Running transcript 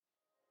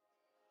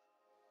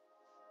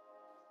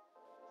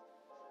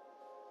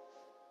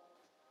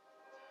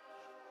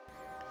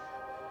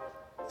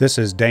This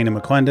is Dana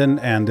McClendon,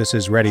 and this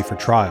is Ready for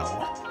Trial.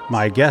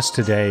 My guest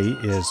today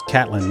is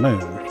Catlin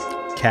Moon.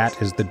 Cat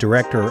is the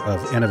Director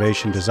of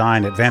Innovation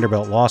Design at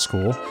Vanderbilt Law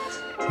School.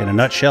 In a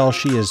nutshell,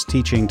 she is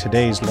teaching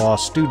today's law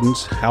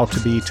students how to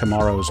be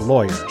tomorrow's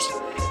lawyers.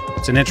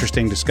 It's an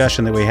interesting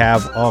discussion that we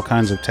have, all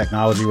kinds of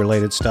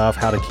technology-related stuff,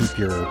 how to keep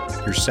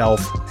yourself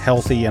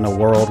healthy in a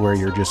world where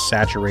you're just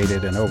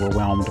saturated and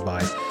overwhelmed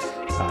by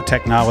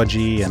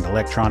technology and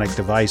electronic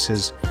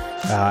devices,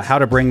 how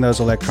to bring those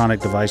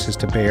electronic devices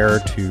to bear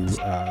to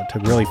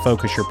really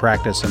focus your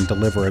practice and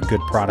deliver a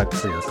good product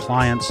for your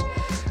clients.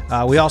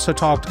 We also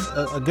talked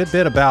a good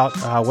bit about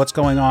what's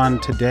going on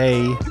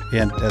today,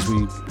 as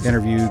we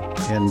interviewed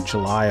in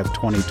July of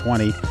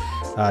 2020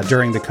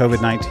 during the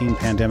COVID-19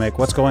 pandemic,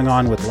 what's going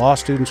on with law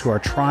students who are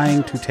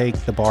trying to take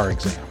the bar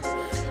exam.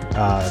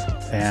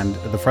 And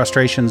the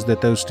frustrations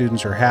that those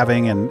students are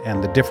having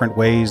and the different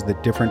ways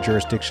that different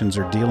jurisdictions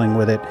are dealing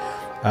with it.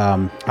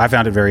 I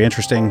found it very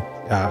interesting.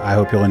 I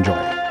hope you'll enjoy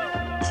it.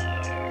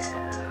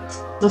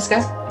 Let's go.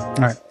 All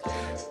right.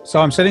 So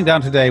I'm sitting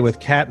down today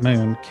with Cat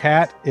Moon.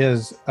 Cat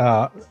has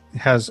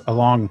a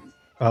long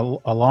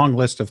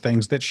list of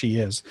things that she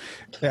is.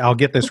 I'll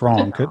get this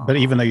wrong, but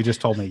even though you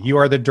just told me, you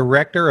are the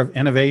Director of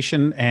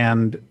Innovation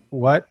and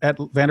what at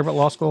Vanderbilt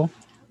Law School?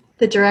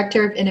 The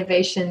Director of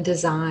Innovation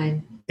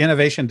Design.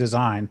 Innovation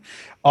Design.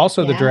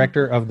 Also the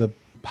Director of the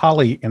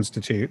Poly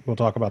Institute. We'll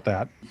talk about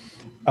that.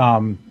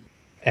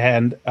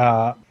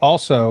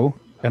 Also,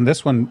 and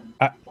this one,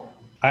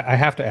 I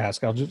have to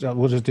ask,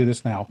 we'll just do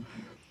this now.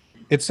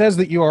 It says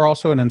that you are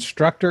also an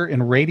instructor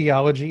in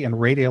radiology and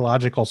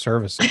radiological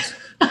services.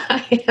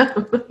 I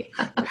am.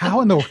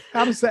 How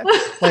does that,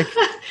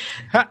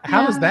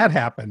 how does that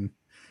happen?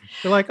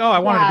 You're like, oh, I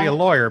wanted to be a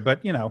lawyer,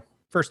 but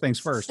first things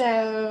first.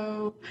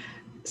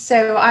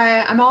 So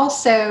I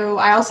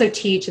also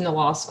teach in the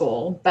law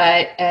school,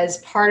 but as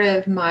part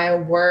of my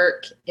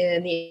work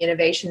in the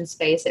innovation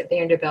space at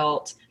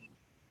Vanderbilt,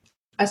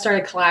 I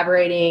started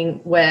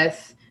collaborating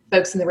with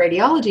folks in the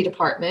radiology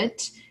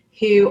department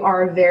who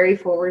are very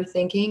forward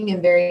thinking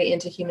and very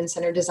into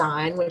human-centered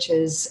design, which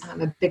is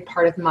a big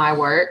part of my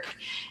work.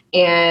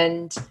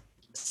 And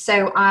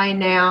so I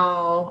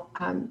now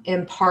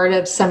am part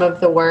of some of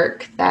the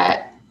work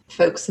that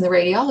folks in the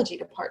radiology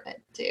department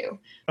do.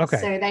 Okay.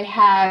 So they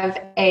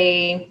have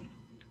a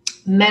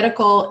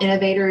medical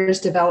innovators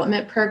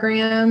development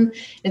program.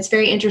 It's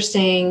very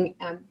interesting.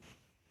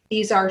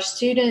 These are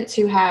students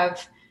who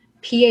have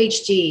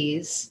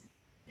PhDs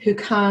who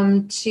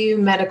come to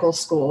medical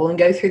school and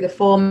go through the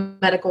full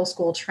medical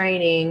school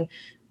training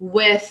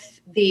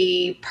with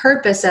the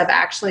purpose of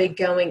actually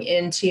going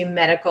into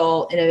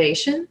medical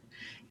innovation.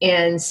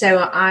 And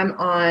so I'm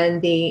on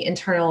the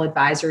internal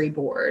advisory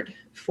board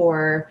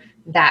for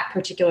that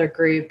particular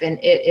group, and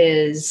it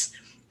is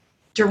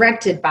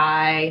directed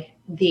by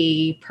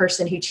the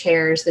person who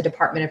chairs the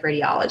Department of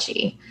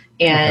Radiology.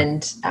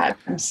 And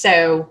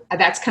so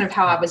that's kind of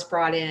how I was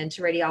brought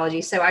into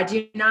radiology. So I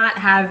do not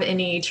have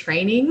any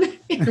training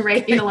in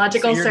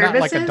radiological so you're services.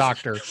 Not like a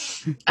doctor.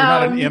 You're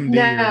not an MD.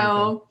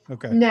 No.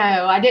 Okay.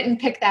 No, I didn't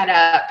pick that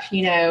up,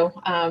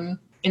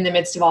 in the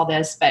midst of all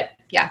this. But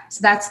yeah, so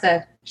that's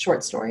the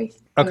short story.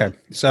 Okay.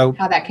 So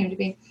how that came to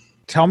be.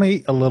 Tell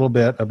me a little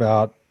bit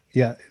about,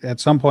 at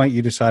some point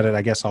you decided,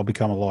 I guess I'll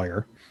become a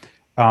lawyer.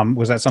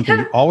 Was that something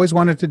you always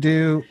wanted to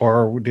do,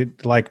 or did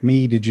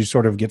you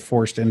sort of get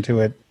forced into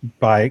it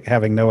by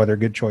having no other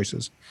good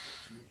choices?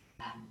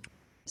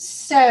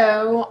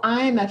 So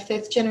I'm a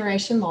fifth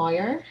generation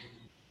lawyer.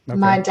 Okay.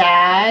 My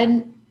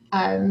dad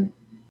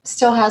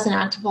still has an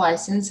active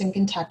license in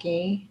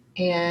Kentucky.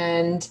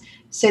 And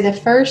so the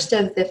first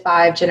of the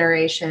 5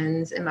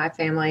 generations in my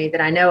family that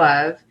I know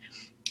of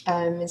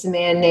is a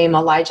man named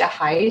Elijah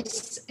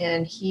Heiss,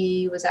 and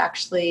he was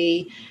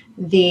actually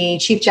the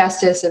Chief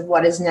Justice of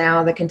what is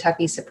now the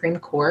Kentucky Supreme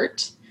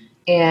Court.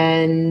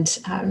 And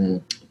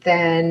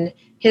then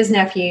his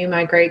nephew,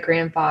 my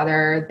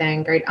great-grandfather,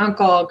 then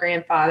great-uncle,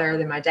 grandfather,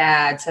 then my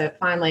dad. So it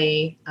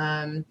finally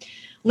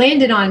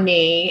landed on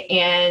me.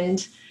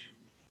 And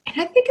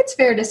I think it's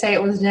fair to say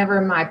it was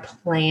never my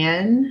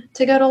plan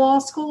to go to law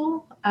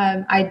school.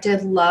 I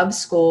did love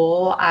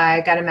school.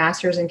 I got a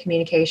master's in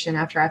communication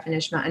after I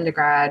finished my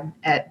undergrad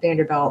at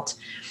Vanderbilt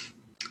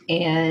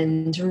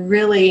and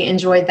really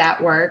enjoyed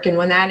that work. And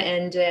when that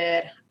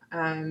ended,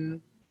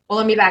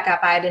 let me back up.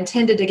 I had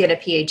intended to get a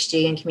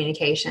PhD in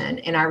communication,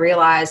 and I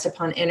realized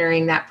upon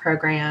entering that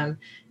program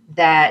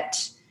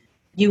that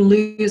you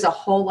lose a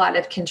whole lot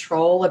of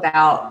control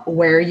about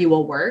where you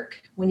will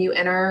work when you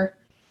enter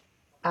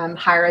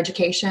higher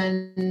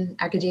education,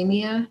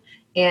 academia.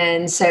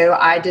 And so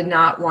I did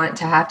not want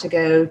to have to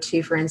go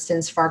to, for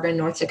instance, Fargo,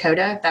 North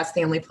Dakota. That's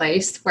the only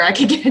place where I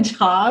could get a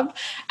job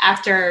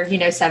after,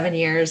 7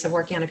 years of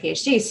working on a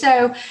PhD.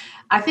 So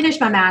I finished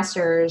my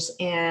master's,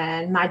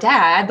 and my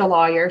dad, the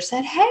lawyer,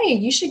 said, hey,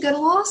 you should go to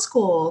law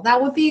school.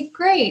 That would be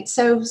great.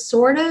 So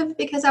sort of,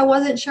 because I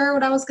wasn't sure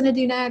what I was going to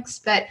do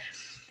next, but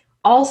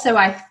also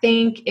I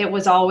think it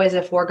was always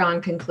a foregone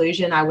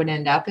conclusion I would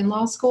end up in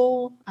law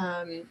school.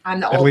 I'm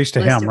the oldest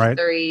of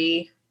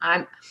 3.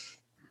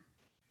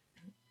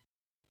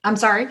 I'm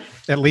sorry.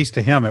 At least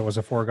to him, it was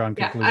a foregone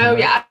Yeah. conclusion, Oh, right?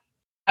 yeah.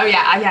 Oh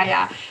yeah,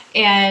 yeah.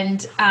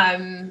 And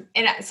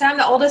so I'm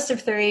the oldest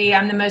of three.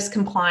 I'm the most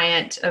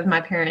compliant of my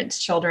parents'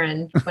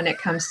 children when it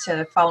comes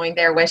to following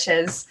their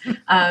wishes.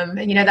 And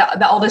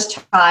the oldest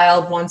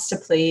child wants to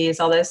please,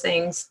 all those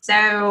things.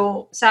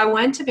 So I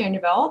went to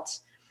Vanderbilt,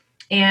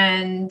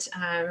 and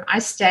I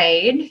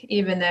stayed,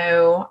 even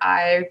though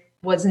I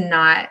was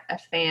not a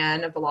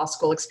fan of the law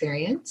school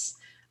experience.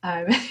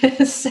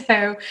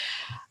 So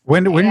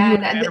When were you at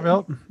and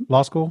Vanderbilt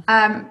Law School?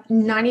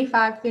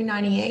 95 through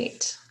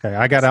 98. Okay,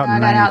 I got So out in I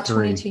got out '93.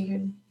 22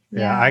 years.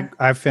 Yeah, Yeah.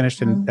 I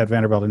finished Um, at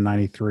Vanderbilt in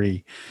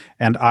 '93,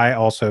 and I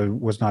also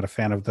was not a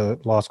fan of the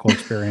law school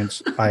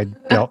experience.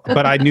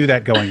 But I knew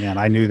that going in.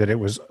 I knew that it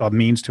was a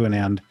means to an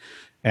end,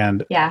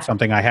 and yeah,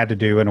 something I had to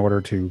do in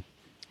order to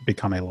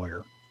become a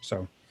lawyer.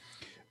 So,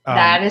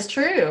 that um, is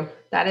true.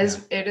 yeah,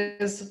 It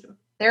is.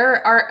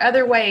 There are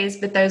other ways,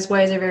 but those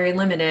ways are very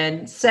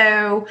limited.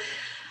 So,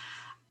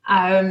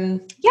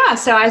 yeah,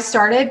 so I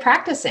started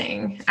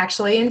practicing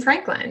actually in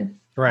Franklin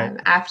right,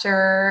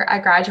 after I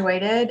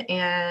graduated,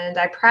 and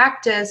I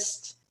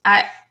practiced.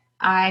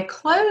 I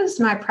closed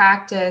my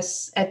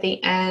practice at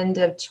the end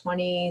of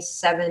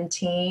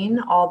 2017,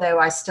 although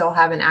I still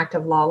have an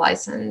active law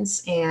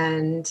license.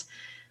 And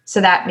so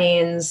that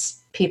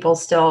means people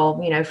still,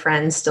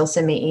 friends still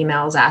send me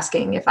emails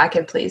asking if I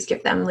could please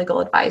give them legal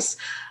advice.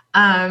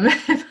 Um,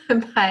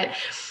 but,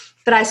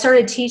 but I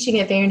started teaching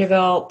at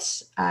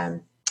Vanderbilt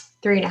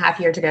 3.5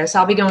 years ago. So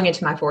I'll be going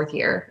into my fourth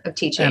year of and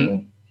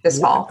teaching this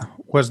w- fall.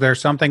 was there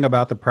something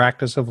about the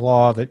practice of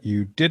law that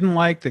you didn't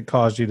like that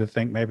caused you to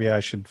think maybe I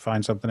should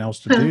find something else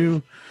to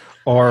do,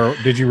 or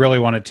did you really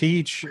want to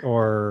teach,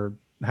 or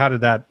how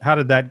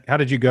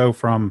did you go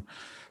from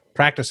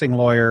practicing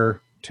lawyer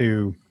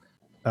to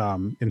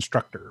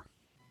instructor?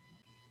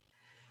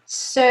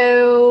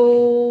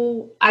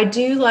 So I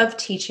do love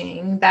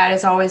teaching. That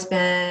has always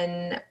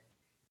been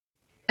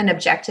an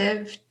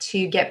objective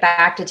to get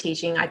back to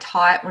teaching. I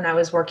taught when I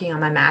was working on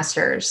my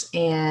master's,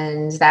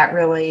 and that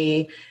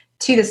really,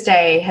 to this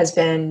day, has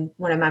been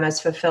one of my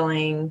most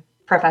fulfilling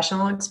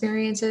professional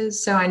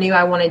experiences. So I knew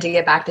I wanted to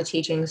get back to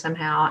teaching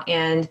somehow.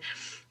 And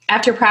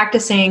after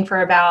practicing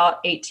for about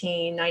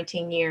 18,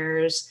 19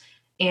 years,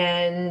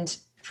 and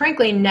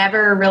frankly,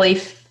 never really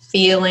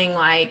feeling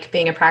like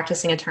being a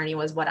practicing attorney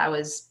was what I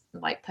was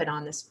like put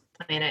on this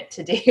planet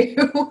to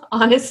do,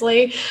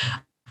 honestly.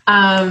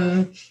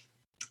 Um,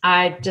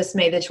 I just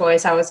made the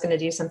choice I was going to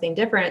do something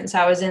different. And so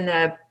I was in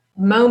the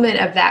moment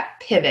of that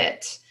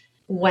pivot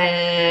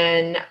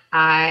when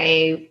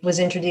I was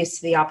introduced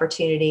to the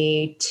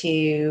opportunity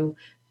to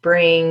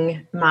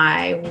bring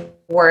my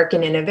work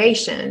and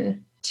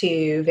innovation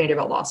to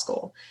Vanderbilt Law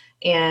School.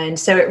 And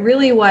so it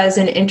really was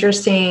an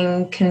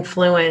interesting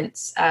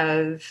confluence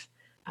of,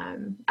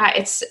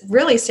 it's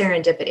really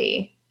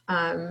serendipity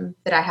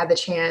that I had the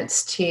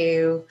chance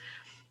to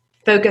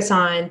focus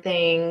on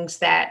things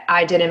that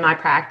I did in my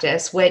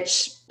practice,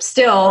 which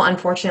still,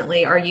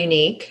 unfortunately, are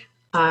unique,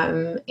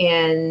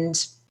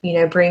 and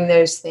bring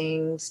those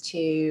things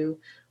to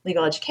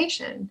legal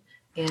education,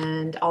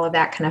 and all of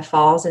that kind of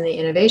falls in the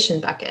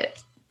innovation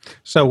bucket.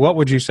 So, what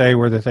would you say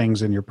were the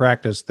things in your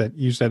practice that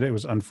you said it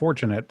was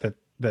unfortunate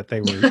that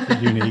they were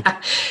unique?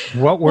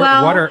 Well,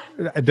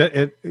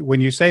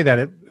 When you say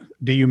that,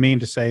 do you mean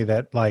to say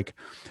that like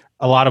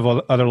a lot of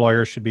other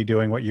lawyers should be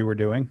doing what you were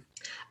doing?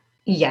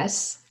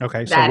 yes,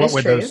 Okay, so that is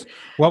true.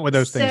 what would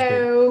those things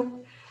be?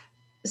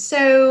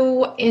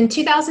 So in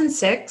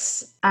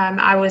 2006,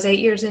 I was 8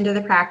 years into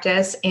the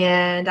practice,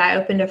 and I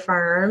opened a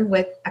firm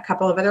with a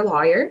couple of other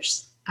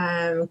lawyers,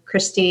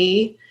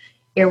 Christy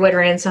Earwood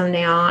Ransom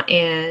now,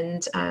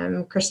 and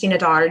Christina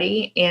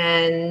Doherty.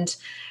 And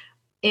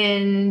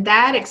in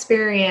that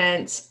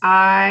experience,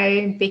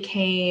 I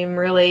became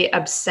really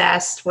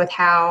obsessed with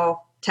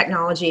how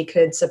technology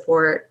could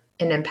support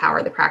and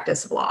empower the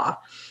practice of law.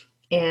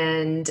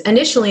 And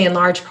initially, in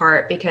large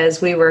part,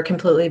 because we were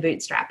completely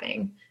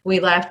bootstrapping. We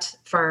left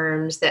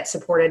firms that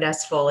supported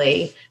us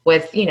fully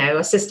with,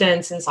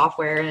 assistants and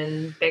software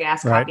and big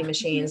ass Right. copy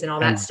machines and all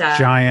that And stuff.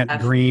 giant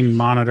green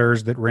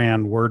monitors that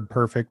ran Word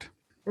perfect.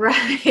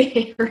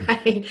 Right,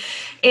 right.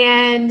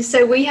 And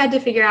so we had to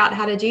figure out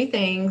how to do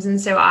things.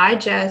 And so I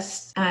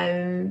just,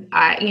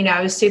 I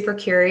was super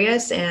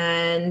curious,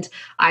 and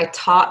I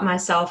taught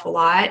myself a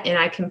lot, and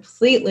I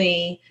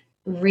completely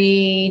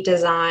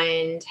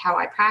redesigned how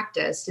I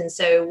practiced. And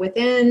so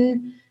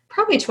within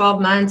probably 12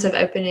 months of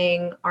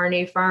opening our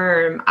new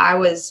firm, I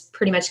was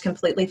pretty much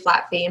completely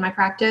flat fee in my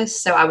practice.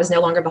 So I was no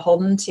longer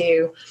beholden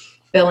to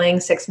billing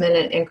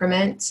 6-minute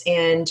increments,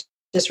 and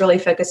just really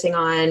focusing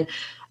on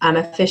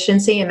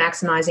efficiency and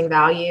maximizing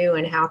value,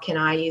 and how can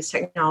I use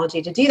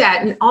technology to do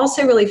that. And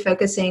also really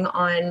focusing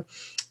on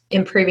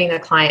improving the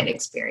client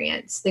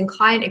experience. The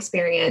client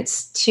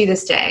experience to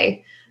this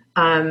day,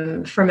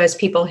 for most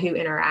people who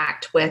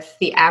interact with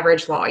the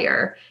average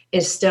lawyer,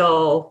 is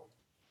still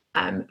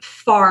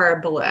far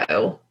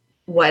below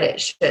what it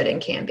should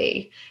and can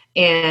be.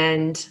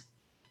 And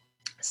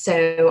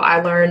so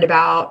I learned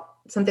about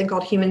something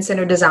called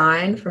human-centered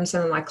design from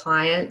some of my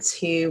clients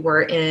who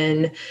were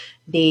in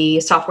the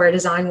software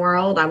design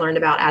world. I learned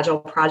about agile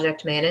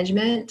project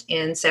management.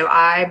 And so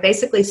I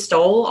basically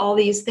stole all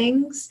these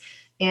things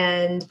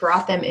and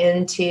brought them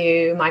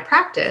into my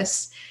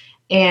practice.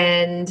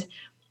 And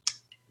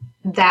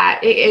that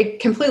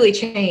it completely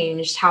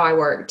changed how I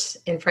worked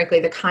and frankly,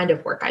 the kind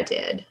of work I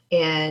did.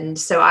 And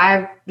so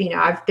I've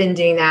been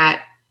doing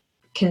that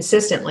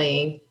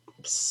consistently.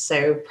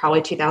 So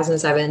probably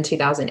 2007,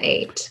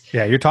 2008.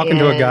 Yeah, you're talking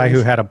to a guy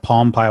who had a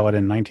Palm Pilot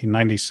in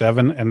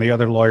 1997, and the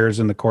other lawyers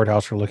in the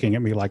courthouse were looking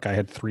at me like I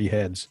had 3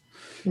 heads.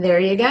 There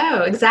you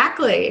go.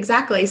 Exactly.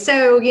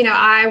 So,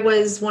 I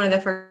was one of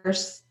the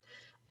first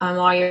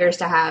lawyers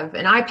to have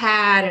an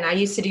iPad, and I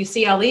used to do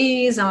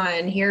CLEs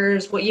on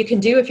here's what you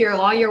can do if you're a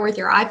lawyer with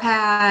your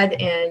iPad.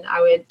 And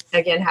I would,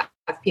 again, have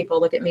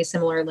people look at me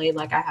similarly,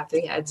 like I have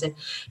 3 heads, and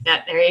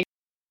there you go.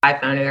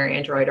 iPhone or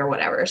Android or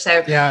whatever.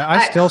 So yeah,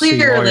 I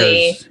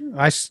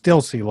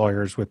still see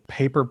lawyers with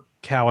paper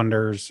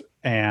calendars,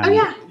 and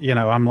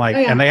I'm like,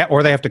 and they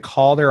have to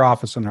call their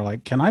office, and they're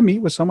like, "Can I meet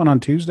with someone on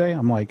Tuesday?"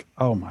 I'm like,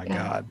 "Oh my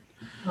God!"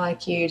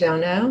 Like you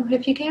don't know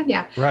if you can,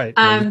 right?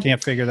 You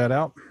can't figure that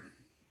out.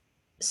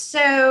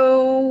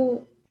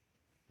 So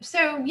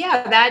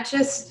that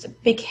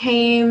just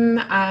became,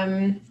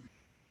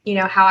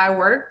 how I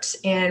worked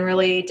and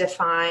really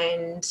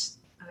defined.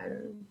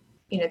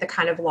 The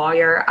kind of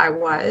lawyer I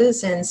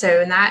was. And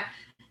that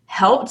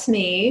helped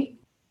me,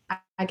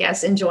 I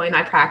guess, enjoy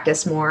my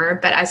practice more,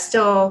 but I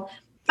still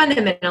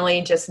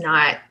fundamentally just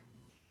not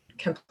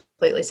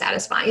completely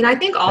satisfying. And I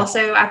think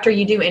also after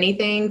you do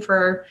anything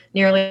for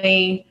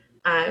nearly,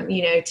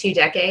 2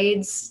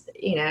 decades,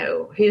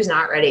 who's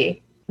not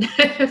ready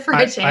for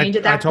a change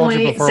at that point? I told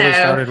you before we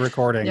started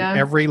recording,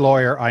 every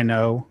lawyer I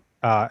know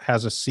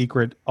has a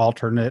secret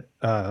alternate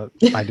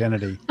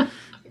identity.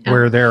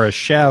 Where they're a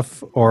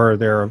chef, or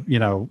they're,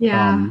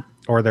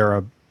 or they're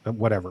a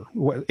whatever,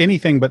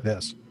 anything but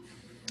this.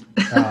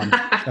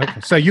 Okay.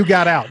 So you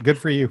got out. Good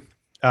for you.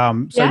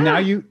 Now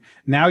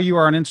you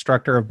are an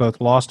instructor of both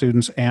law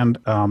students and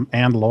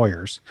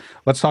lawyers.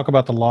 Let's talk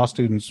about the law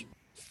students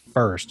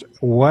first.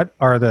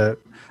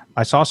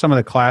 I saw some of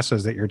the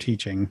classes that you're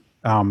teaching.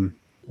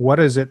 What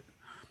is it?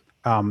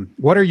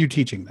 What are you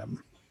teaching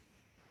them?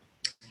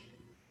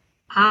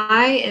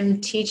 I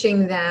am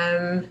teaching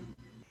them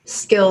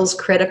skills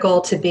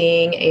critical to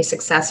being a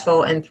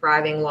successful and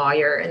thriving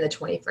lawyer in the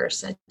 21st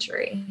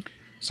century.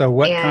 So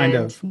what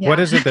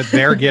is it that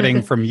they're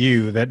getting from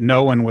you that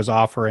no one was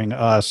offering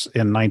us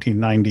in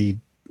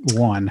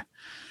 1991?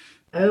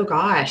 Oh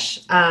gosh.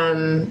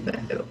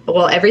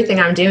 Well, everything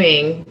I'm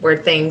doing were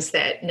things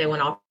that no one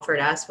offered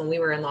us when we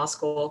were in law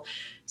school.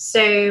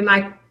 So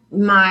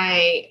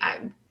my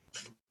kind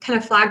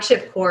of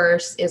flagship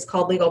course is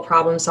called Legal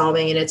Problem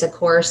Solving, and it's a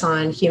course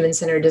on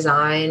human-centered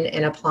design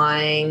and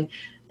applying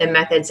the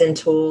methods and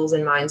tools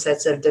and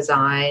mindsets of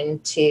design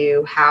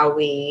to how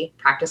we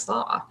practice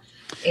law.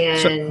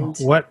 And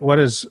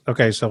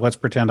so so let's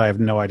pretend I have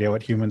no idea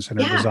what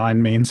human-centered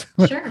design means.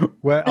 Sure.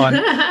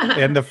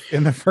 in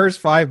the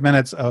first 5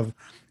 minutes of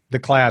the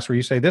class where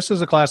you say, this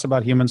is a class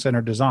about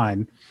human-centered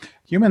design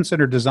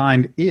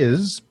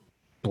is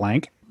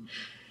blank.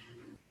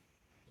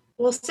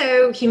 Well,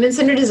 so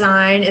human-centered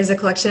design is a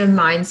collection of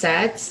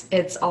mindsets.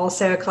 It's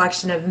also a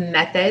collection of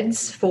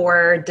methods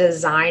for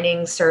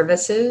designing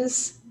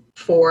services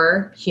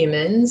for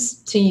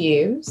humans to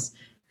use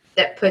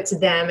that puts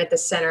them at the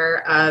center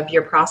of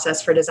your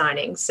process for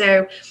designing.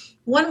 So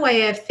one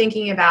way of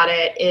thinking about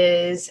it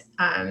is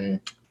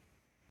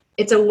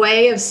it's a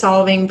way of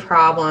solving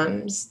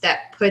problems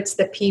that puts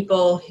the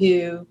people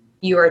who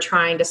you are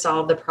trying to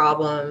solve the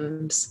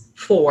problems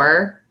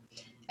for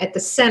at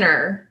the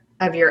center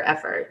of your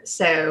effort.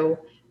 So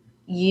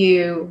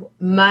you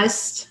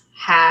must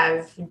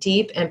have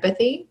deep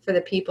empathy for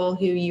the people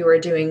who you are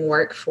doing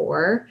work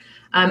for.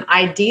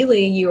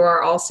 Ideally, you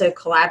are also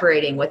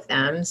collaborating with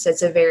them. So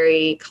it's a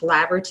very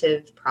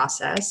collaborative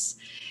process.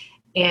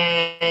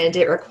 And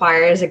it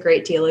requires a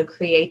great deal of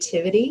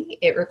creativity.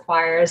 It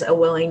requires a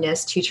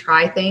willingness to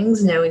try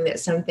things, knowing that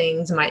some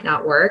things might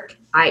not work,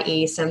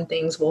 i.e. some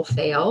things will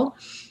fail.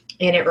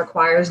 And it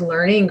requires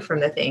learning from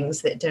the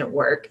things that don't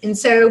work. And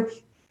so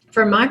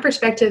from my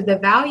perspective, the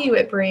value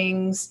it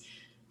brings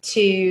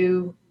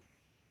to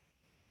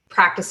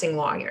practicing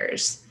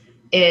lawyers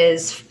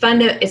is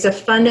it's a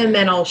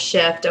fundamental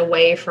shift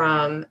away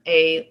from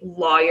a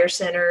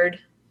lawyer-centered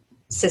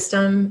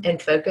system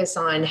and focus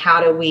on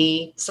how do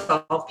we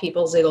solve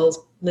people's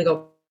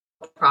legal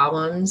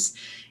problems.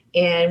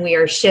 And we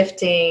are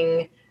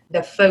shifting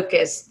the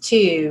focus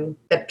to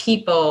the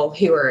people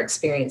who are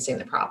experiencing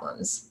the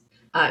problems.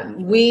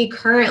 We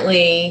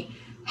currently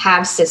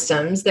have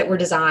systems that were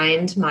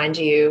designed, mind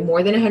you,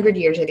 more than 100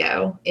 years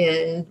ago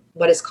in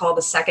what is called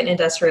the Second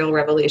Industrial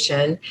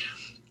Revolution.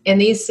 And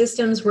these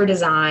systems were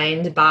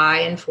designed by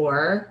and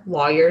for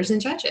lawyers and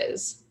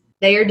judges.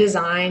 They are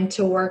designed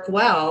to work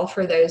well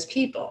for those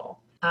people.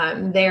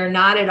 They are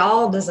not at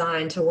all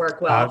designed to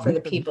work well for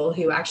the people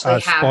who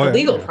actually have the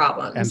legal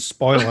problems. And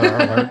spoiler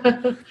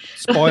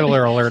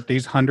alert,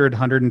 these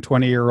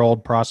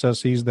 120-year-old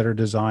processes that are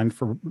designed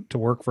to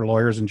work for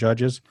lawyers and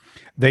judges,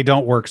 they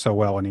don't work so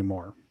well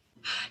anymore.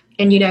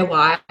 And you know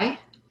why?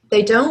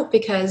 They don't,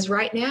 because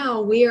right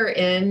now we are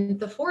in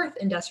the fourth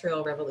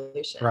industrial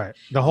revolution. Right.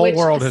 The whole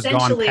world has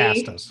gone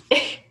past us.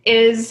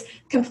 Is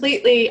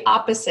completely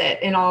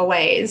opposite in all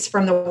ways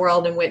from the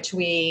world in which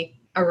we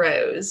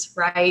arose,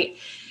 right?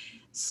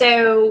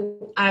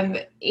 So,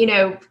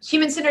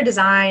 human-centered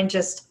design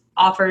just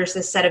offers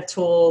this set of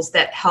tools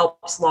that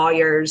helps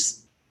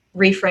lawyers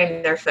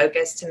reframe their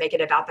focus to make it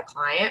about the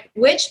client,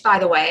 which, by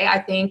the way, I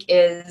think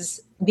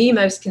is the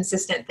most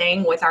consistent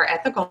thing with our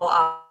ethical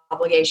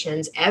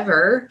obligations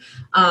ever.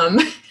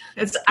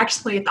 It's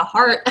actually at the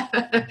heart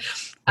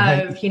of,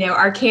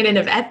 our canon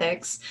of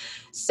ethics.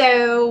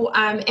 So,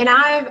 and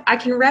I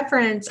can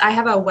reference, I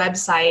have a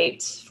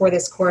website for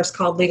this course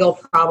called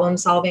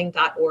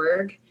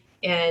legalproblemsolving.org.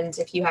 And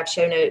if you have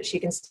show notes,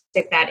 you can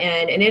stick that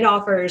in. And it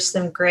offers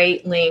some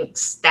great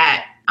links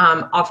that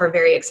offer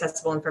very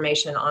accessible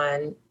information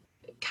on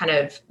kind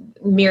of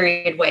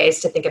myriad ways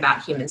to think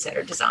about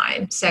human-centered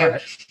design. So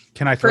right.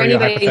 Can I throw you a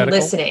hypothetical? For anybody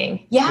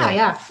listening.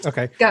 Yeah.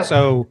 Okay. Go.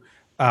 So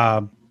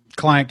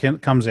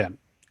client comes in.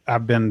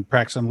 I've been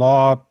practicing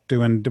law,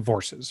 doing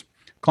divorces.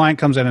 Client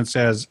comes in and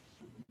says,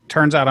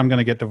 turns out I'm going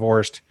to get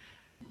divorced.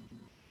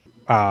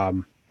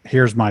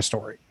 Here's my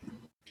story.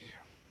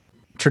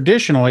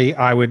 Traditionally,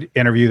 I would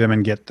interview them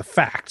and get the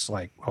facts,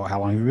 like, oh, how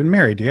long have you been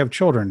married? Do you have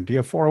children? Do you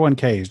have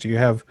 401ks? Do you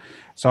have...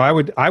 So I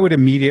would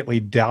immediately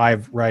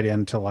dive right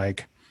into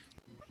like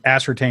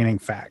ascertaining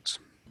facts.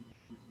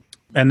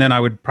 And then I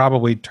would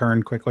probably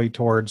turn quickly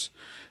towards,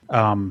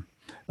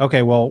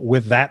 okay, well,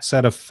 with that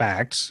set of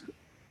facts,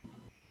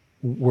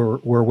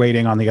 we're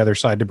waiting on the other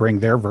side to bring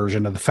their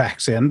version of the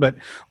facts in. But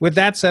with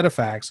that set of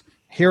facts,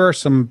 here are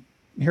some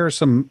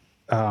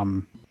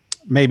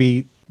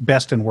maybe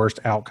best and worst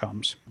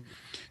outcomes.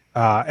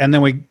 And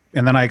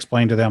then I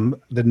explained to them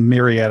the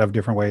myriad of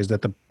different ways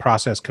that the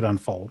process could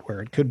unfold, where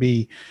it could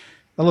be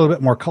a little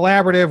bit more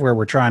collaborative, where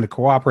we're trying to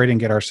cooperate and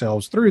get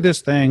ourselves through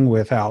this thing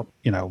without,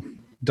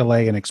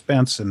 delay and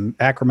expense and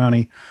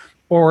acrimony,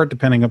 or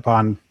depending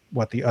upon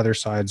what the other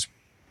side's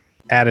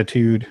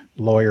attitude,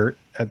 lawyer,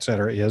 et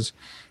cetera, is,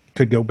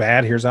 could go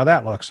bad. Here's how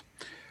that looks.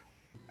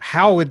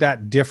 How would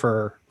that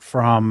differ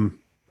from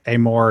a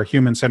more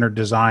human-centered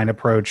design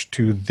approach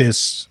to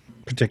this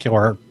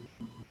particular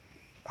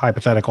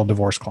hypothetical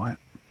divorce client?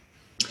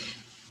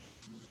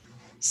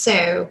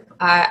 So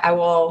I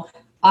will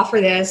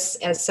offer this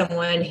as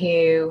someone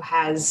who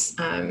has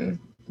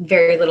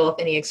very little, if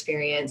any,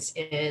 experience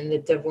in the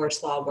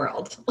divorce law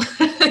world.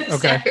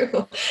 Okay.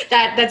 So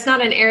that's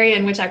not an area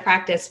in which I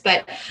practice,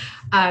 but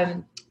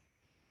I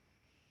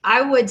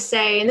would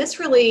say, and this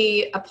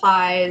really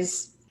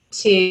applies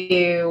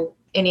to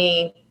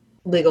any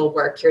legal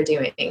work you're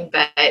doing,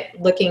 but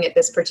looking at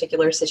this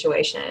particular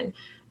situation,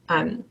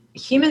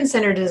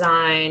 human-centered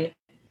design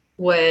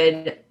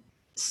would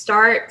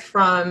start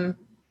from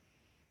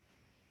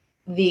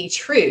the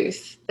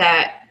truth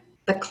that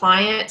the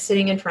client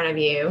sitting in front of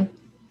you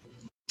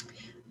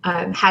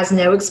has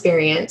no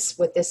experience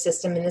with this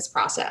system and this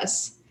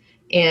process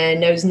and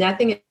knows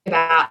nothing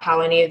about how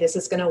any of this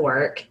is going to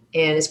work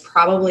and is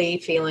probably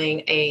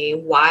feeling a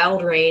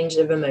wild range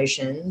of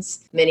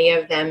emotions, many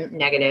of them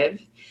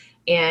negative.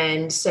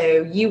 And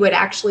so you would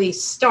actually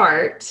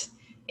start,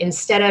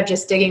 instead of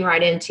just digging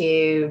right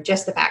into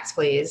just the facts,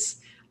 please,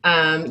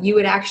 you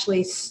would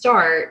actually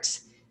start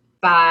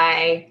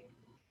by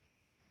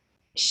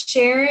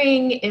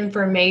sharing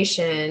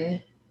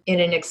information in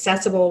an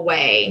accessible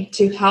way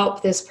to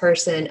help this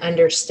person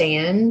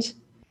understand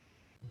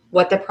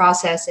what the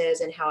process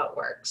is and how it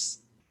works.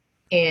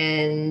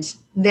 And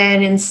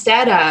then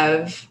instead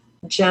of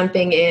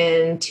jumping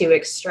in to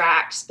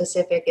extract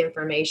specific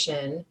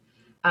information,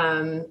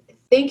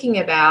 thinking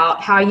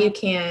about how you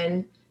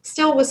can,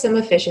 still with some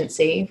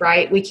efficiency,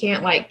 right? We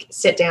can't like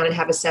sit down and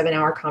have a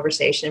 7-hour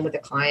conversation with a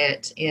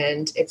client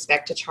and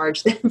expect to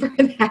charge them for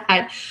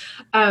that.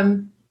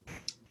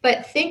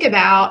 But think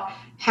about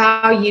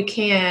how you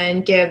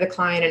can give the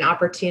client an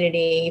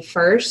opportunity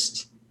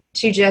first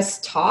to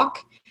just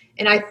talk.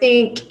 And I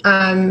think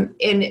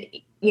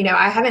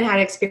I haven't had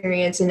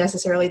experience in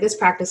necessarily this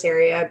practice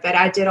area, but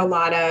I did a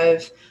lot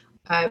of,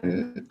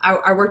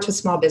 I worked with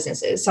small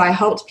businesses. So I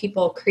helped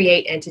people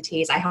create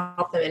entities. I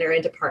helped them enter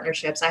into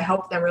partnerships. I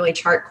helped them really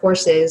chart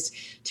courses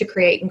to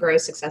create and grow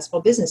successful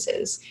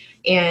businesses.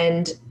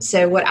 And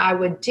so what I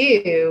would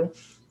do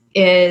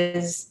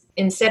is,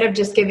 instead of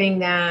just giving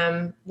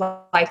them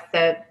like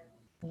the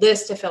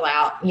list to fill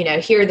out,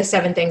 here are the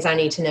 7 things I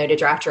need to know to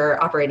draft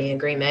your operating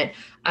agreement.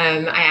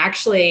 I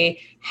actually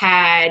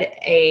had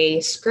a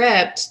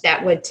script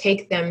that would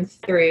take them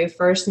through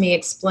first me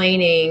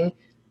explaining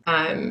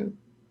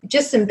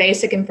just some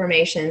basic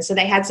information. So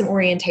they had some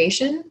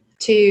orientation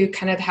to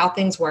kind of how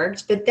things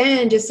worked, but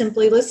then just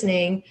simply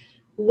listening,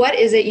 what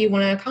is it you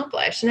want to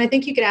accomplish? And I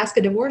think you could ask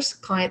a divorce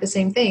client the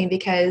same thing,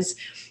 because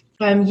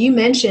You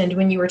mentioned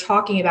when you were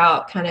talking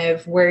about kind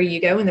of where you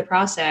go in the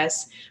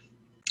process,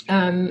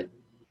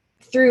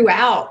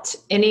 throughout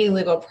any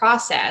legal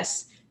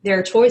process, there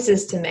are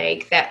choices to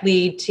make that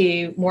lead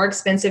to more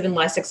expensive and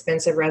less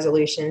expensive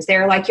resolutions.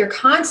 They're like you're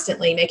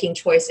constantly making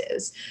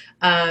choices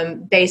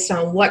based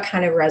on what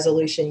kind of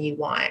resolution you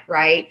want,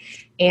 right?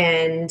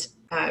 And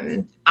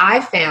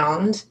I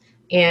found,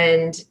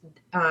 and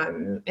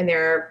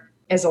there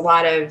is a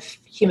lot of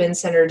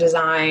human-centered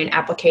design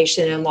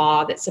application in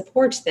law that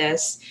supports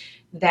this,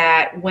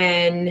 that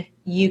when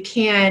you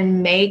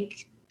can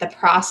make the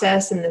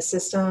process and the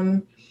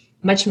system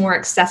much more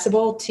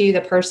accessible to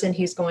the person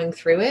who's going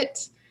through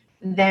it,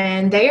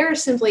 then they are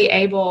simply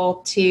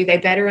they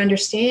better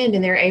understand,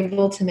 and they're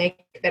able to make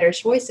better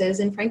choices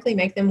and frankly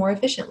make them more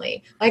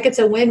efficiently. Like it's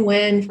a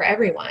win-win for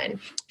everyone.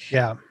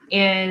 Yeah.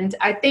 And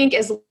I think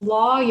as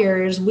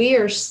lawyers,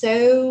 we're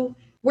the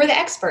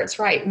experts,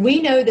 right?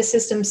 We know the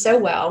system so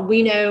well.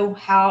 We know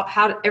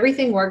how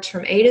everything works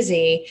from A to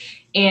Z.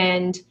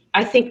 And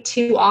I think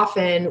too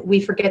often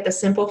we forget the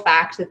simple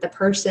fact that the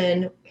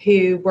person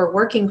who we're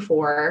working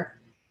for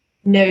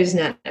knows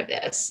none of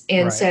this.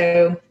 And Right.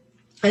 So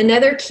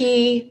another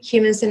key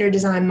human-centered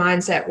design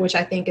mindset, which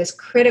I think is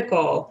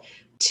critical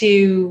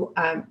to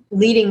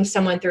leading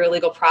someone through a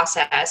legal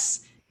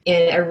process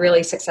in a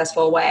really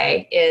successful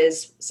way,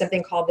 is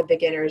something called the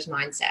beginner's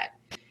mindset.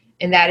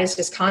 And that is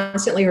just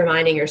constantly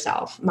reminding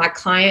yourself, my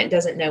client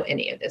doesn't know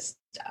any of this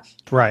stuff.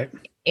 Right.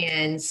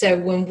 And so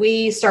when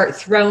we start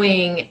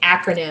throwing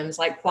acronyms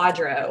like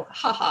Quadro,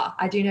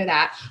 I do know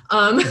that,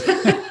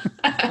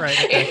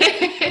 Right.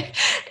 Okay.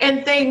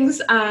 and things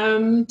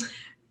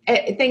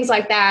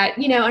like that,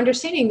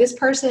 understanding this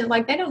person,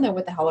 like they don't know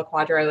what the hell a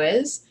Quadro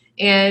is.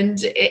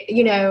 And,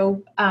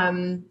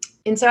 and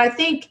so I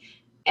think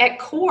at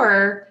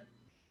core,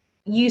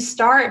 you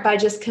start by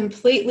just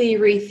completely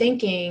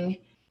rethinking,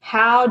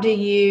 how do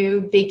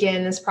you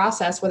begin this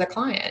process with a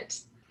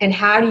client? And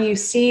how do you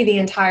see the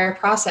entire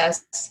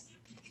process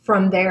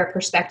from their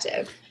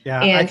perspective?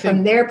 Yeah. And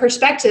from their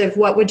perspective,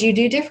 what would you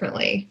do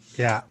differently?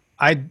 Yeah.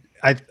 I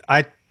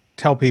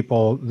tell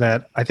people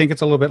that I think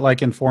it's a little bit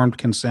like informed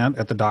consent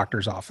at the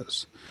doctor's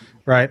office,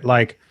 right?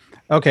 Like,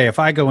 okay, if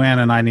I go in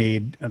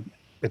and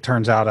it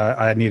turns out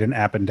I need an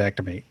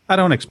appendectomy, I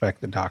don't expect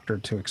the doctor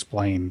to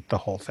explain the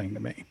whole thing to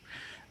me.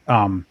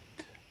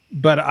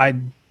 But I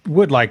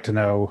would like to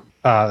know,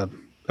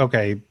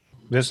 okay,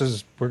 we're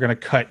going to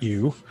cut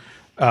you.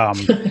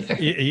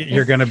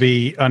 You're going to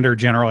be under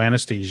general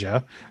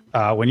anesthesia.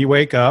 When you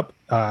wake up,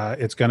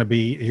 it's going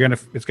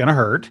to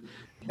hurt,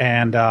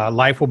 and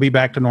life will be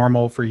back to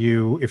normal for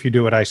you if you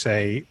do what I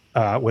say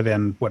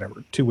within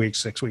 2 weeks,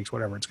 6 weeks,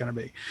 whatever it's going to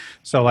be.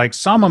 So like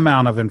some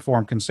amount of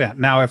informed consent.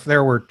 Now, if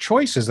there were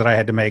choices that I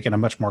had to make in a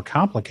much more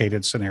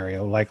complicated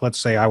scenario, like let's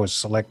say I was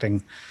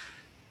selecting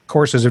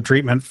courses of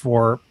treatment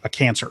for a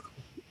cancer,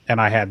 and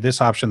I had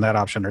this option, that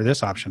option, or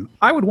this option,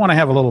 I would want to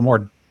have a little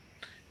more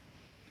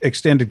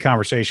extended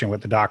conversation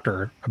with the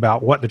doctor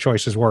about what the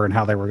choices were and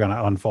how they were going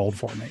to unfold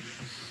for me.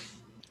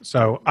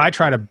 So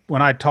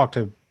when I talk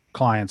to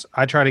clients,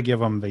 I try to give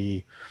them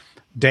the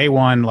day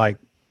one, like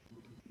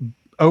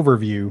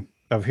overview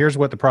of here's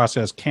what the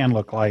process can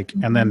look like.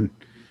 And then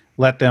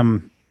let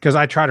them, because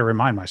I try to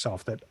remind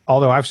myself that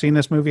although I've seen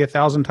this movie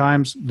 1,000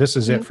 times, this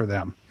is it for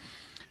them.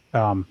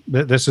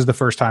 This is the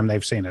first time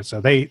they've seen it.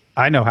 So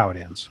I know how it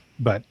ends,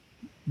 but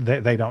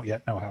they don't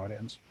yet know how it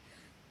ends.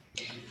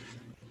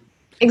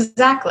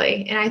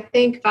 Exactly. And I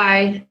think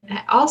by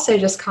also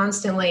just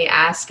constantly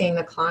asking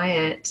the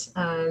client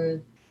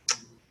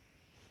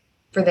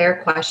for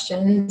their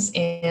questions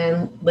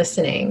and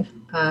listening.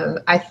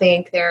 I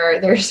think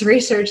there's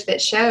research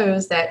that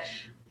shows that,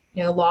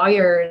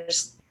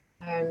 lawyers,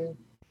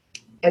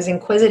 as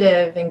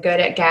inquisitive and good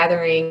at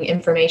gathering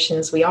information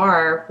as we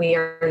are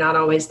not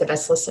always the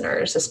best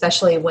listeners,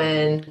 especially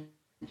when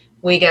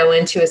we go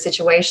into a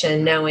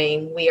situation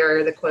knowing we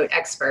are the quote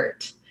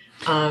expert.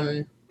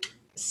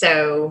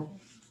 So,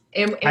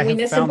 and we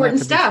miss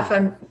important stuff.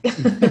 And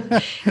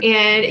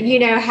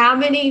how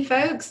many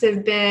folks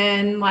have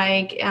been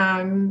like,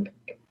 how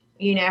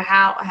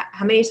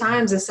many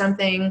times has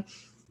something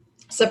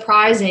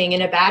surprising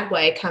in a bad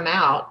way come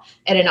out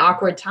at an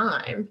awkward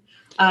time?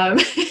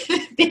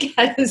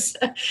 Because,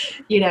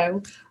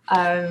 the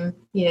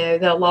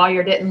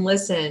lawyer didn't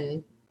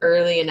listen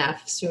early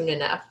enough, soon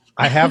enough.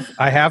 I have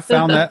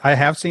found that I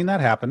have seen that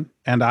happen,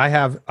 and I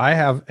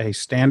have a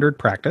standard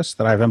practice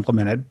that I've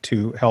implemented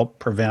to help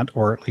prevent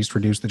or at least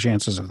reduce the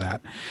chances of that.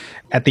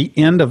 At the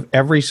end of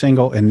every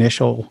single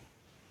initial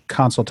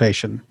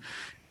consultation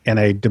in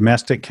a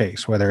domestic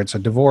case, whether it's a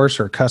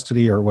divorce or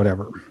custody or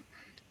whatever,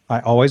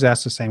 I always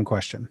ask the same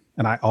question,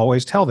 and I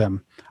always tell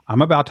them,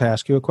 I'm about to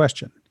ask you a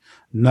question.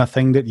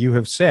 Nothing that you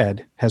have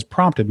said has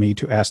prompted me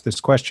to ask this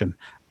question.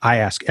 I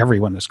ask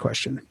everyone this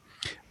question.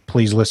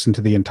 Please listen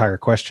to the entire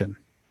question.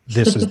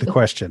 This is the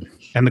question.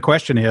 And the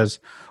question is,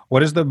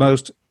 what is the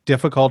most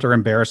difficult or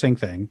embarrassing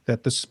thing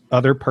that this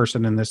other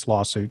person in this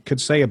lawsuit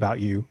could say about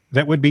you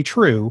that would be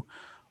true,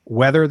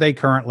 whether they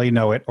currently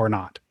know it or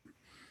not?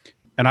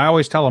 And I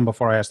always tell them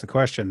before I ask the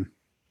question,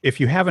 if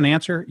you have an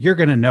answer, you're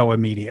going to know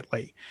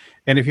immediately.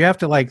 And if you have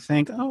to like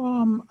think,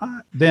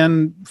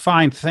 then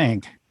fine,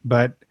 think.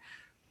 But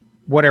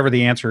whatever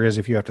the answer is,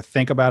 if you have to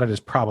think about it, is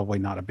probably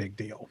not a big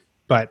deal.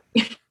 But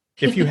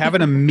if you have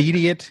an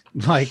immediate,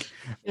 like,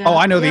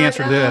 I know the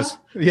answer to this.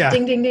 Yeah.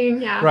 Ding, ding,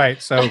 ding. Yeah.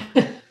 Right. So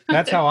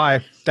that's how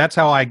I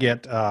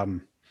get,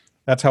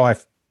 that's how I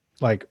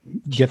like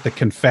get the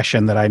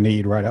confession that I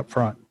need right up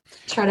front.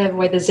 Try to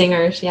avoid the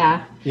zingers.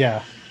 Yeah.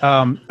 Yeah.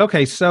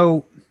 Okay.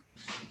 So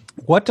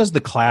what does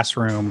the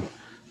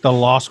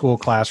law school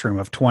classroom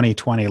of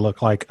 2020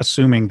 look like,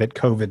 assuming that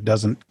COVID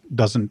doesn't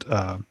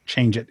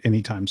change it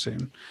anytime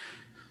soon?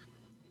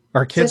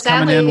 Are kids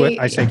coming in with,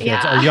 I say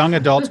kids, are young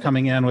adults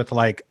coming in with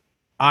like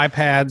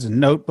iPads and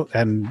notebook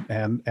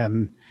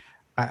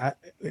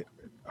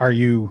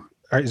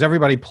is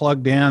everybody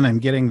plugged in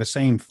and getting the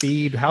same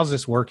feed? How's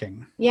this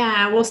working?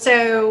 Yeah, well,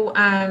 so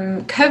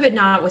COVID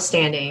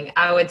notwithstanding,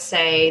 I would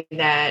say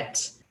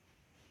that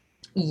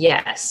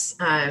yes,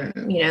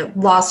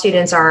 law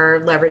students are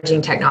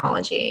leveraging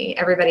technology.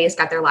 Everybody has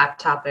got their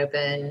laptop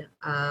open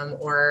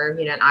or,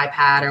 an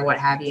iPad or what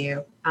have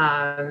you.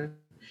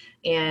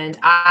 And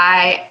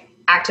I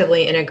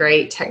actively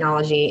integrate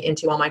technology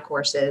into all my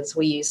courses.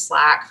 We use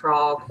Slack for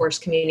all course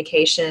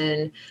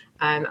communication.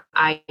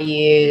 I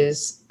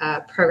use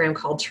a program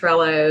called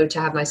Trello to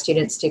have my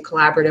students do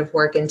collaborative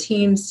work in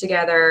teams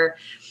together.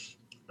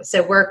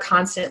 So we're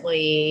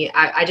constantly,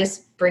 I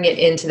just bring it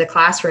into the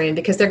classroom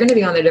because they're going to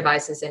be on their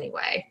devices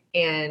anyway.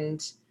 And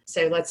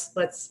so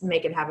let's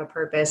make it have a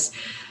purpose.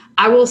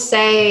 I will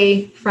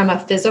say from a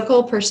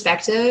physical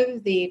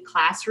perspective, the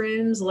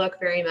classrooms look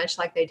very much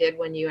like they did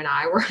when you and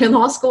I were in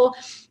law school,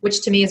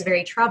 which to me is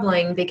very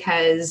troubling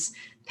because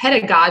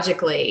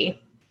pedagogically,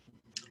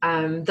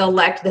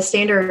 the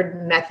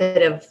standard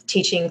method of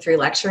teaching through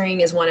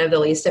lecturing is one of the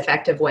least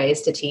effective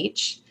ways to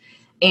teach.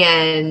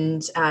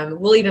 And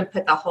we'll even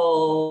put the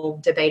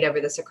whole debate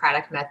over the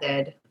Socratic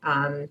method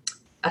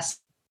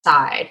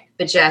aside,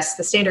 but just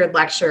the standard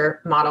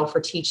lecture model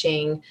for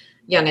teaching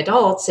young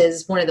adults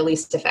is one of the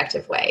least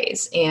effective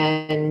ways.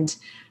 And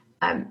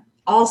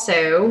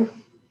also,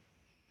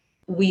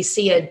 we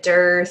see a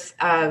dearth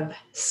of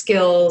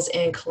skills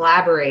in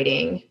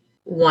collaborating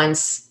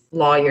once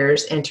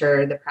lawyers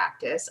enter the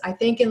practice. I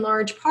think in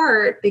large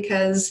part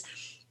because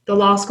the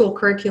law school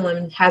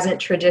curriculum hasn't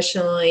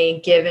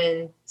traditionally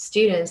given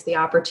students the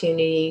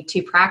opportunity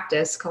to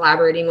practice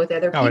collaborating with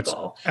other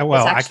people.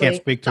 I can't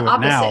speak to it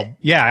now.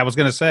 Yeah, I was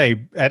going to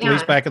say, at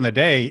least back in the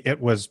day, it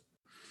was,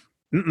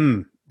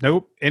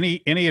 nope.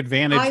 Any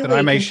advantage that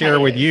I may share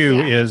with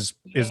you is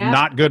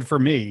not good for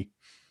me.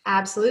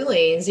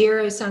 Absolutely.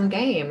 Zero-sum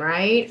game,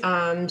 right?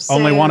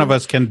 Only one of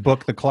us can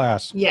book the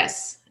class.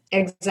 Yes,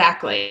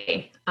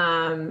 exactly.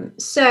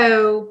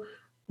 So,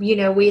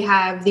 we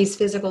have these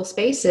physical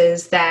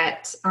spaces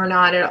that are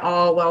not at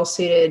all well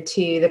suited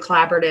to the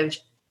collaborative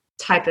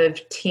type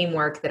of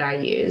teamwork that I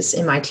use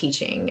in my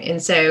teaching.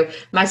 And so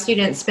my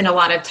students spend a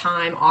lot of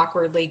time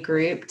awkwardly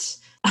grouped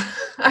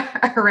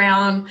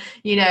around,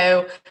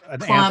 an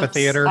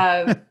amphitheater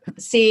of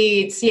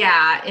seats.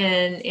 Yeah.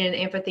 In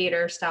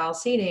amphitheater style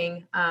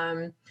seating.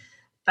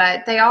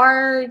 But they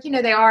are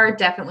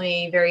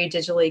definitely very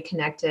digitally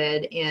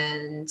connected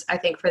and I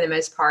think for the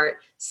most part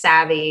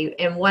savvy.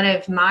 And one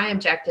of my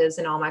objectives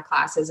in all my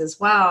classes as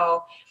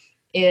well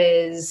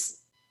is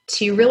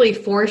to really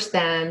force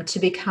them to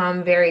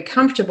become very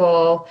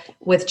comfortable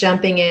with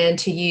jumping in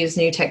to use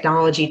new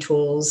technology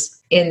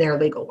tools in their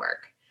legal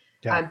work.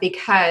 Yeah.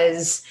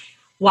 Because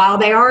while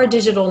they are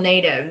digital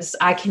natives,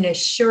 I can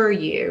assure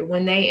you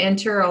when they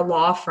enter a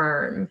law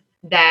firm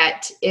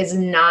that is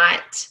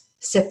not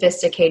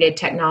sophisticated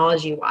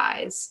technology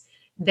wise,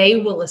 they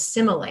will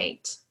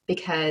assimilate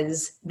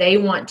because they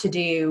want to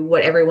do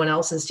what everyone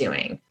else is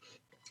doing,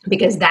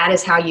 because that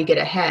is how you get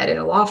ahead in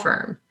a law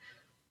firm.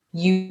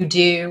 You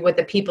do what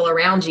the people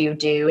around you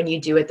do and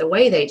you do it the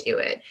way they do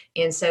it.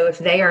 And so if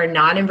they are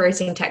not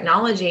embracing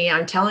technology,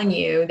 I'm telling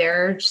you,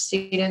 there are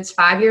students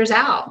 5 years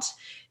out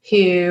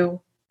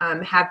who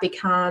have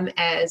become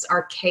as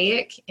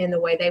archaic in the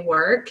way they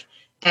work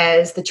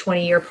as the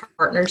 20-year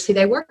partners who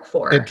they work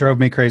for. It drove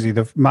me crazy.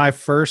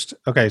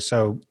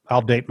 So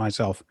I'll date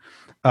myself.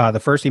 The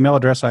first email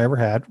address I ever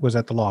had was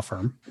at the law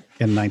firm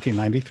in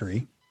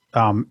 1993.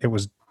 It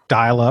was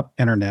dial-up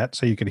internet,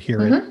 so you could hear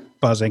it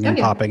buzzing and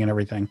popping and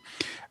everything.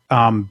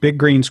 Big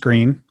green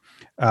screen,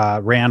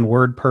 ran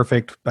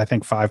WordPerfect, I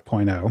think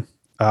 5.0.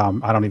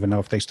 I don't even know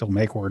if they still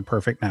make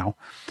WordPerfect now.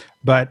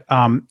 But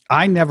I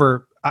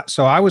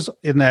was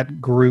in that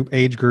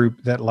age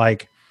group that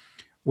like,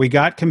 we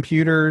got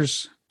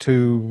computers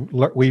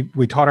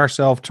we taught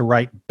ourselves to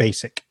write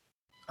BASIC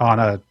on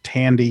a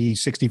Tandy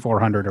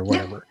 6400 or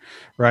whatever,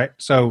 right?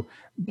 So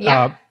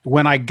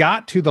when I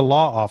got to the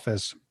law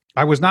office,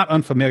 I was not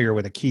unfamiliar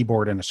with a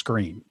keyboard and a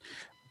screen,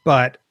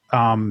 but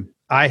so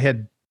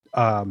I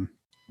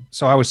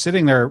was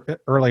sitting there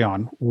early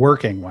on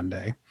working one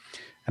day,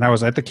 and I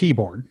was at the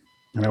keyboard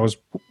and I was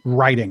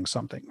writing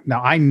something.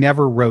 Now, I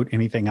never wrote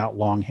anything out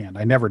longhand.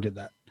 I never did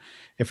that.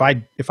 If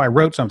I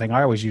wrote something,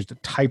 I always used a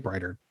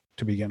typewriter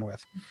to begin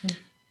with.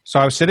 So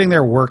I was sitting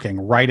there working,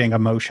 writing a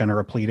motion or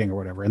a pleading or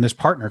whatever, and this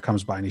partner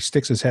comes by and he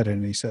sticks his head in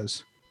and he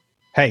says,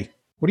 "Hey,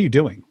 what are you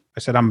doing?" I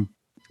said, I'm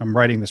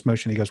writing this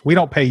motion." He goes, "We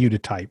don't pay you to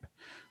type.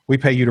 We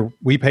pay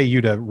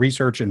you to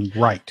research and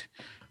write."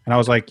 And I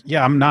was like,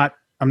 "Yeah, I'm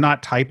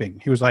not typing."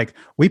 He was like,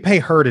 "We pay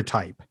her to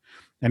type."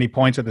 And he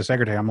points at the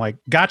secretary. I'm like,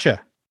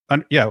 "Gotcha."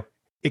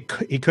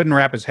 He couldn't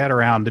wrap his head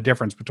around the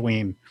difference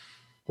between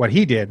what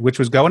he did, which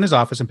was go in his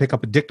office and pick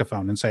up a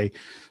dictaphone and say,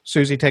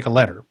 "Susie, take a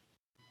letter."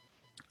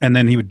 And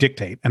then he would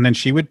dictate, and then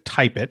she would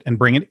type it and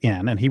bring it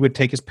in, and he would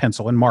take his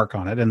pencil and mark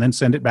on it and then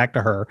send it back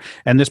to her.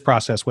 And this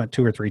process went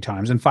 2 or 3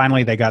 times. And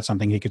finally they got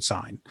something he could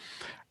sign.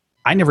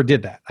 I never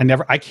did that.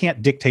 I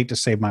can't dictate to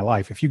save my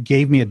life. If you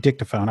gave me a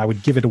dictaphone, I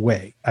would give it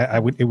away.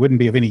 It wouldn't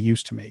be of any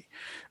use to me.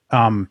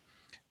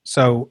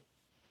 So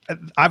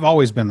I've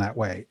always been that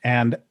way.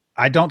 And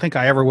I don't think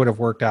I ever would have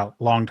worked out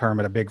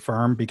long-term at a big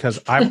firm, because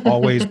I've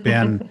always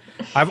been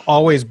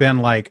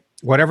like,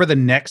 whatever the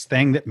next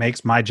thing that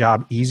makes my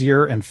job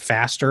easier and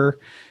faster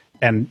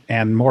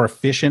and more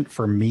efficient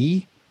for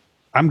me,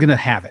 I'm going to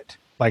have it.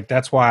 Like,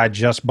 that's why I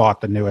just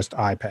bought the newest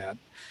iPad.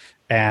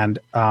 And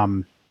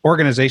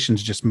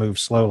organizations just move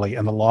slowly,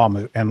 and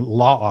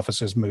law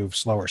offices move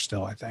slower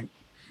still, I think.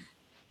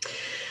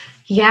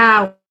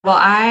 Yeah,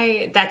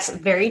 well, that's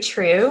very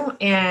true.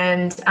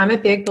 And I'm a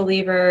big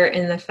believer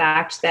in the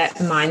fact that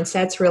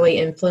mindsets really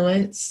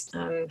influence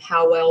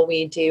how well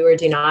we do or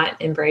do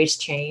not embrace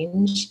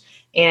change.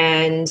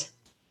 And,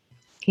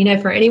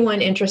 for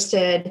anyone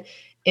interested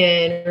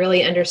in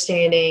really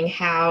understanding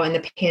how in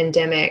the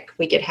pandemic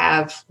we could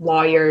have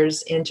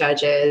lawyers and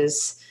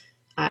judges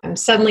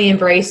suddenly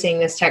embracing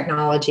this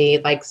technology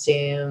like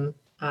Zoom,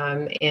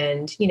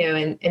 and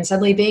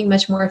suddenly being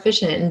much more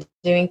efficient and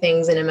doing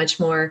things in a much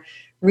more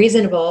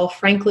reasonable,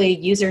 frankly,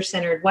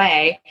 user-centered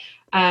way.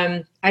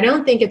 I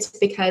don't think it's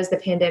because the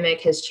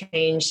pandemic has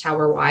changed how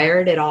we're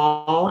wired at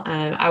all.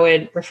 I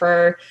would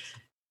refer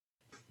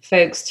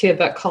folks to a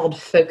book called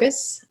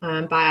Focus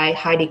by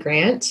Heidi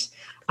Grant.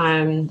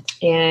 And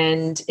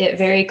it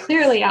very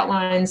clearly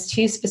outlines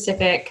 2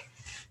 specific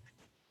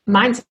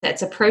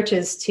mindsets,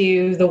 approaches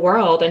to the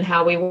world and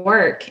how we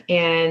work.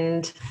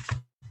 And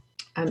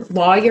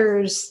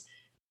lawyers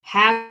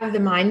have the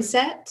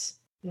mindset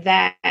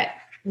that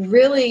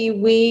really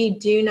we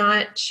do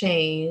not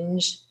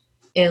change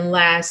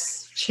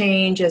unless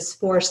change is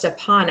forced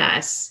upon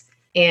us.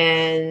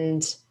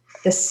 And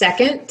the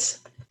second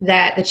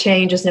that the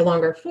change is no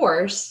longer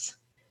forced,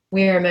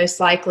 we are most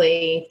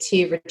likely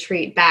to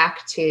retreat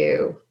back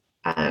to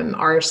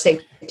our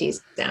safety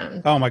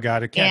zone. Oh my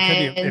God!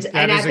 And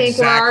I think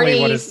we're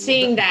already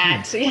seeing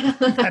that.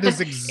 That is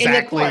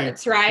exactly in the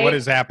courts, right? what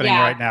is happening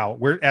right now.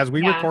 As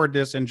we record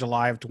this in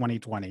July of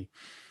 2020,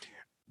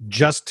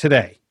 just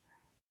today,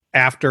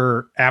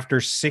 after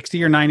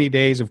 60 or 90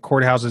 days of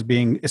courthouses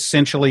being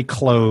essentially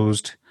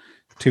closed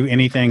to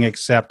anything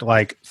except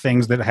like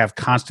things that have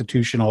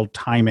constitutional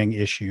timing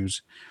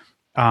issues.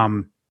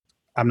 I'm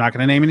not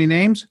going to name any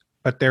names,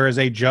 but there is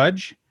a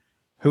judge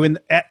who,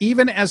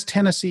 even as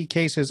Tennessee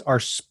cases are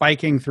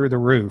spiking through the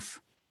roof,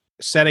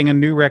 setting a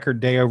new record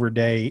day over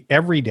day,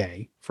 every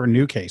day for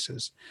new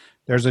cases,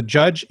 there's a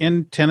judge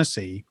in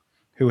Tennessee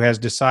who has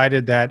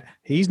decided that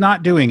he's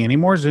not doing any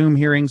more Zoom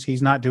hearings.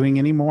 He's not doing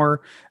any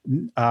more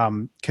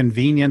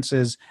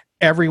conveniences.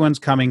 Everyone's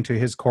coming to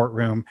his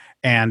courtroom,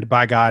 and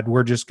by God,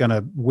 we're just going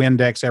to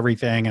Windex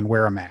everything and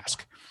wear a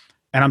mask.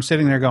 And I'm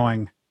sitting there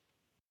going,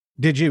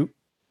 did you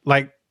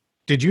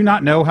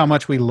not know how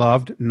much we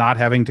loved not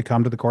having to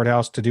come to the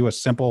courthouse to do a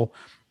simple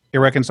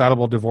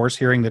irreconcilable divorce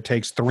hearing that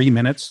takes 3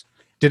 minutes?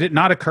 Did it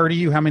not occur to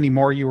you how many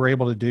more you were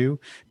able to do?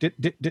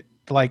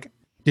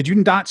 Did you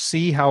not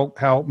see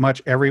how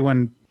much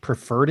everyone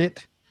preferred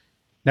it?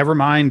 Never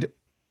mind,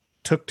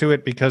 took to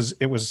it because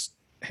it was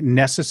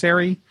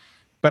necessary,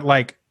 but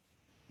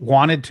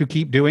wanted to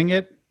keep doing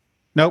it.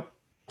 Nope.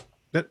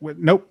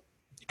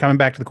 Coming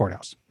back to the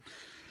courthouse.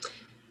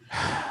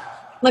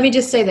 Let me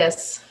just say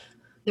this.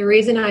 The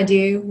reason I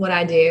do what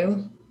I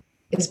do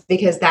is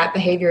because that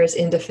behavior is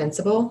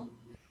indefensible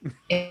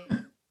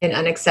and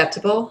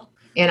unacceptable.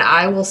 And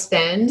I will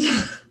spend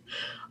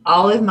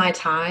all of my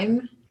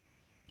time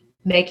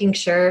making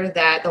sure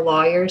that the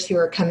lawyers who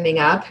are coming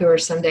up, who are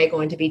someday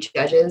going to be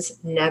judges,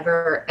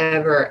 never,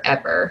 ever,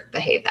 ever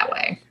behave that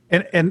way.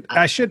 And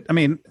I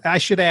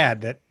should add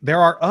that there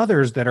are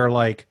others that are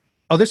like,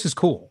 oh, this is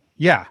cool.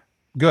 Yeah,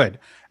 good.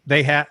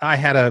 I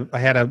had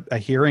a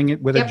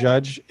hearing with a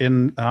judge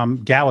in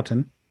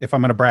Gallatin. If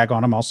I'm going to brag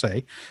on him, I'll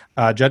say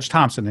Judge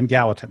Thompson in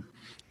Gallatin.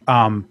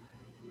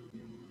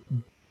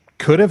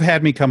 Could have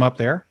had me come up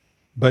there,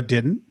 but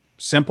didn't.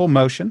 Simple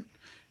motion.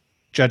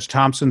 Judge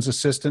Thompson's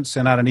assistant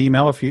sent out an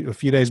email a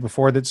few days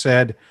before that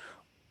said,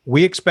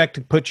 "We expect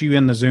to put you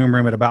in the Zoom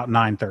room at about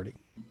 9:30,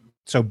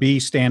 so be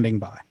standing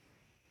by."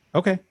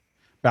 Okay.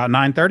 About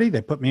 9:30,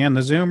 they put me in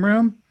the Zoom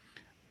room,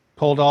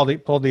 pulled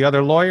the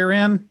other lawyer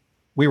in.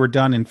 We were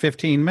done in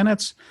 15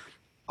 minutes.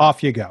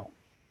 Off you go.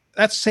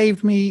 That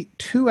saved me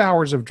 2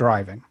 hours of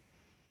driving.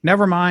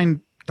 Never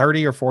mind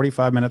 30 or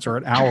 45 minutes or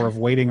an hour of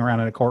waiting around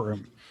in a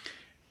courtroom.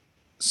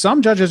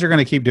 some judges are going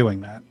to keep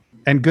doing that,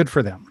 and good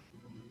for them.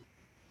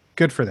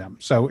 Good for them.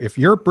 So if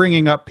you're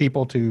bringing up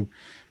people to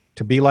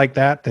be like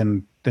that,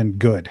 then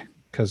good,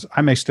 because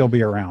I may still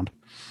be around.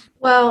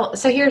 Well,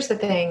 so here's the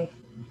thing.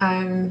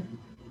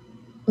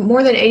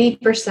 More than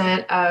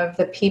 80% of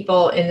the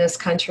people in this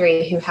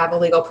country who have a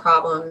legal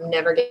problem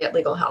never get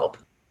legal help.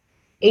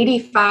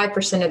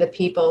 85% of the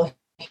people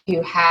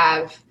who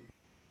have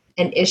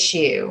an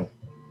issue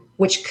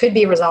which could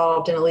be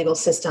resolved in a legal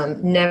system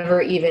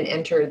never even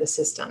enter the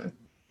system.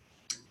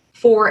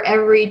 For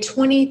every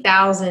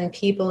 20,000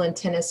 people in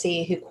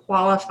Tennessee who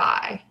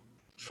qualify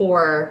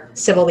for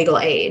civil legal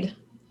aid,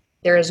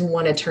 there is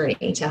one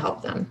attorney to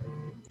help them.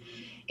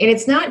 And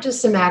it's not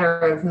just a matter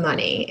of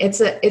money. It's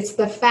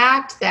the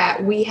fact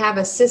that we have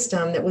a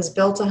system that was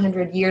built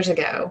 100 years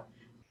ago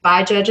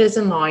by judges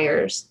and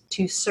lawyers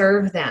to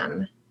serve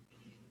them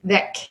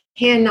that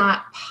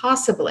cannot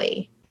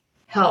possibly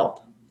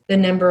help the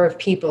number of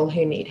people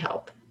who need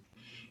help.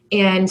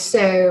 And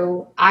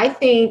so I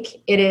think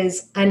it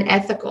is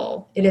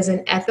unethical. It is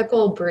an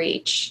ethical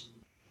breach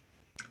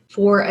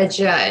for a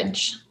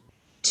judge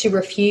to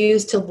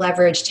refuse to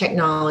leverage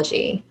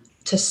technology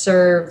to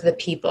serve the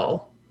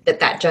people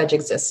that judge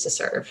exists to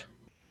serve.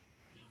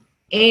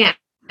 And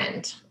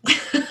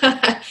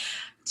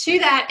to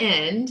that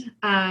end,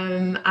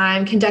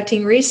 I'm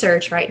conducting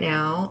research right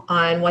now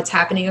on what's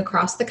happening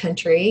across the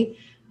country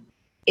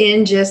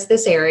in just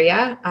this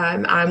area.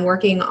 I'm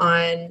working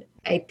on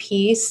a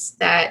piece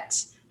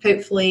that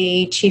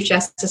hopefully Chief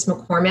Justice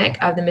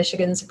McCormick of the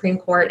Michigan Supreme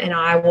Court and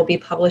I will be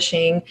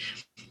publishing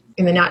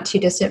in the not too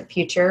distant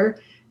future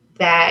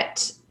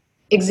that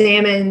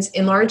examines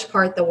in large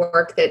part the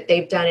work that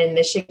they've done in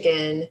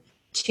Michigan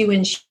to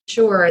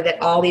ensure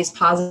that all these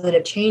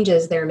positive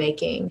changes they're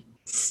making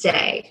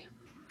stay.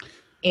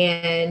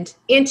 And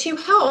to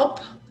help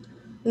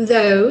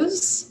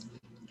those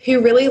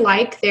who really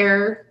like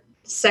their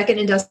second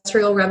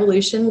industrial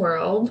revolution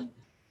world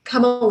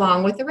come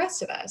along with the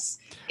rest of us.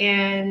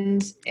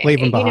 And leave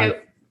them behind.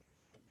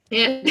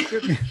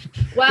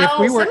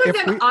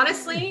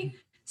 Honestly,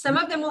 some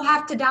of them will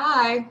have to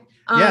die.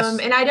 Yes.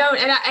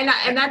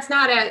 And that's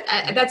not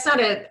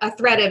a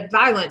threat of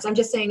violence. I'm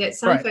just saying that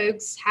some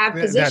folks have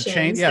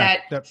positions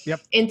that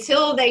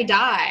until they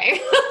die.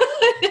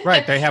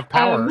 Right. They have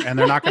power and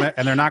they're not going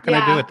to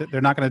do it.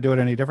 They're not going to do it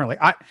any differently.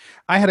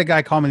 I had a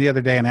guy call me the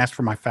other day and ask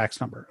for my fax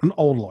number, an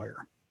old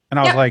lawyer. And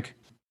I was like,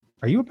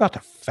 are you about to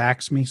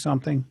fax me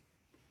something?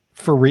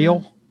 For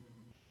real?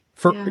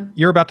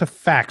 You're about to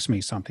fax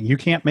me something. You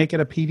can't make it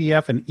a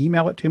PDF and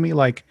email it to me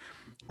like,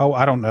 oh,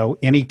 I don't know,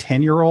 any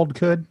 10-year-old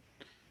could?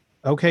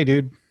 Okay,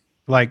 dude.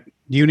 Like,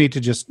 you need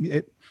to just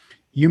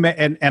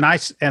I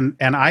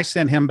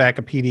sent him back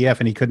a PDF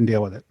and he couldn't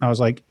deal with it. And I was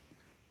like,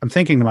 I'm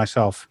thinking to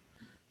myself,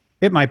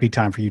 it might be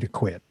time for you to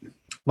quit.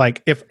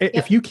 Like,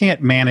 if you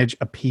can't manage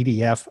a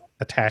PDF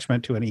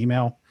attachment to an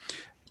email,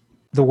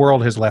 the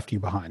world has left you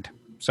behind.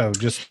 So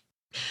just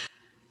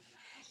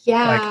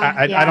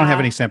I don't have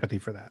any sympathy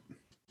for that.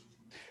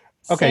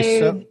 Okay,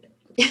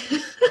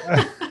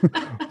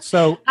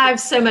 so I have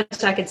so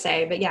much I could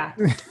say, but yeah.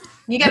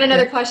 You got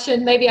another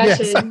question? Maybe I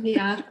should.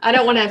 Yeah. I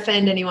don't want to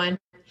offend anyone.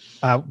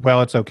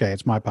 Well, it's okay.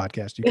 It's my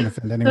podcast. You can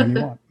offend anyone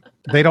you want.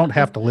 They don't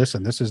have to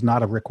listen. This is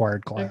not a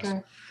required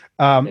class.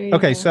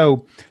 Okay.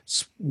 So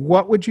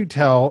what would you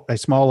tell a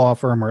small law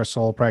firm or a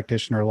sole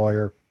practitioner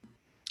lawyer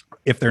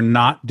if they're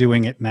not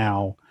doing it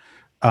now?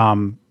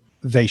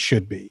 They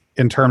should be,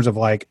 in terms of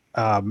like,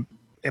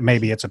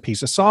 maybe it's a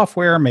piece of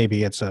software,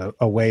 maybe it's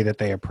a way that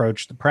they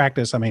approach the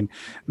practice. I mean,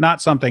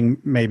 not something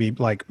maybe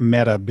like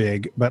meta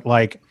big, but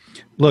like,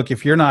 look,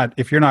 if you're not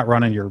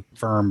running your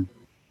firm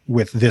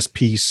with this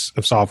piece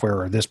of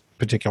software or this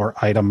particular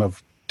item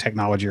of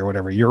technology or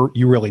whatever, you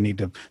really need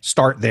to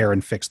start there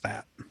and fix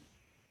that.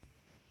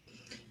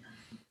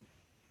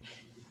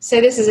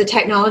 So this is a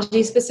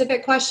technology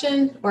specific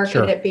question, or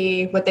Sure. could it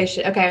be what they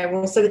should? Okay.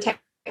 Well, so the technology.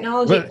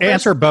 But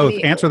answer both.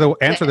 Answer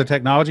the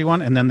technology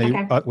one, and then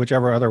the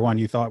whichever other one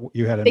you thought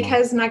you had in mind.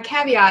 Because my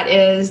caveat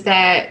is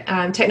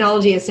that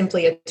technology is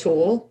simply a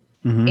tool,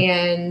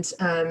 and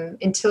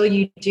until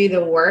you do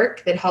the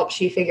work that helps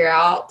you figure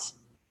out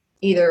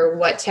either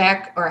what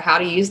tech or how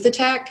to use the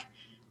tech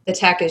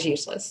is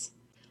useless.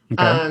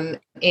 Okay.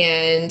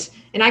 And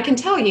I can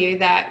tell you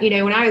that,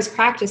 when I was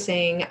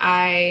practicing,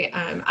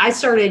 I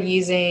started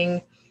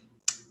using.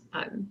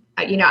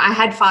 I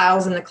had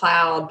files in the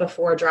cloud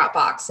before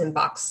Dropbox and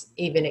Box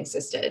even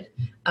existed.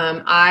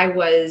 I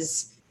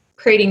was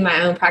creating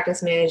my own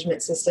practice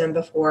management system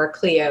before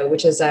Clio,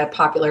 which is a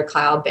popular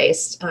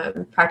cloud-based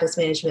practice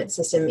management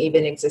system,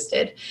 even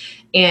existed.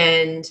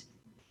 And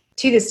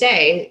to this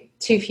day,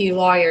 too few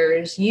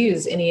lawyers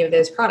use any of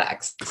those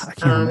products. I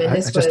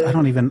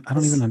don't even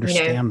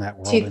understand that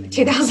world anymore.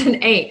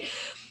 2008.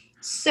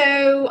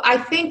 So I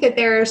think that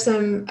there's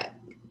some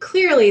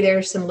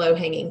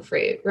low-hanging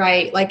fruit,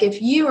 right? Like if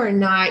you are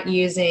not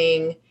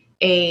using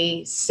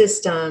a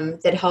system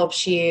that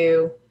helps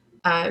you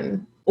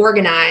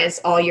organize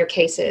all your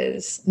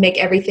cases, make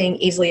everything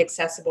easily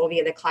accessible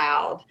via the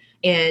cloud,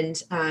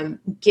 and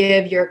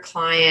give your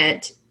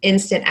client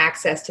instant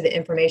access to the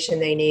information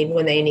they need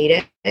when they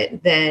need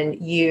it, then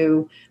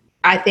you,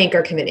 I think,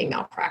 are committing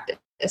malpractice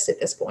at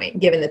this point,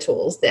 given the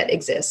tools that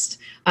exist.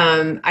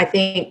 I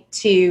think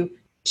to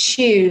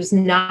choose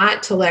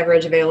not to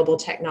leverage available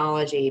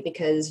technology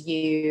because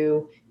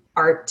you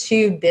are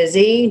too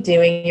busy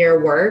doing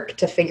your work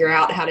to figure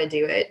out how to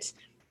do it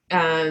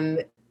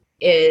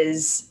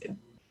is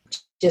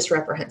just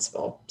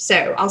reprehensible.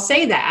 So I'll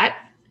say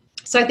that.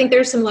 So I think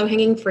there's some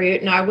low-hanging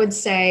fruit, and I would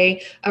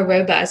say a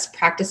robust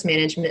practice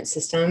management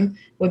system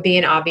would be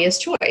an obvious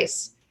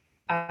choice.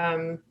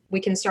 We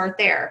can start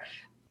there.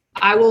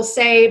 I will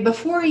say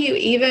before you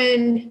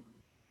even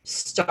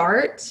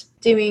start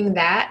doing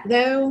that,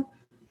 though,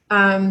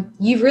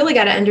 you've really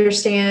got to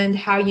understand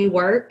how you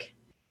work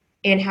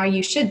and how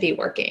you should be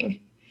working.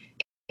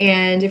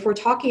 And if we're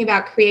talking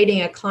about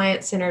creating a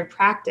client-centered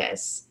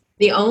practice,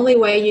 the only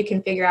way you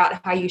can figure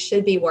out how you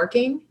should be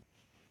working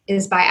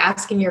is by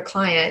asking your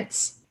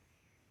clients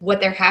what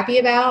they're happy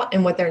about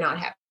and what they're not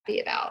happy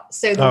about.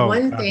 So the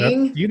one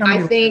thing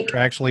I think are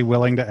actually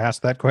willing to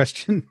ask that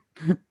question,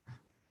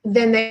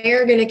 then they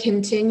are going to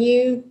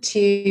continue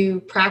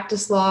to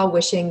practice law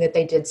wishing that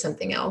they did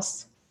something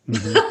else.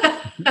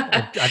 Mm-hmm.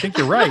 I think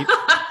you're right.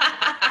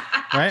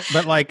 Right.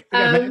 But like,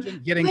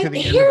 imagine getting to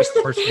the end of the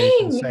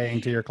conversation and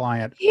saying to your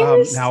client,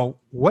 now,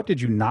 what did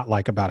you not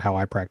like about how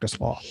I practice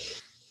law?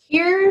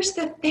 Here's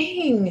the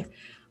thing.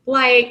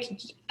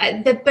 Like,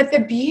 but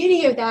the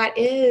beauty of that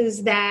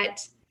is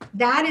that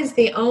is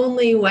the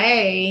only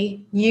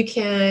way you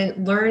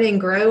can learn and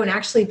grow and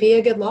actually be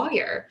a good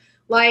lawyer.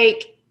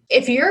 Like,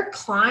 if your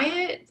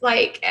client,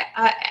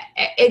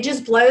 it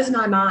just blows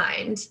my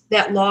mind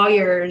that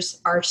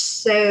lawyers are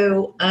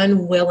so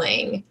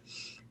unwilling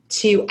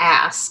to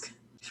ask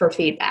for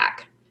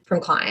feedback from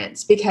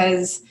clients,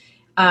 because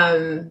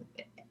it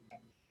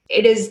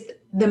is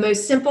the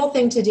most simple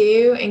thing to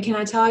do. And can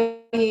I tell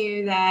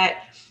you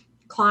that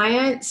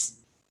clients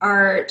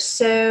are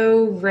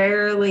so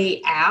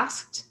rarely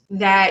asked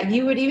that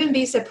you would even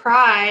be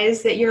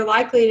surprised that you're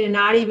likely to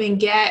not even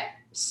get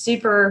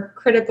super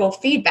critical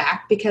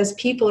feedback, because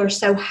people are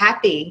so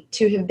happy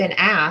to have been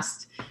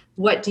asked,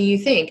 what do you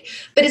think?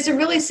 But it's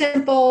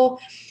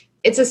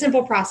a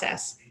simple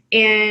process.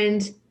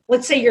 And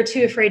let's say you're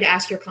too afraid to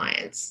ask your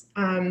clients.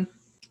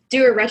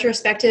 Do a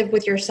retrospective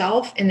with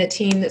yourself and the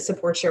team that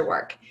supports your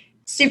work.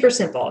 Super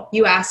simple.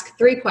 You ask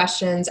 3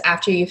 questions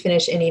after you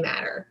finish any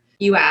matter.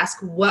 You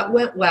ask, what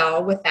went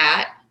well with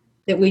that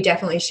we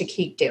definitely should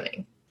keep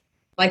doing?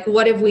 Like,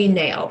 what have we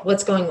nailed?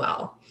 What's going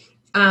well?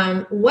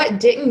 What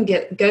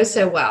didn't go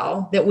so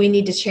well that we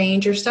need to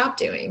change or stop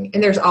doing?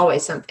 And there's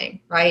always something,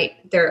 right?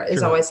 There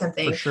is always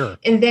something. For sure.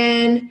 And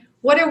then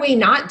what are we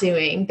not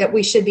doing that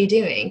we should be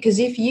doing? Because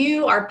if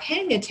you are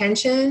paying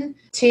attention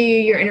to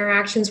your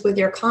interactions with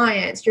your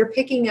clients, you're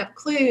picking up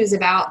clues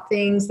about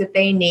things that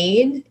they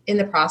need in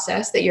the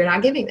process that you're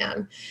not giving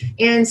them.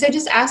 And so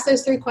just ask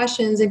those 3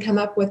 questions and come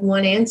up with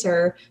one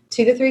answer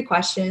to the 3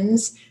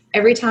 questions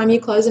every time you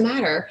close a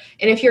matter.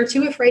 And if you're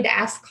too afraid to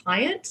ask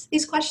clients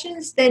these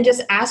questions, then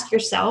just ask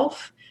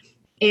yourself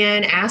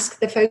and ask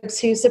the folks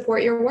who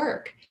support your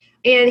work.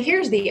 And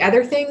here's the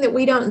other thing that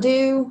we don't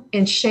do,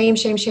 and shame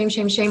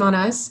on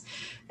us.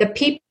 The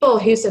people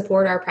who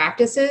support our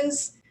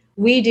practices,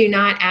 we do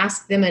not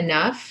ask them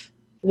enough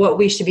what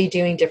we should be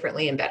doing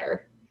differently and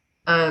better.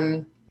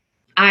 I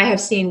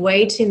have seen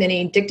way too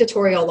many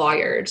dictatorial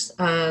lawyers,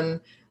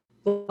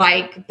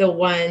 like the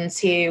ones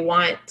who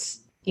want,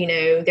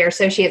 their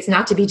associates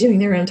not to be doing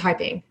their own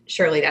typing.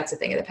 Surely that's a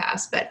thing of the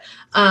past, but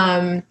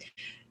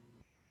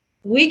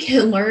we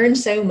can learn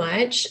so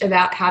much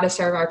about how to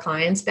serve our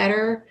clients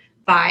better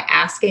by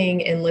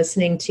asking and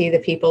listening to the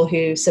people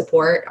who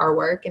support our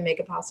work and make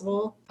it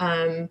possible.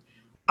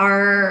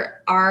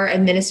 Our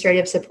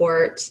administrative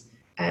support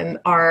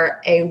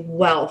are a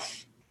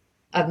wealth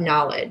of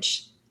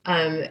knowledge.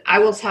 I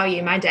will tell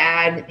you, my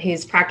dad,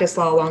 who's practiced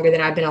law longer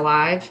than I've been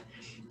alive,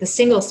 the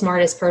single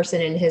smartest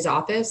person in his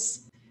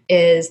office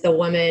is the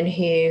woman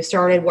who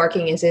started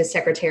working as his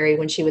secretary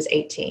when she was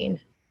 18.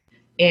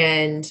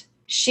 And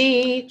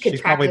she's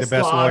practice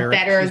law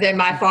better than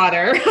my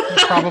father.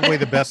 She's probably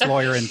the best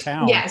lawyer in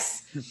town.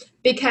 Yes,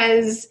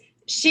 because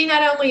she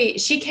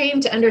came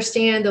to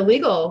understand the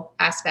legal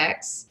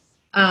aspects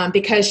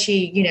because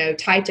she,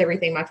 typed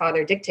everything my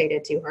father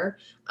dictated to her.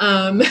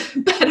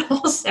 But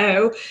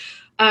also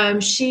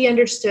she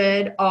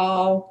understood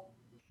all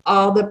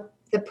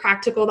the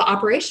practical, the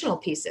operational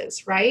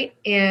pieces, right?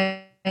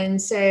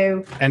 And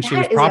so, and she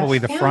was probably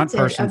the front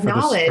person for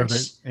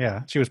this.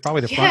 Yeah, she was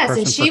probably the front person.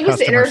 Yes, and she was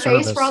the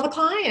interface for all the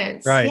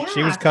clients. Right, yeah.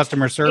 She was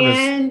customer service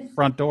and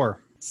front door.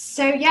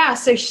 So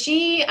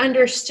she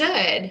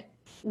understood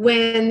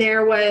when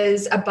there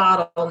was a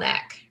bottleneck,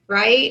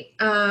 right?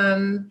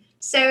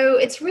 So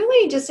it's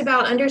really just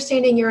about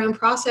understanding your own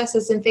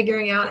processes and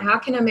figuring out, how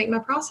can I make my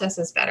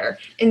processes better?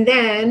 And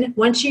then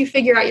once you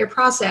figure out your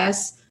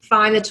process,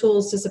 find the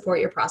tools to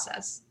support your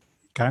process.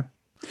 Okay,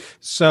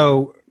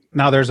 so.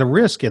 Now, there's a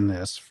risk in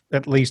this,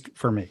 at least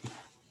for me.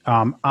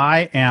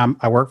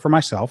 I work for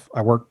myself.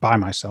 I work by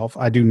myself.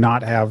 I do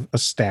not have a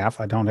staff.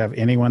 I don't have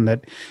anyone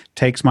that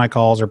takes my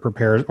calls or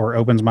prepares or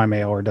opens my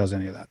mail or does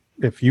any of that.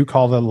 If you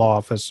call the law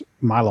office,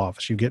 my law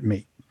office, you get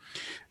me.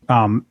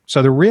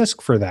 So the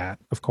risk for that,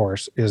 of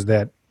course, is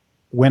that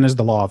when is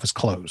the law office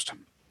closed?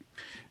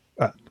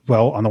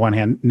 Well, on the one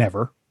hand,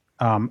 never.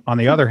 On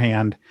the other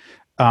hand,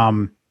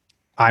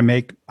 I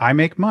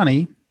make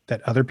money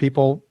that other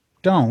people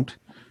don't,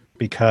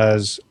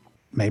 because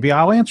maybe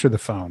I'll answer the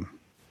phone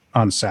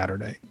on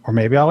Saturday, or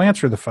maybe I'll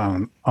answer the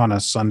phone on a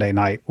Sunday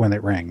night when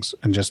it rings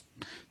and just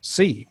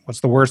see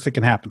what's the worst that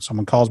can happen.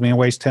 Someone calls me and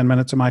wastes 10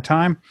 minutes of my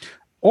time,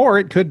 or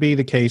it could be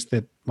the case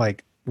that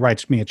like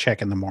writes me a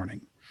check in the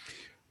morning.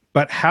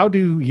 But how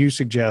do you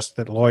suggest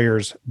that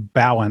lawyers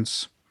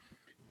balance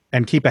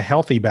and keep a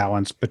healthy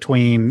balance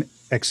between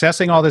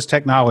accessing all this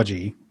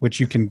technology, which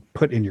you can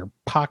put in your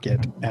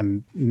pocket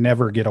and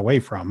never get away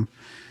from,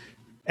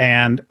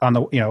 and on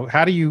the,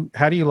 how do you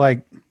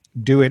like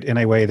do it in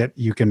a way that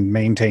you can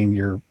maintain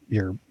your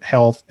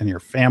health and your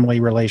family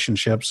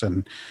relationships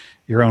and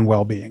your own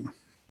well-being?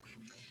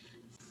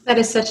 That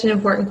is such an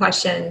important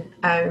question,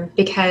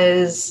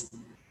 because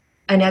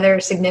another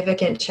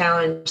significant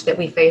challenge that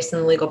we face in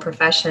the legal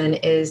profession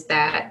is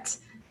that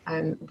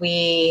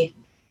we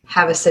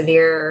have a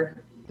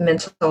severe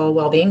mental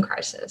well-being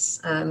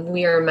crisis.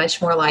 We are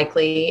much more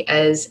likely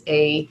as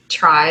a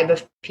tribe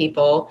of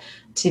people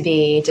to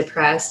be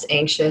depressed,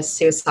 anxious,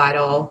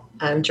 suicidal,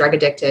 drug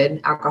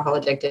addicted, alcohol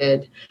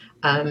addicted.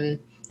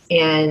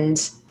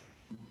 And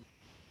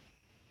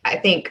I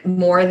think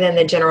more than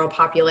the general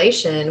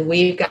population,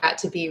 we've got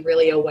to be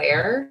really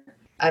aware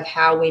of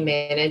how we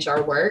manage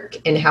our work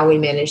and how we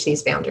manage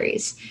these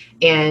boundaries.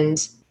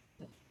 And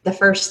the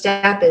first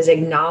step is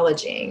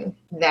acknowledging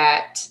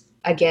that,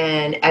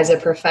 again, as a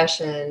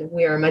profession,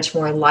 we are much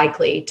more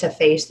likely to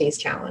face these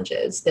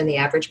challenges than the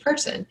average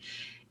person.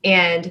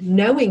 And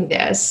knowing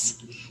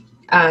this,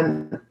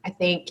 I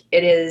think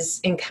it is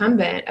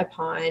incumbent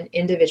upon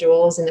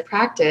individuals in the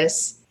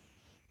practice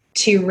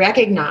to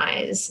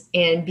recognize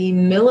and be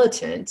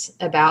militant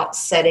about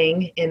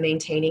setting and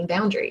maintaining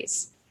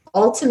boundaries.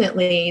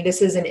 Ultimately,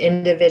 this is an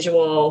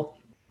individual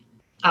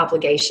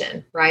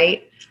obligation,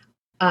 right?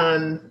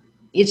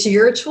 It's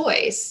your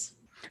choice.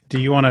 Do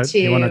you want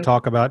to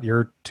talk about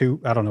your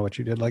I don't know what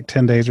you did, like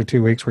 10 days or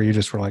 2 weeks where you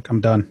just were like,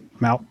 I'm done,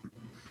 I'm out?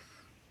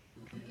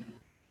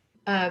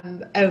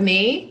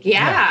 Me?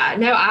 Yeah.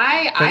 No,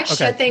 I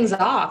shut things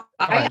off.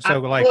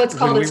 It's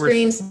called a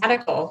screen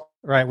sabbatical.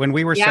 Right. When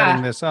we were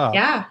setting this up,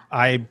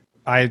 I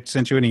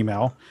sent you an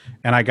email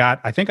and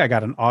I think I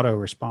got an auto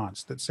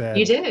response that said,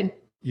 you did.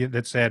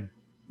 That said,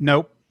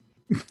 nope.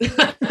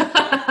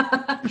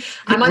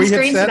 I'm on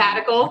screen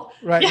sabbatical.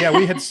 Right. Yeah.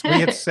 We had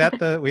set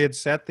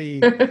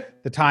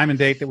the time and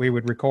date that we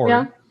would record.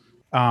 Yeah.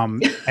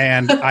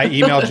 And I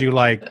emailed you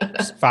like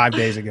 5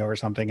 days ago or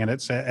something, and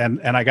it said,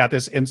 and I got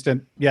this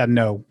instant,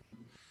 no.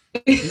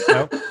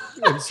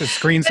 It's a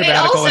screen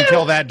sabbatical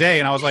until that day,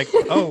 and I was like,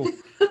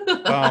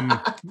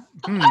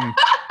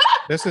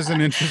 this is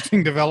an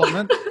interesting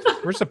development.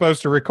 We're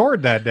supposed to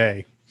record that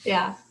day.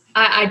 Yeah,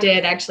 I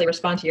did actually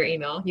respond to your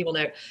email. You will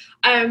note.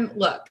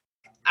 Look,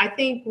 I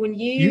think when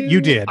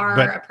you are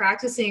a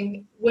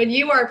practicing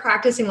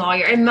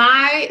lawyer, and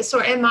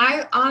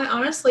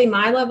honestly,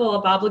 my level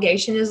of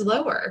obligation is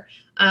lower.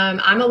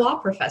 I'm a law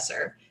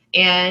professor,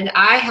 and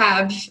I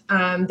have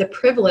the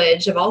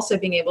privilege of also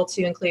being able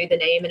to include the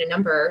name and a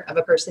number of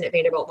a person at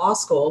Vanderbilt Law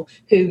School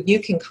who you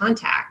can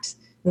contact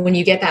when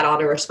you get that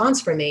auto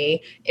response from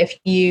me if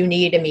you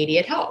need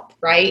immediate help,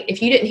 right?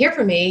 If you didn't hear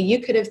from me, you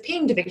could have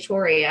pinged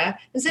Victoria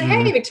and said,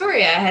 hey,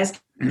 Victoria, has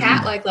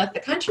Kat left the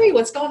country?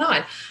 What's going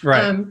on?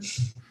 Right.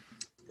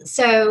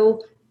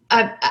 So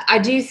I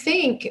do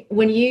think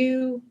when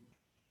you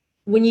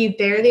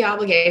bear the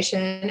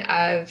obligation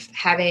of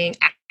having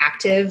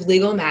active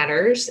legal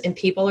matters and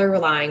people are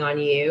relying on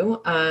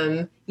you,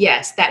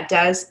 yes, that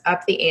does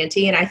up the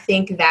ante. And I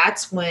think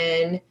that's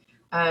when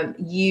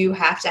you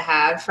have to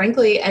have,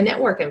 frankly, a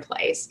network in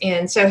place.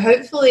 And so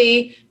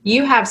hopefully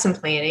you have some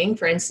planning.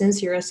 For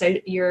instance, you're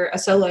a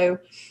solo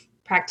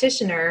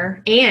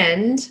practitioner,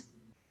 and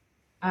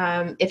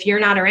if you're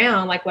not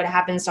around, like what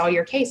happens to all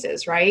your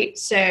cases, right?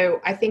 So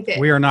I think that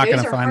we are not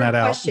going to find that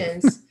out.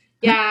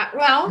 Yeah,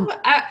 well,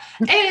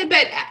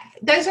 but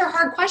those are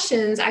hard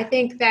questions. I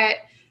think that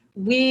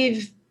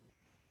we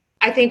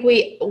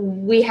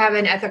have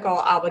an ethical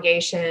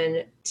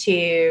obligation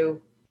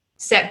to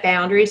set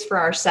boundaries for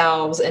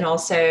ourselves and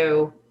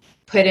also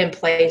put in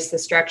place the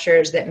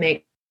structures that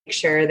make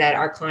sure that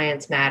our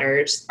clients'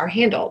 matters are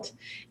handled.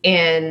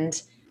 And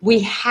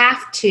we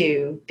have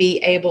to be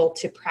able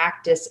to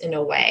practice in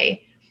a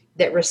way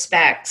that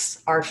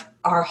respects our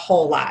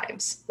whole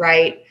lives,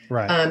 right?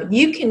 Right.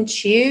 You can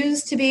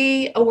choose to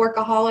be a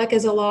workaholic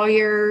as a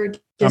lawyer,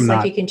 just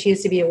like you can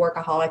choose to be a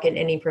workaholic in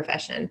any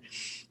profession.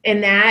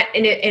 And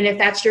if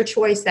that's your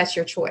choice, that's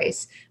your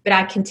choice. But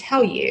I can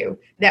tell you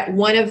that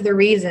one of the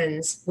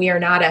reasons we are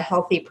not a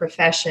healthy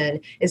profession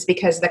is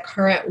because the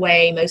current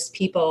way most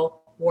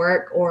people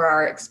work or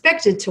are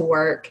expected to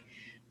work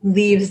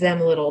leaves them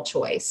little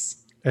choice.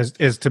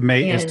 Is to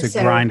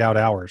grind out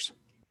hours.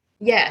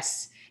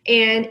 Yes.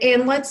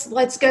 And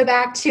let's go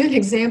back to an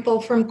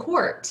example from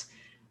court.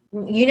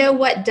 You know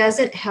what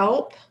doesn't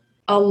help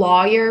a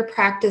lawyer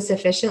practice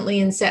efficiently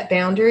and set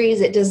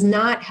boundaries? It does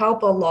not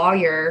help a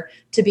lawyer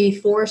to be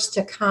forced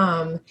to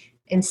come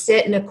and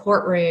sit in a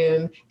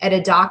courtroom at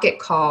a docket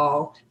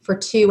call for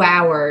 2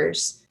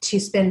 hours to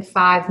spend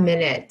 5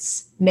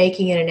 minutes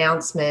making an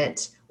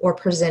announcement or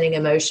presenting a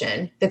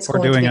motion that's or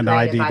going doing to be an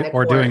granted ID by the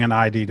or court. doing an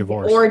ID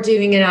divorce. Or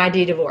doing an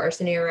ID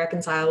divorce, an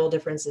irreconcilable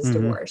differences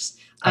divorce.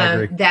 I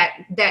agree.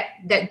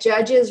 That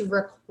judges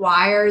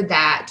require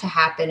that to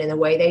happen in the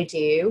way they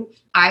do,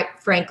 I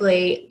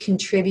frankly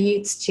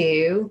contributes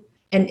to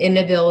an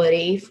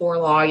inability for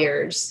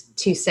lawyers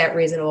to set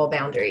reasonable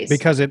boundaries.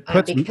 Because it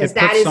puts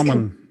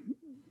someone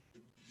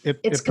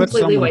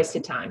completely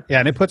wasted time. Yeah,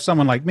 and it puts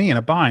someone like me in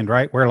a bind,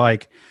 right? Where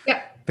like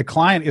the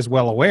client is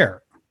well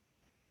aware,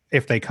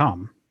 if they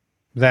come,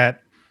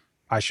 that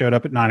I showed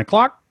up at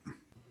 9:00.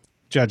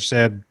 Judge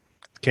said,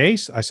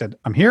 case. I said,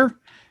 I'm here.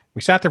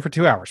 We sat there for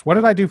 2 hours. What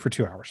did I do for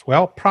 2 hours?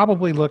 Well,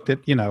 probably looked at,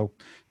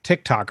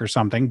 TikTok or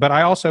something, but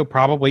I also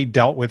probably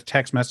dealt with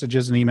text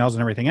messages and emails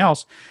and everything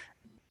else.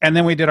 And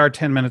then we did our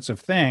 10 minutes of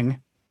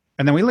thing,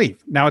 and then we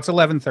leave. Now it's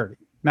 11:30.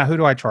 Now, who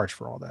do I charge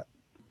for all that?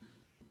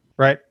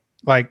 Right?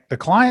 Like the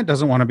client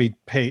doesn't want to be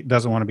paid,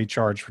 doesn't want to be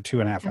charged for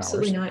 2.5 hours.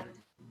 Absolutely not.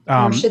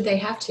 Nor should they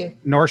have to.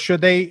 Nor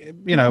should they,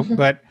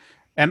 but,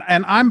 and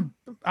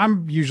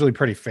I'm usually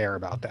pretty fair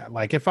about that.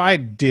 Like if I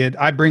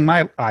bring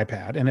my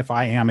iPad, and if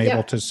I am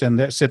able to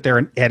sit there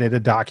and edit a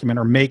document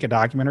or make a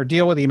document or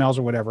deal with emails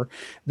or whatever,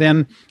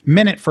 then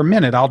minute for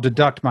minute, I'll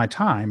deduct my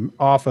time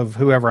off of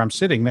whoever I'm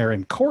sitting there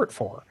in court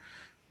for.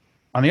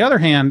 On the other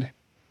hand,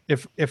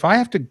 if I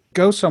have to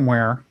go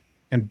somewhere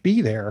and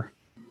be there,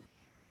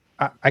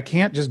 I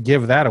can't just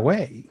give that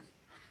away.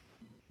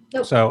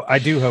 Nope. So I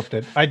do hope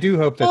that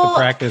the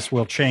practice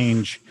will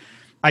change.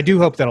 I do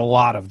hope that a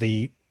lot of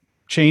the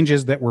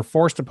changes that were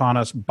forced upon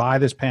us by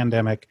this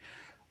pandemic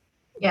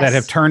that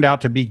have turned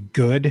out to be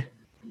good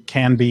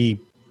can be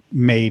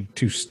made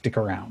to stick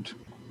around.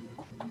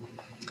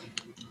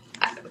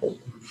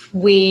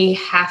 We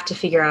have to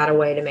figure out a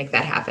way to make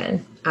that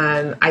happen.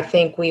 I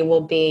think we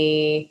will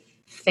be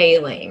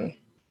failing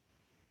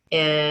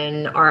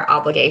in our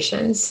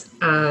obligations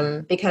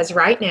because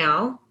right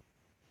now,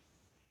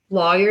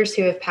 lawyers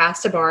who have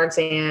passed a bar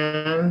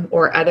exam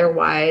or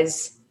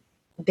otherwise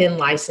been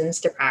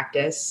licensed to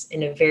practice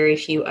in a very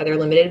few other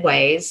limited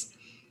ways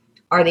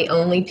are the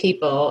only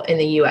people in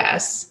the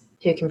U.S.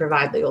 who can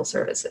provide legal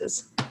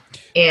services.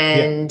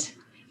 And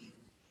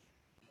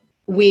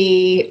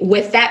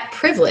with that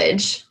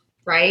privilege,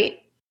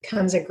 right,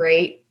 comes a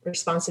great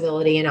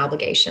responsibility and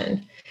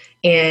obligation.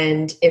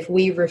 And if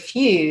we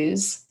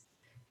refuse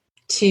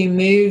to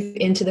move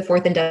into the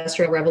fourth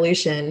industrial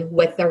revolution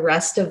with the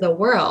rest of the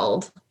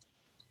world,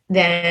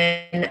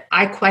 then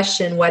I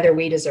question whether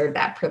we deserve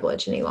that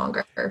privilege any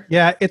longer.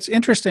 Yeah, it's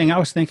interesting. I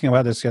was thinking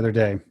about this the other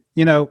day.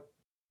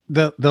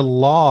 The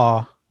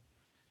law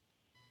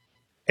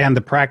and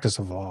the practice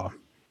of law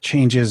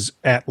changes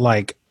at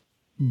like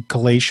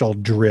glacial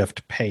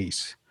drift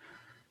pace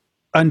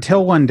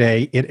until one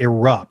day it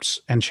erupts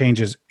and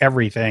changes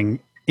everything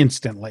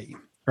instantly,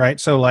 right?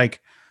 So like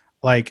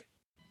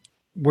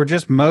we're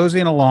just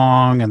moseying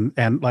along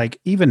and like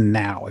even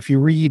now, if you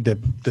read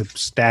the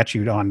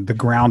statute on the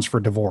grounds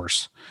for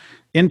divorce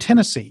in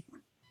Tennessee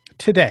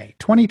today,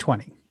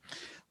 2020,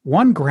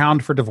 one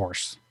ground for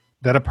divorce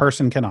that a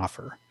person can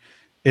offer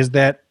is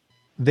that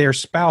their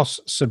spouse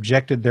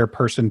subjected their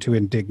person to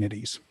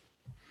indignities.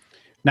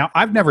 Now,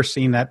 I've never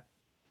seen that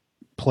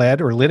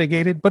pled or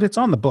litigated, but it's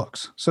on the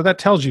books. So that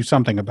tells you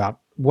something about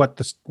what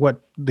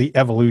the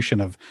evolution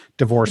of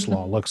divorce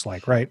law looks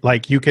like, right?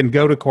 Like you can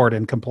go to court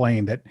and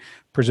complain that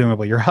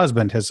presumably your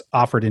husband has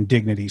offered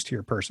indignities to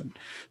your person.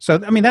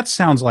 So, I mean, that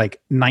sounds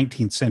like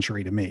 19th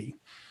century to me.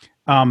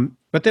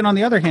 But then on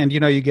the other hand,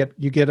 you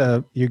get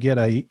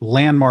a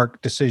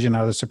landmark decision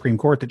out of the Supreme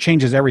Court that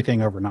changes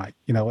everything overnight.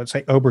 Let's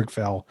say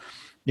Obergefell,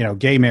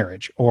 gay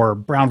marriage, or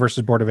Brown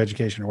versus Board of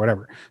Education or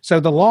whatever. So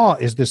the law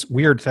is this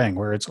weird thing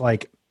where it's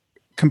like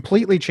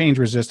completely change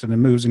resistant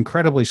and moves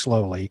incredibly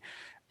slowly.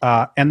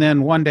 And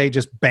then one day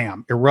just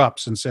bam,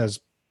 erupts and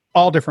says,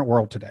 all different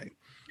world today.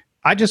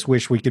 I just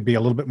wish we could be a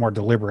little bit more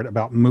deliberate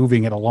about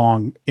moving it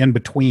along in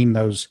between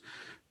those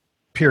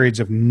periods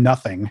of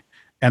nothing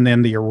and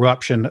then the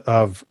eruption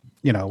of,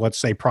 let's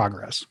say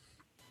progress.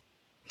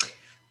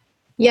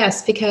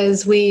 Yes,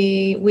 because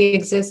we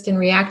exist in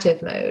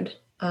reactive mode.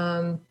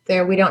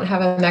 We don't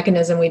have a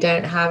mechanism. We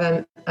don't have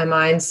a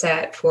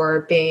mindset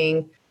for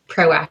being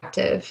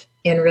proactive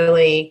and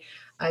really,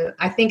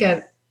 I think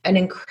an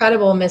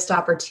incredible missed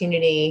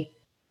opportunity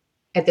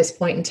at this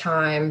point in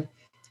time,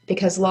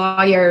 because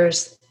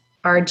lawyers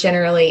are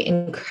generally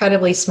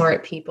incredibly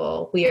smart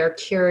people. We are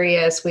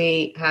curious.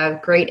 We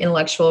have great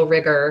intellectual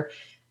rigor.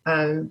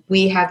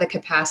 We have the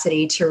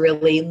capacity to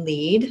really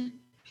lead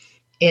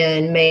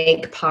and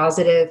make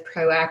positive,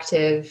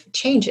 proactive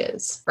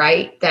changes,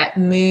 right? That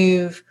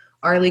move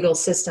our legal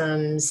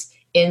systems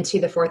into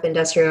the fourth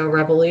industrial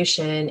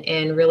revolution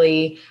and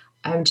really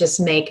just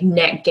make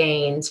net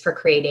gains for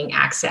creating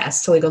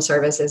access to legal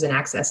services and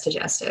access to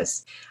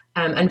justice.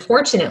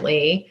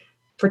 Unfortunately,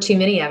 for too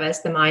many of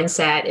us, the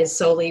mindset is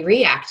solely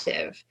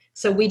reactive.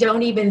 So we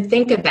don't even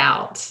think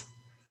about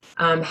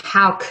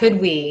how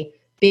could we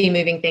be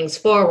moving things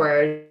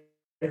forward.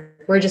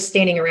 We're just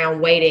standing around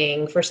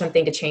waiting for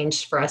something to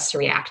change for us to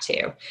react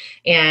to.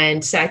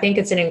 And so I think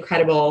it's an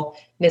incredible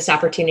missed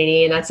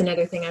opportunity. And that's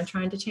another thing I'm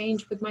trying to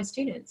change with my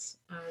students.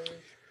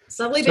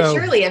 Slowly but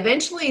surely,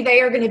 eventually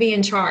they are going to be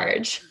in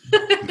charge.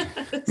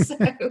 So.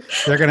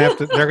 They're going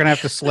to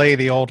have to slay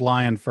the old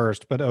lion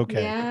first, but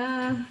okay.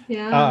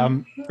 Yeah.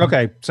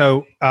 Okay.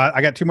 So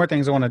I got two more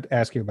things I want to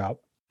ask you about.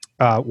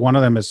 One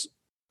of them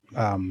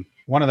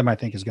I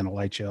think is going to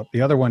light you up.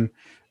 The other one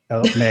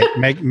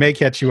may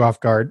catch you off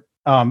guard.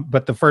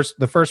 But the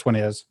first one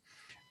is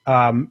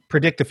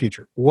predict the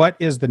future. What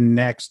is the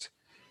next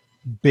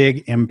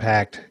big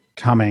impact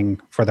coming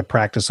for the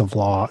practice of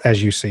law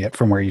as you see it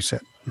from where you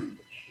sit?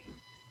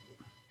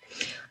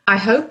 I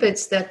hope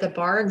it's that the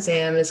bar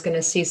exam is going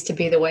to cease to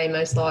be the way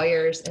most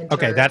lawyers enter.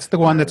 Okay, that's the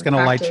one that's going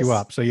to light you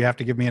up. So you have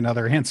to give me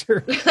another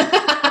answer.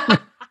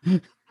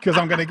 Because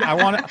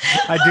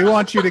I do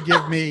want you to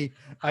give me.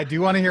 I do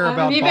want to hear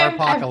about bar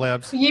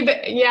apocalypse. You've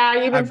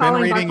been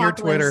reading your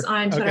Twitter.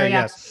 On Twitter. Okay,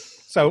 yeah.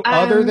 yes. So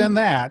other than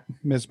that,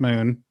 Ms.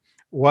 Moon,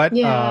 what's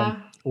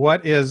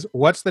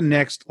the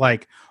next,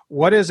 like,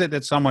 what is it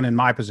that someone in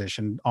my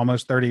position,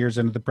 almost 30 years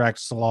into the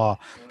practice of law,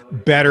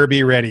 better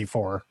be ready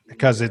for?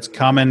 Because it's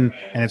coming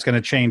and it's going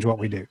to change what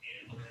we do.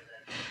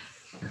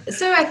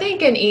 So I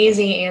think an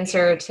easy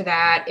answer to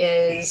that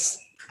is,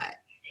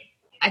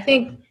 I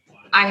think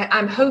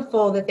I'm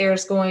hopeful that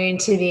there's going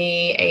to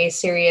be a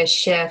serious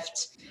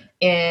shift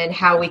in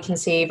how we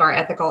conceive our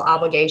ethical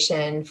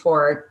obligation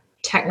for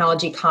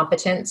technology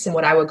competence and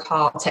what I would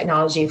call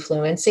technology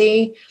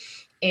fluency.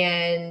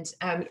 And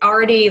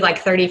already like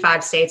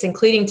 35 states,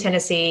 including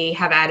Tennessee,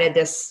 have added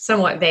this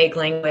somewhat vague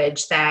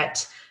language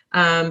that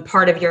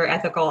part of your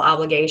ethical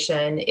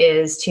obligation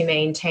is to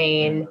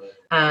maintain,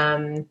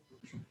 to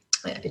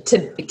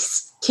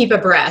keep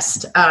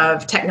abreast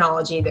of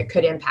technology that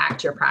could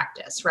impact your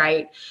practice,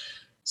 right?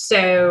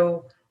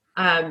 So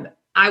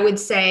I would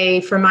say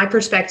from my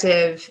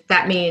perspective,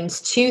 that means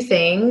two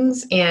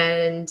things.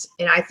 And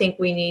I think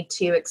we need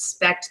to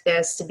expect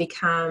this to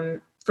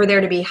become, for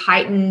there to be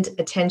heightened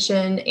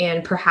attention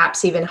and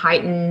perhaps even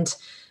heightened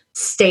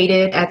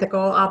stated ethical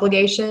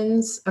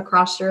obligations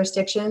across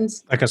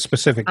jurisdictions. Like a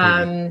specific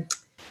duty.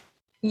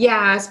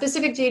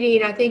 Specific duty.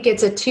 And I think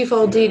it's a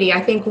twofold duty.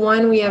 I think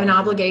one, we have an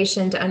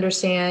obligation to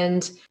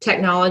understand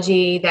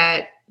technology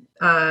that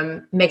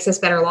makes us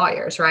better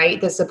lawyers,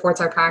 right? That supports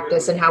our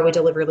practice and how we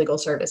deliver legal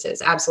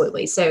services.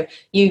 Absolutely. So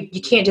you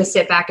can't just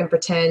sit back and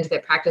pretend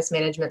that practice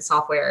management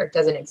software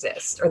doesn't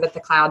exist or that the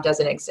cloud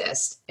doesn't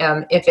exist.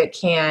 If it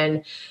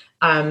can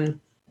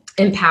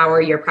empower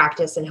your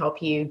practice and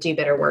help you do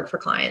better work for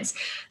clients.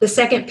 The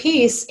second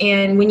piece,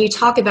 and when you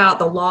talk about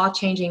the law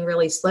changing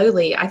really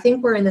slowly, I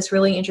think we're in this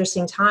really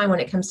interesting time when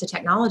it comes to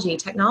technology.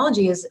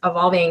 Technology is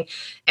evolving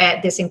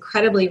at this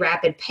incredibly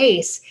rapid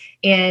pace,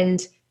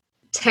 and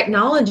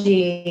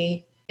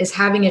technology is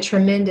having a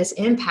tremendous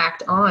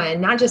impact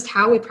on not just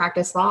how we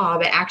practice law,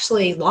 but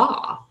actually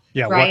law.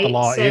 Yeah, right? What the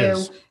law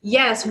is.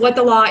 Yes, what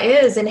the law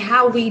is and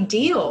how we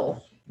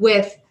deal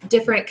with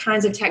different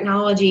kinds of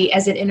technology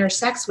as it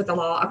intersects with the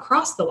law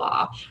across the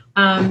law.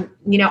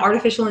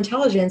 Artificial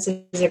intelligence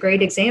is a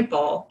great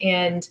example.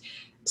 And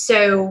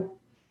so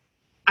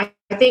I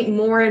think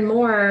more and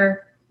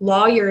more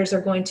lawyers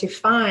are going to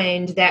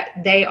find that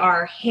they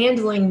are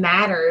handling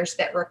matters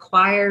that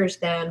requires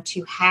them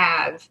to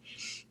have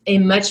a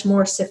much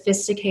more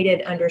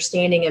sophisticated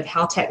understanding of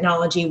how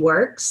technology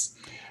works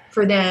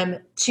for them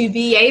to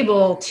be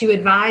able to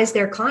advise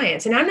their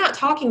clients. And I'm not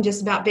talking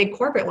just about big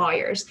corporate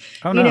lawyers.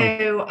 Oh,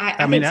 no.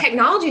 I think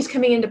technology is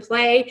coming into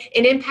play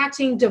and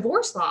impacting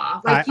divorce law.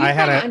 Like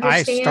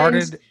I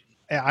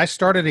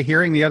started a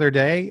hearing the other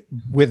day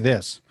with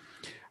this.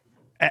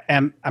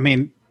 And I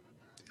mean,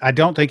 I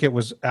don't think it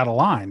was out of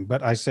line,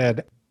 but I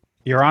said,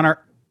 Your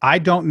Honor, I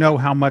don't know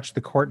how much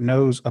the court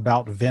knows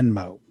about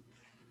Venmo.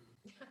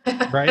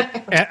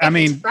 Right? I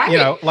mean,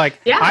 right.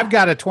 I've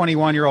got a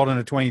 21-year-old and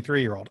a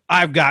 23-year-old.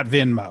 I've got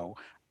Venmo.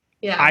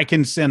 Yeah. I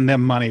can send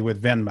them money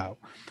with Venmo.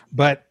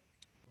 But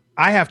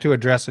I have to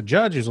address a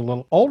judge who's a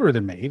little older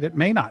than me that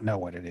may not know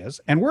what it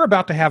is. And we're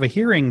about to have a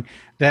hearing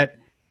that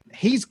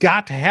he's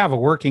got to have a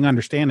working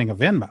understanding of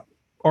Venmo,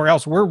 or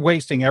else we're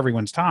wasting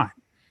everyone's time,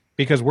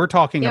 because we're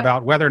talking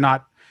about whether or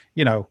not,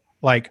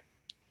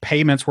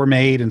 payments were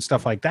made and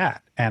stuff like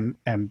that. And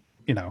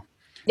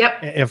Yep.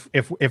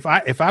 If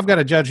I've got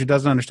a judge who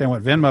doesn't understand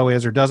what Venmo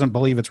is, or doesn't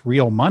believe it's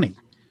real money,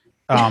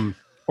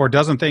 or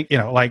doesn't think,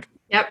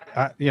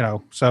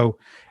 so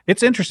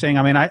it's interesting.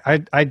 I mean,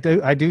 I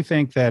do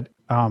think that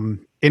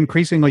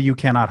increasingly you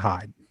cannot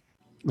hide.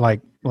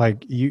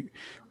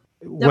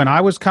 When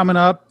I was coming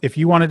up, if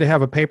you wanted to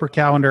have a paper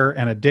calendar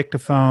and a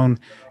dictaphone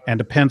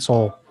and a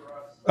pencil,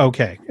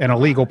 okay, and a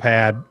legal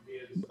pad,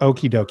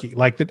 okie dokie.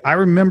 Like that, I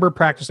remember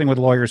practicing with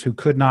lawyers who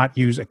could not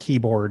use a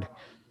keyboard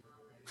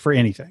for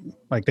anything.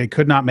 Like they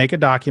could not make a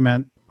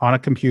document on a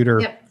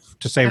computer Yep.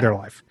 to save their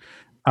life.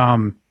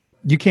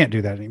 You can't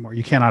do that anymore.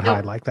 You cannot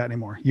hide like that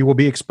anymore. You will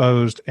be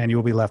exposed and you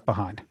will be left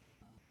behind.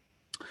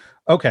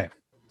 Okay.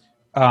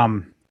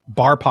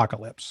 Bar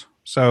apocalypse.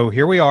 So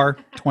here we are,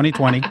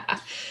 2020.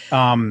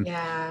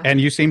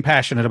 And you seem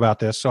passionate about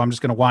this, so I'm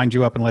just going to wind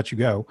you up and let you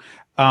go.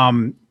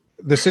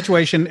 The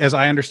situation, as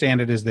I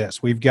understand it, is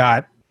this. We've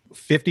got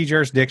 50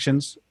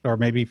 jurisdictions, or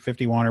maybe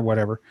 51 or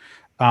whatever.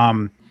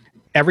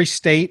 Every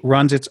state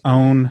runs its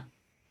own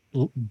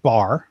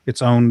bar,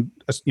 its own,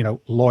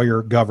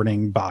 lawyer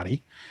governing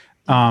body.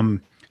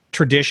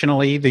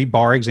 Traditionally, the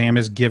bar exam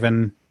is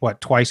given,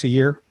 twice a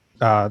year?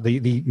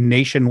 The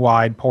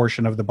nationwide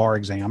portion of the bar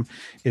exam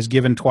is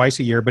given twice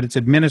a year, but it's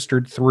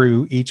administered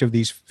through each of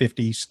these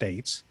 50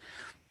 states.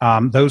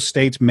 Those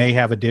states may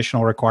have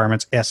additional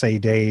requirements, essay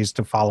days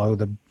to follow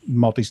the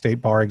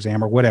multi-state bar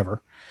exam or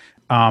whatever.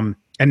 And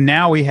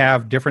now we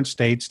have different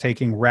states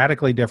taking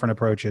radically different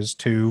approaches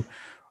to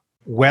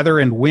whether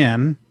and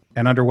when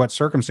and under what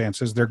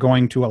circumstances they're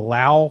going to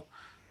allow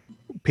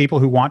people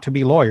who want to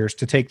be lawyers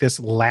to take this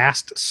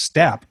last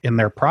step in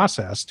their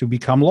process to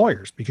become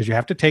lawyers, because you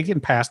have to take it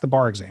and pass the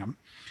bar exam.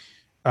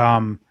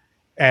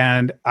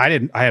 And I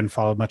hadn't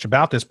followed much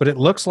about this, but it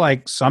looks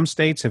like some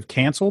states have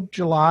canceled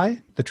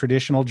July, the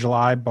traditional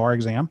July bar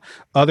exam.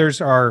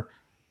 Others are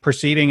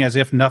proceeding as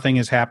if nothing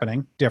is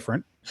happening,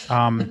 different.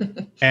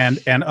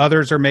 And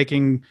others are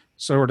making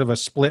sort of a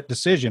split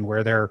decision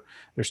where they're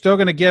still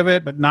going to give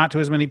it, but not to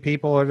as many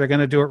people, or they're going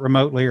to do it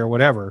remotely or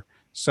whatever.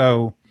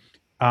 So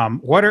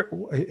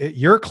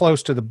you're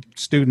close to the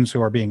students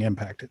who are being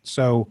impacted.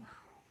 So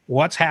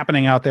what's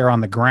happening out there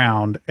on the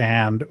ground,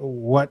 and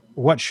what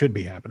should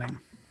be happening?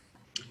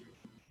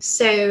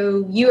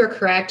 So you are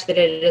correct that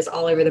it is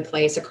all over the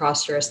place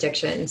across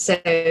jurisdictions.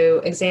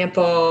 So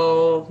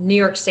example, New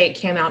York State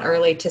came out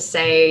early to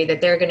say that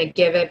they're going to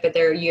give it, but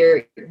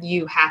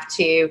you have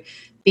to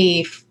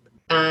be,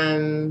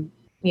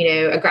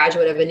 a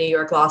graduate of a New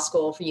York law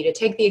school for you to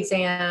take the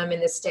exam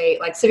in the state,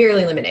 like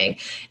severely limiting.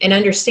 And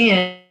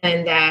understand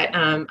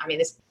that,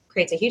 this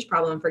creates a huge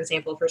problem, for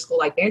example, for a school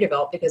like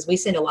Vanderbilt, because we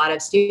send a lot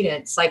of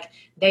students, like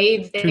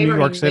they've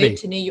moved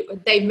to New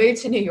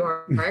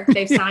York,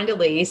 they've signed a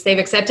lease, they've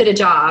accepted a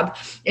job,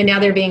 and now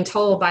they're being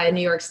told by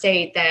New York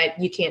State that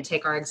you can't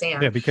take our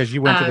exam. Yeah, because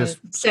you went to this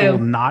school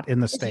not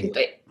in the state.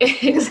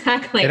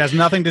 Exactly. It has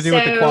nothing to do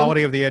with the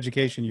quality of the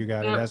education you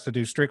got. It has to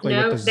do strictly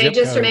with the zip code. They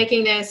just are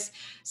making this.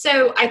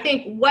 So I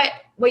think what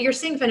you're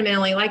seeing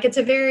fundamentally, like it's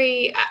a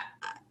very...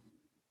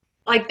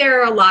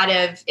 there are a lot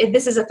of,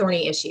 this is a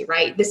thorny issue,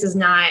 right? This is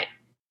not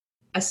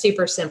a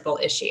super simple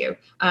issue,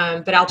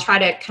 but I'll try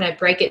to kind of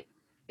break it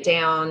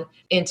down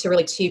into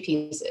really two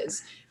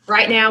pieces.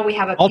 Right now we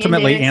have a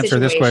ultimately answer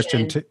this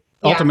question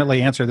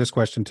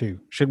too.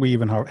 Should we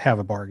even have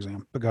a bar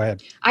exam? But go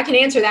ahead. I can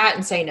answer that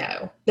and say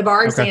no. The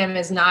bar exam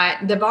is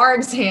not the bar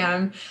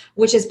exam,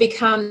 which has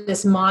become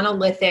this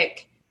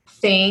monolithic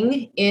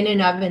thing in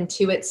and of and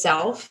to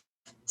itself.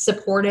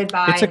 Supported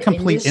by it's a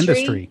complete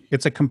industry.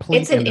 It's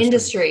an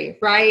industry,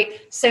 right?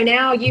 So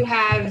now you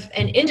have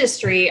an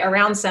industry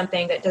around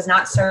something that does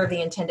not serve the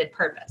intended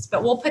purpose.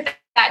 But we'll put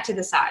that to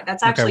the side.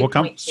 That's actually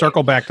we'll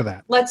circle back to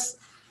that. Let's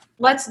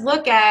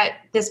look at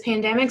this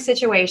pandemic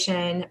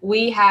situation.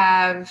 We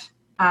have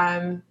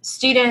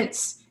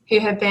students who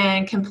have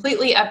been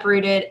completely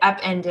uprooted,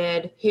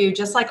 upended, who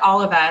just like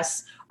all of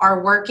us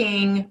are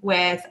working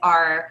with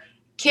our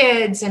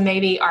kids and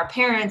maybe our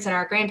parents and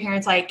our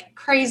grandparents, like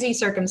crazy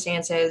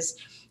circumstances.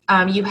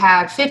 You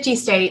have 50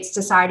 states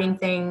deciding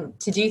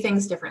to do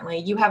things differently.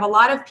 You have a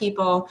lot of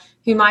people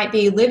who might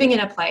be living in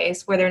a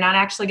place where they're not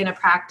actually going to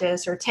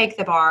practice or take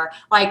the bar.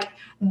 Like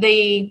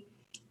the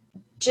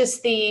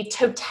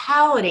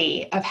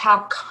totality of how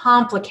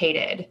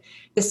complicated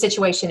the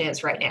situation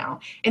is right now.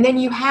 And then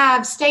you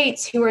have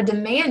states who are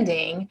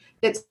demanding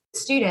that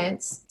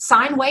students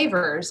sign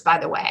waivers, by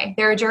the way.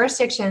 There are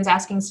jurisdictions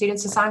asking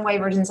students to sign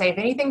waivers and say, if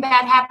anything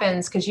bad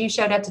happens because you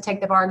showed up to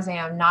take the bar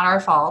exam, not our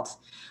fault.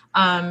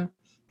 But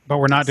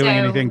we're not doing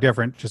anything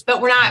different.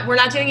 But we're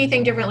not doing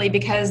anything differently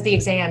because the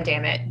exam,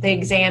 damn it. The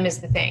exam is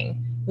the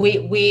thing.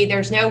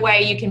 There's no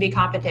way you can be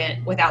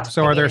competent without.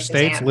 So are there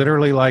states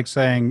literally like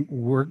saying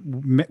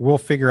we'll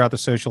figure out the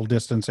social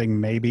distancing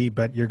maybe,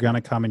 but you're going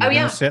to come and you're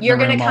going to sit in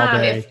the room all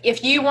day.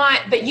 If you want,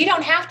 but you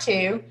don't have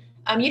to.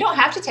 You don't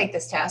have to take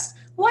this test.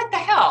 What the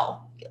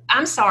hell?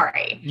 I'm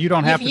sorry. You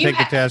don't have to take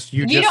the test.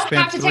 You just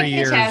spent 3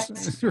 years.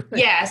 Test.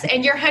 Yes,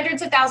 and you're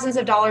hundreds of thousands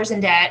of dollars in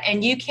debt,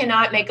 and you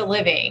cannot make a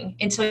living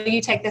until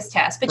you take this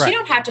test. But you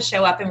don't have to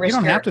show up and risk.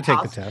 You don't have to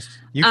take the test.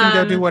 You can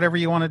go do whatever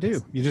you want to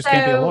do. You just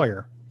can't be a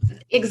lawyer.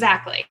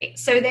 Exactly.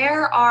 So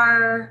there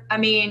are,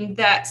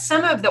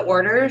 some of the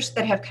orders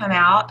that have come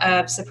out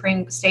of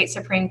state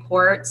Supreme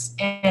Courts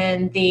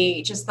and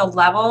the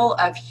level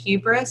of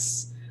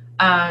hubris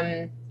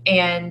and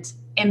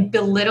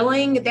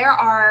belittling. There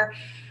are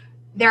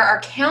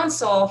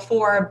counsel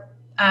for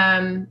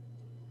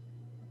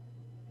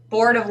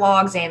Board of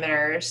Law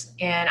Examiners,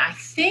 and I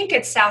think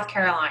it's South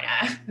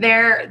Carolina.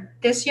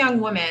 This young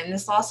woman,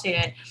 this law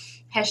student,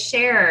 has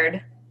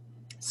shared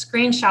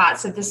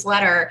screenshots of this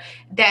letter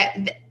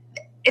that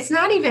it's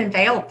not even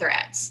veiled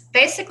threats,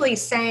 basically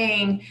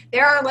saying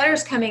there are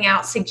letters coming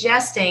out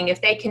suggesting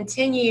if they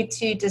continue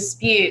to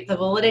dispute the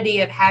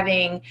validity of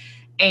having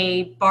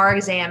a bar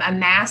exam, a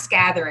mass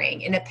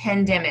gathering in a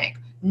pandemic,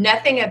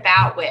 nothing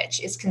about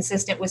which is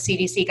consistent with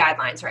CDC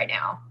guidelines right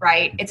now,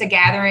 right? It's a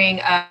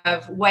gathering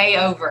of way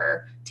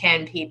over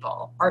 10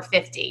 people or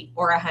 50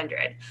 or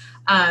 100.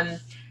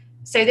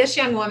 So this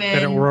young woman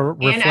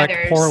and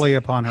others poorly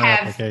upon her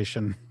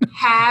application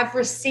have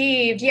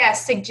received,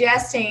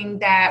 suggesting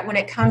that when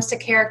it comes to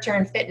character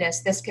and fitness,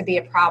 this could be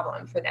a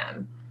problem for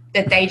them,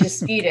 that they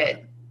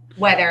disputed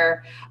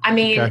whether,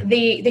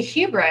 the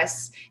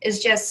hubris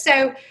is just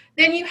so.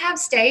 Then you have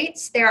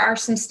states, there are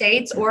some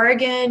states,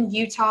 Oregon,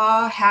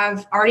 Utah,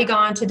 have already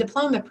gone to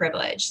diploma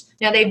privilege.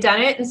 Now they've done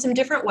it in some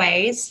different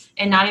ways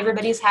and not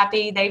everybody's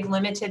happy. They've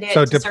limited it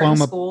to certain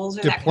schools.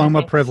 Or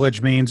diploma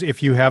privilege means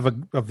if you have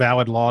a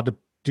valid law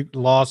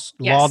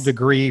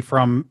degree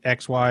from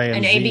X, Y,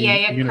 and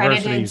Z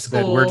universities,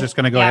 that we're just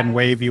going to go ahead and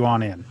waive you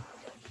on in.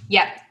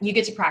 Yep, you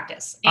get to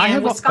practice.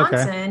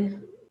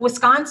 And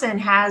Wisconsin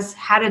has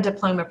had a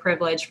diploma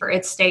privilege for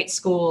its state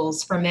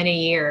schools for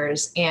many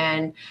years.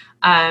 And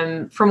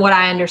from what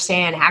I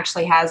understand,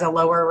 actually has a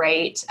lower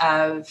rate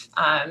of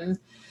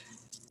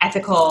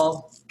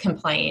ethical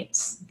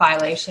complaints,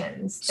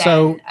 violations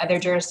than other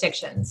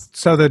jurisdictions.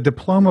 So the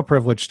diploma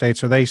privilege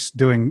states, are they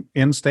doing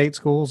in-state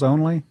schools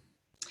only?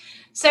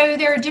 So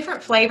there are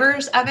different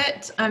flavors of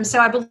it. So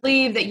I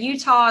believe that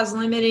Utah is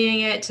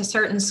limiting it to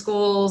certain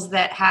schools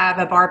that have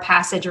a bar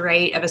passage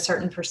rate of a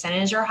certain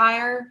percentage or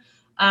higher.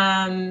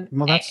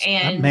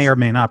 That may or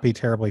may not be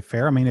terribly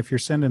fair. I mean, if you're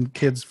sending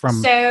kids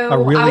from a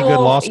really good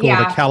law school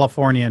to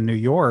California and New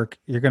York,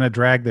 you're going to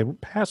drag the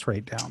pass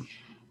rate down.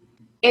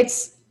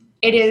 It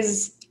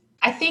is.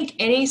 I think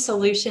any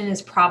solution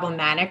is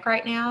problematic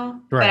right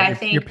now. Right. But I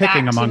think you're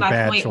picking back among to my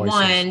bad point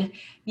choices.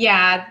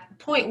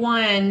 Point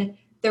one.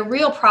 The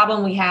real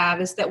problem we have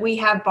is that we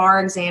have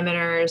bar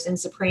examiners in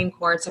Supreme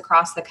Courts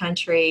across the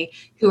country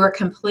who are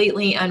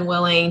completely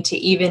unwilling to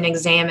even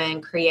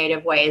examine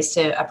creative ways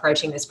to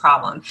approaching this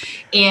problem.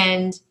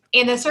 And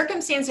the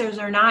circumstances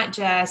are not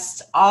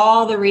just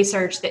all the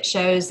research that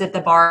shows that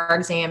the bar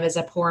exam is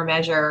a poor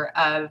measure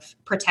of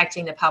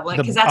protecting the public,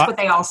 because that's what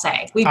they all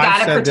say. We've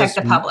got to protect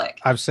the public.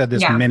 I've said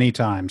this many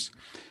times.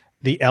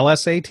 The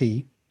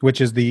LSAT, which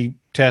is the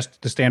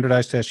test, the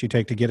standardized test you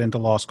take to get into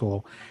law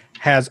school,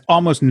 has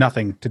almost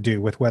nothing to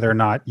do with whether or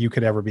not you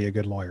could ever be a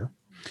good lawyer.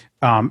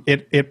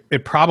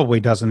 It probably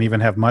doesn't even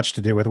have much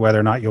to do with whether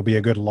or not you'll be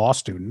a good law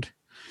student.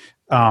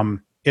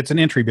 It's an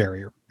entry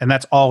barrier, and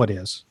that's all it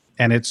is.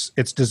 And it's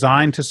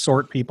designed to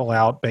sort people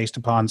out based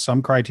upon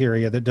some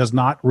criteria that does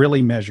not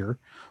really measure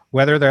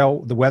whether they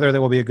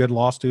will be a good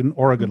law student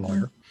or a good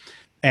lawyer.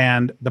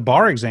 And the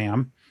bar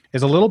exam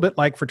is a little bit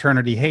like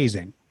fraternity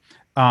hazing.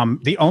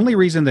 The only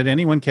reason that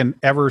anyone can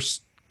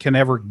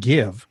ever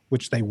give,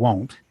 which they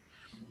won't,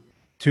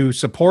 to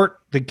support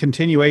the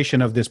continuation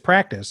of this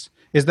practice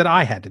is that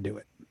I had to do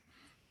it,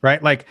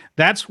 right? Like,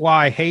 that's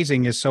why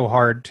hazing is so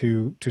hard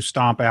to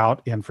stomp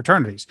out in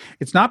fraternities.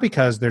 It's not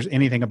because there's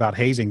anything about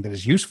hazing that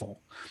is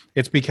useful.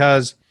 It's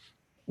because,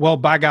 well,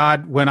 by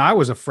God, when I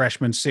was a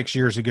freshman 6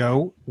 years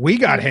ago, we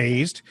got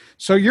hazed,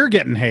 so you're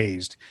getting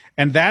hazed.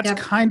 And that's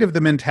kind of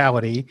the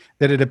mentality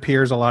that it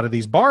appears a lot of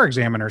these bar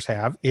examiners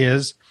have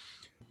is,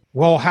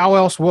 well, how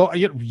else? Well,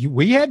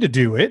 we had to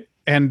do it,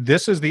 and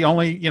this is the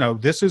only,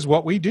 this is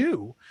what we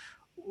do.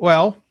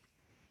 Well,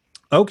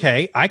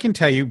 okay, I can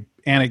tell you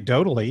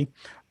anecdotally,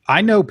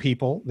 I know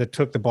people that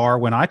took the bar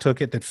when I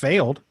took it that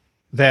failed,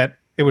 that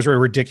it was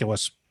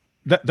ridiculous.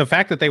 The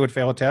fact that they would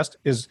fail a test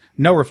is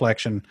no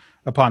reflection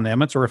upon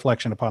them. It's a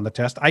reflection upon the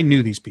test. I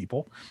knew these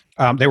people.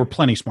 They were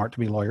plenty smart to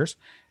be lawyers.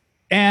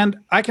 And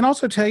I can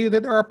also tell you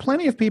that there are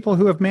plenty of people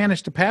who have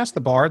managed to pass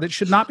the bar that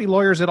should not be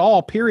lawyers at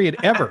all, period,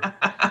 ever,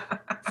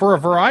 for a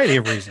variety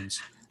of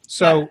reasons.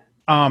 So,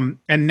 and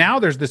now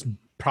there's this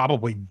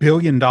probably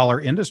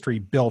billion-dollar industry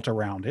built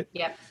around it.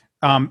 Yep.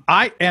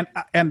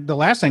 And the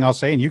last thing I'll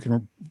say, and you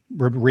can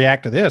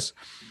react to this,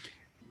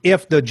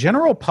 if the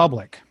general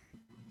public,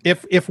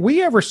 if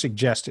we ever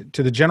suggested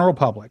to the general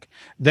public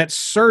that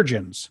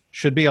surgeons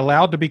should be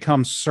allowed to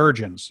become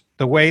surgeons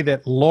the way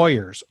that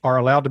lawyers are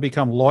allowed to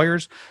become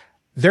lawyers,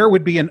 there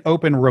would be an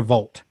open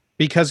revolt.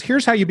 Because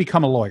here's how you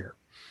become a lawyer.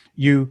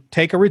 You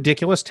take a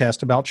ridiculous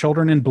test about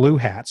children in blue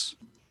hats,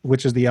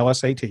 which is the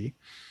LSAT.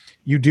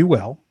 You do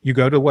well. You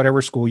go to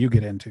whatever school you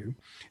get into.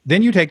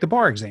 Then you take the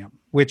bar exam,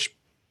 which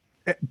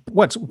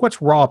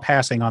what's raw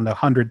passing on the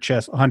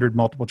 100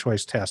 multiple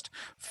choice test?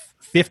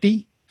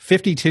 50,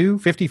 52,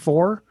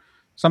 54,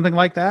 something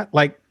like that.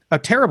 Like a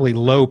terribly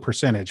low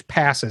percentage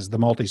passes the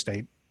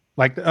multi-state.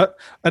 Like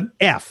an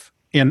F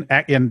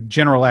in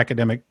general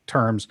academic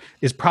terms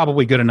is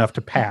probably good enough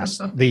to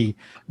pass the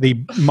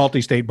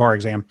multi-state bar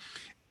exam.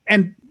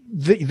 And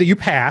you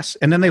pass,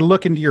 and then they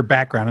look into your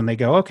background and they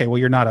go, okay, well,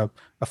 you're not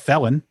a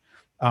felon.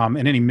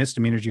 and any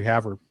misdemeanors you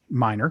have are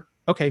minor.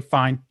 Okay,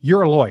 fine.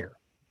 You're a lawyer.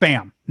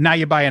 Bam. Now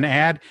you buy an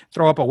ad,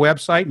 throw up a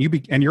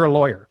website, and you're a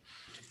lawyer.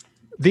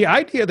 The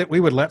idea that we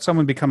would let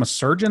someone become a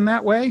surgeon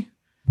that way,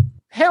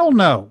 hell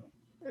no.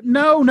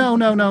 No,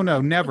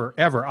 never,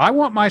 ever. I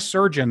want my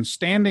surgeon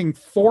standing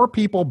 4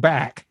 people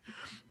back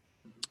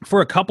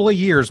for a couple of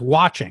years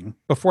watching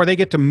before they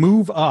get to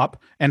move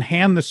up and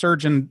hand the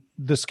surgeon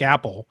the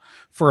scalpel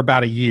for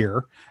about a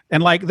year.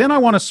 And then I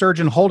want a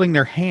surgeon holding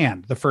their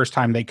hand the first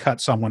time they cut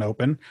someone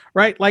open,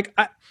 right?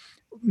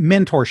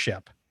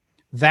 Mentorship.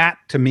 That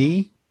to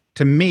me,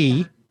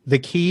 the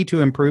key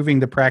to improving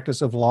the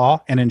practice of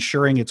law and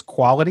ensuring its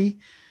quality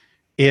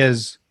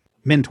is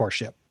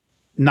mentorship,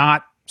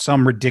 not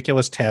some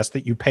ridiculous test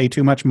that you pay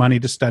too much money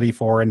to study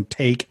for and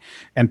take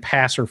and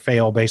pass or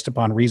fail based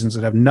upon reasons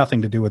that have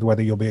nothing to do with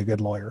whether you'll be a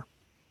good lawyer.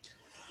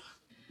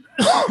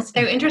 So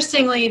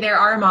interestingly, there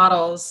are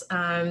models.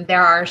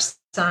 There are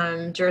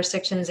some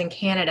jurisdictions in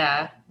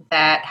Canada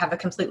that have a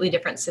completely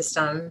different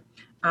system.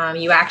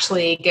 You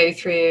actually go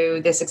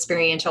through this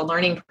experiential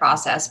learning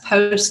process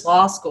post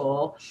law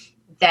school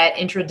that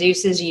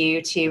introduces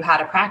you to how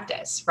to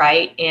practice,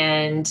 right?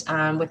 And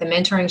with a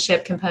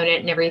mentorship component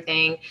and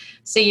everything.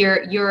 So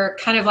you're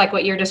kind of like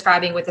what you're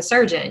describing with a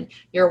surgeon.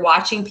 You're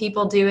watching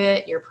people do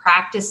it. You're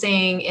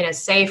practicing in a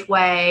safe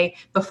way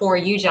before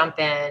you jump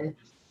in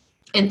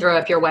and throw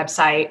up your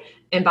website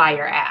and buy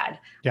your ad.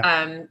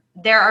 Yeah.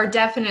 There are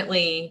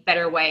definitely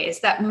better ways.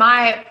 That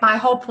my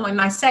whole point,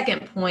 my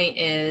second point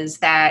is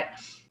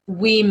that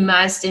we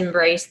must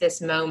embrace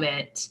this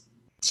moment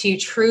to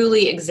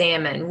truly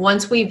examine,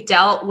 once we've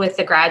dealt with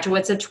the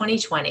graduates of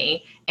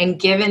 2020 and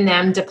given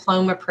them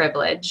diploma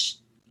privilege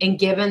and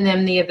given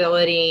them the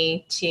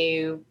ability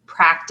to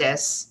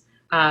practice,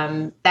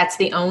 that's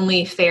the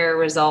only fair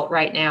result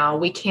right now.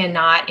 We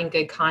cannot in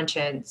good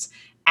conscience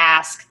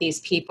ask these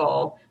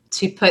people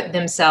to put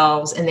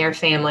themselves and their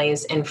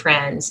families and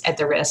friends at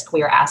the risk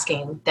we are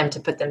asking them to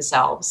put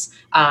themselves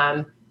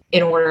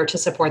in order to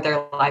support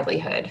their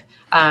livelihood.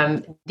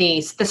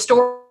 The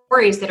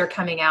stories that are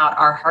coming out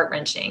are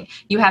heart-wrenching.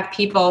 You have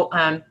people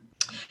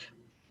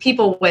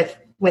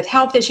with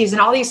health issues and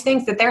all these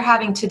things that they're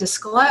having to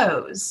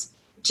disclose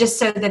just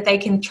so that they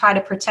can try to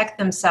protect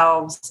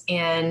themselves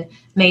and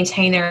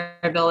maintain their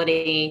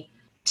ability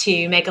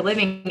to make a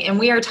living. And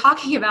we are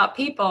talking about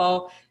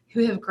people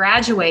who have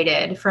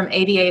graduated from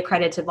ABA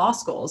accredited law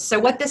schools. So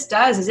what this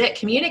does is it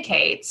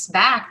communicates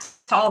back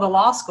to all the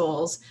law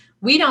schools,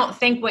 we don't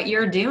think what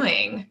you're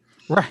doing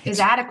is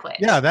adequate.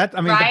 Yeah,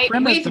 right?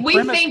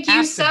 We think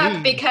you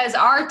suck because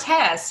our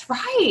test,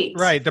 right?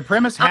 Right. The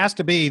premise has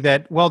to be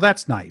that, well,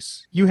 that's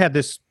nice. You had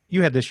this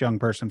young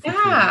person for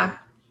 3 years,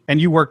 and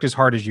you worked as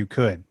hard as you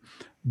could.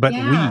 But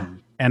we,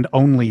 and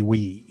only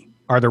we,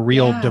 are the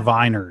real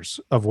diviners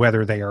of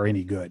whether they are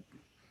any good.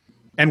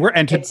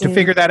 And to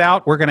figure that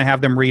out, we're going to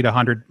have them read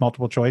 100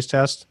 multiple choice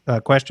test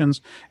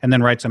questions and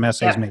then write some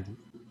essays maybe.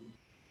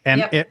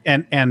 And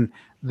and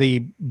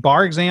the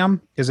bar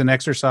exam is an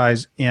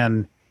exercise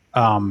in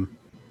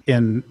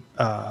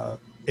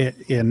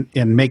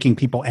making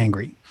people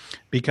angry,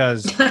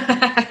 because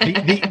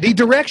the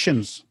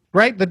directions,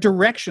 right? The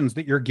directions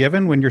that you're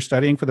given when you're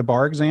studying for the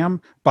bar exam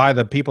by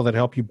the people that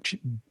help you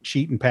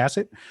cheat and pass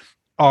it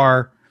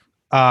are,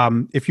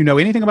 if you know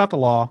anything about the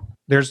law,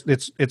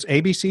 it's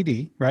A, B, C,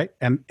 D, right?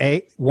 And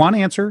one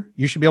answer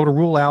you should be able to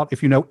rule out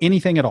if you know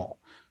anything at all.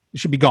 It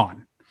should be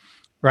gone,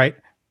 right?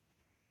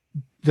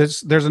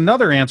 There's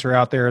another answer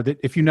out there that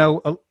if you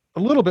know a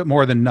little bit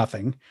more than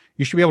nothing,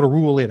 you should be able to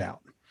rule it out.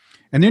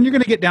 And then you're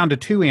going to get down to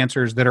 2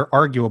 answers that are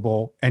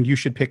arguable, and you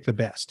should pick the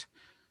best.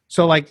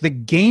 So the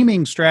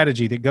gaming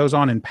strategy that goes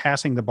on in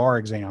passing the bar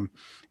exam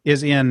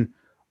is in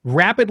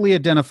rapidly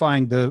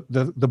identifying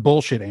the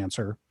bullshit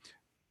answer,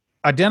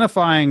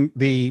 identifying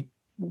the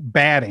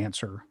bad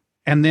answer,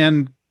 and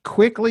then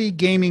quickly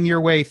gaming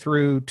your way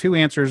through 2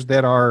 answers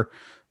that are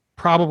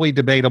probably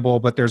debatable,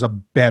 but there's a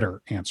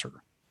better answer,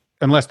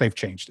 unless they've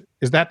changed it.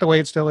 Is that the way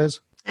it still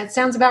is? That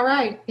sounds about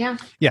right. Yeah.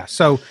 Yeah.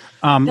 So,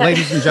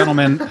 ladies and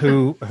gentlemen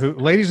who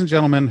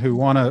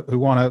want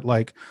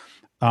to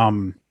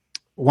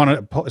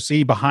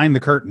see behind the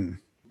curtain,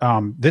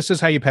 this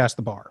is how you pass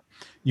the bar.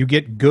 You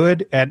get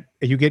good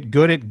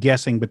at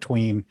guessing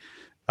between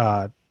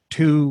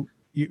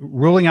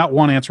ruling out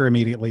one answer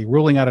immediately,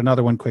 ruling out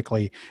another one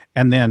quickly,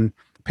 and then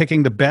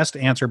picking the best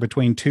answer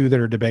between 2 that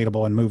are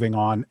debatable and moving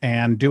on,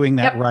 and doing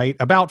that right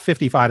about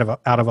 55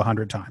 out of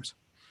 100 times.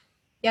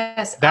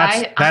 Yes,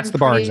 that's the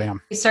bar exam.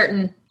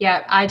 Certain.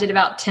 Yeah, I did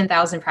about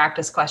 10,000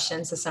 practice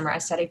questions this summer. I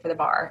studied for the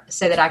bar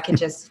so that I could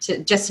just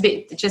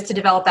to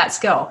develop that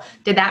skill.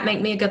 Did that make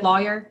me a good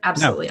lawyer?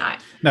 Absolutely not.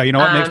 No, you know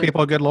what makes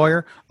people a good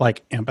lawyer?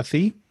 Like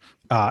empathy,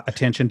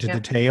 attention to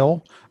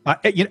detail.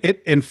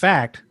 In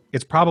fact,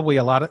 it's probably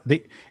a lot of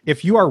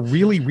if you are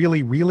really,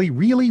 really, really,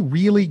 really,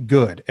 really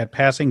good at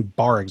passing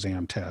bar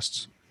exam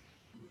tests,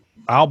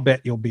 I'll bet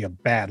you'll be a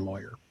bad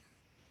lawyer.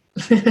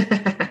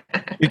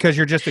 Because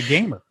you're just a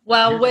gamer.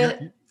 Well,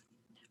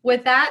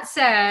 With that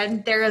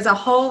said, there is a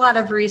whole lot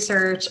of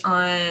research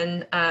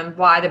on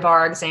why the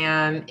bar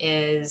exam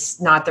is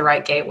not the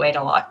right gateway to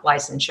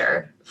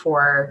licensure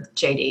for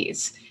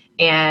JDs.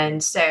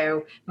 And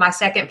so my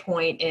second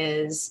point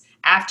is,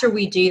 after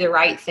we do the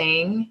right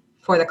thing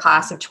for the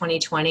class of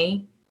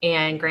 2020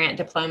 and grant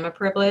diploma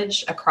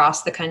privilege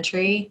across the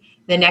country,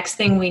 the next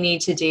thing we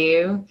need to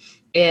do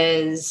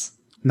is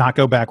not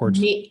go backwards.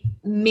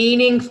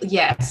 Meaningfully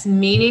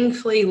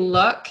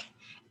look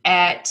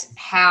at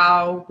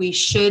how we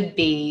should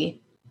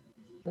be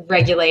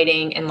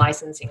regulating and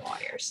licensing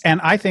lawyers. And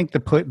I think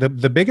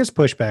the biggest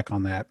pushback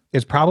on that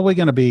is probably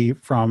going to be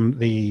from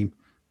the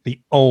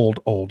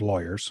old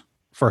lawyers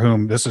for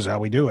whom this is how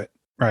we do it,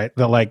 right?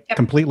 The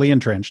completely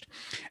entrenched.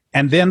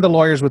 And then the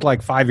lawyers with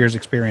 5 years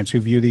experience who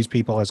view these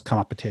people as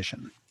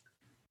competition.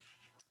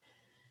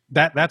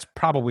 That's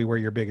probably where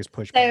your biggest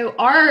pushback. So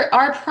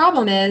our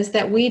problem is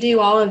that we do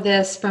all of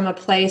this from a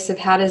place of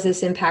how does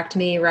this impact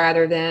me,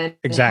 rather than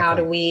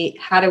exactly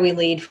how do we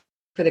lead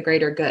for the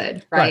greater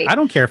good, right? I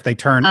don't care if they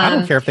turn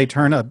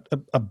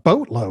a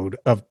boatload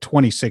of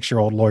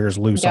 26-year-old lawyers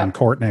loose on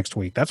court next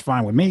week. That's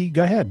fine with me.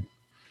 Go ahead.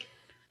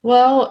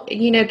 Well,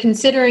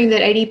 considering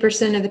that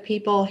 80% of the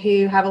people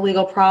who have a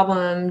legal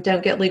problem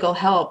don't get legal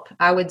help,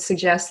 I would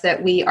suggest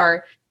that we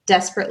are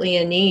desperately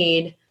in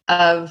need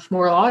of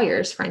more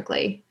lawyers,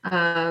 frankly.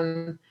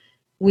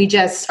 We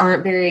just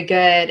aren't very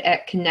good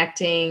at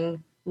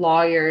connecting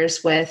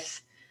lawyers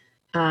with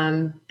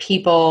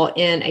people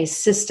in a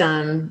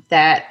system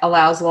that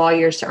allows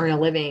lawyers to earn a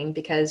living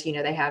because,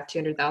 they have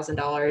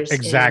 $200,000.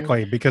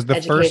 Exactly. Because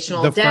the first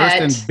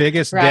and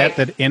biggest debt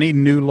that any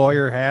new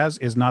lawyer has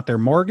is not their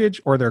mortgage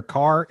or their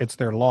car. It's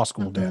their law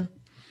school debt.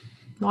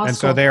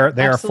 So they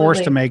are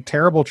forced to make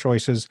terrible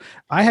choices.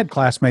 I had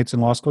classmates in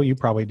law school. You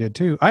probably did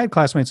too. I had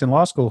classmates in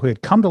law school who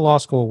had come to law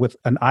school with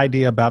an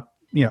idea about,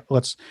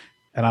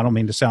 and I don't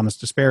mean to sound this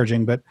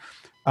disparaging, but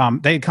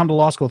they had come to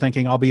law school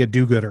thinking, I'll be a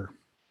do-gooder.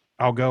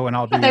 I'll go and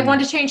I'll do. They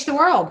want to change the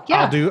world.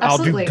 Yeah, I'll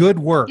do good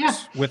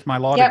works with my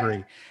law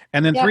degree.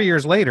 And then 3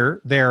 years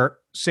later, they're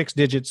 6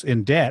 digits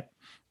in debt,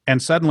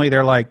 and suddenly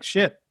they're like,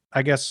 shit,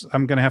 I guess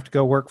I'm going to have to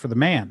go work for the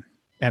man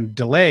and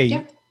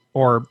delay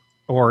or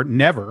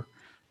never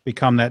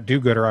become that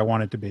do-gooder I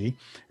wanted to be.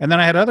 And then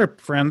I had other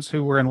friends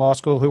who were in law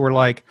school who were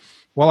like,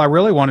 well, I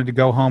really wanted to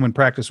go home and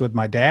practice with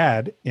my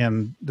dad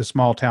in the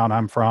small town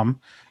I'm from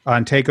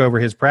and take over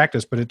his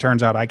practice, but it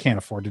turns out I can't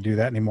afford to do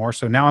that anymore.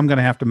 So now I'm going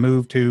to have to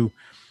move to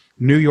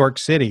New York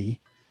City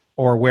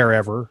or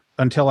wherever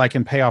until I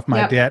can pay off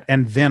my debt,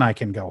 and then I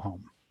can go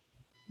home.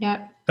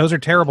 Yeah. Those are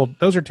terrible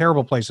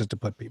places to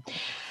put people.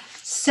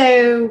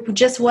 So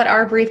just what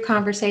our brief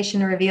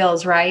conversation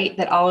reveals, right?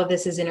 That all of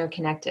this is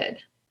interconnected.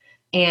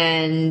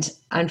 And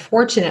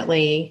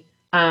unfortunately,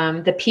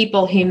 the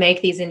people who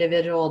make these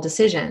individual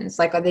decisions,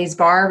 like these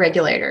bar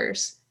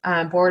regulators,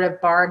 board of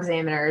bar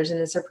examiners in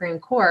the Supreme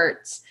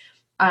Courts,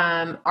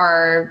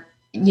 are,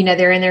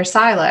 they're in their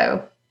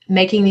silo,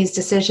 making these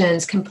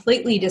decisions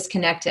completely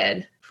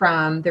disconnected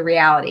from the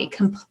reality,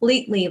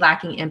 completely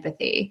lacking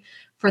empathy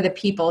for the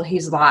people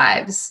whose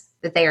lives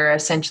that they are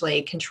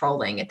essentially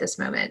controlling at this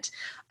moment.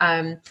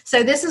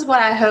 So this is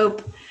what I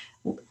hope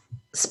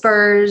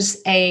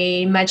spurs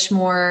a much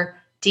more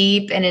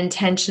deep and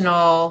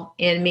intentional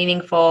and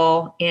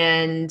meaningful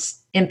and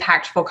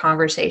impactful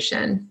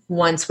conversation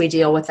once we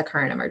deal with the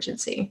current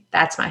emergency.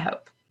 That's my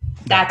hope.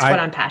 That's what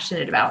I'm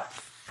passionate about.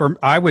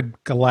 I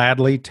would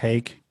gladly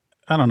take,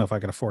 I don't know if I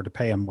could afford to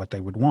pay them what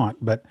they would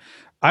want, but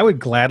I would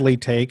gladly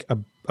take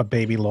a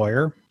baby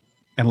lawyer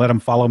and let them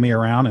follow me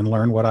around and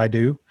learn what I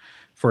do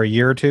for a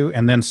year or two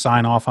and then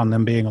sign off on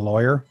them being a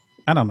lawyer.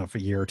 I don't know if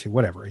a year or two,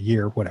 whatever, a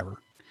year, whatever.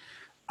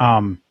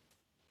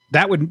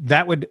 That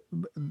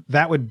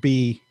would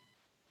be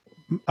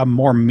a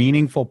more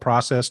meaningful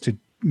process to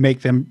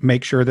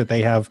make sure that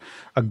they have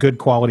a good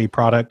quality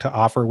product to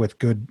offer with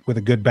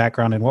a good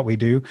background in what we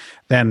do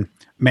than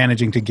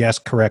managing to guess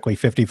correctly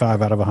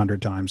 55 out of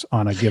 100 times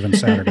on a given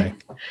Saturday.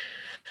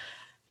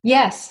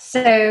 Yes.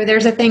 So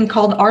there's a thing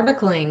called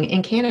articling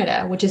in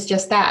Canada, which is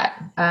just that.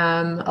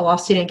 A law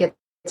student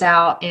gets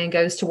out and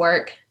goes to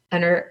work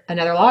under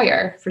another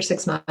lawyer for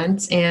 6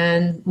 months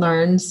and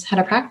learns how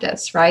to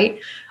practice, right?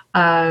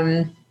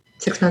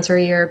 6 months or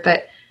a year,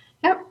 but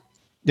yep.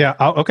 Yeah.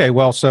 Okay.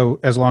 Well, so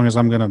as long as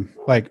I'm going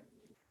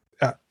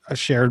to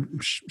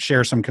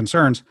share some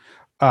concerns.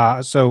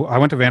 So I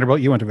went to Vanderbilt,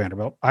 you went to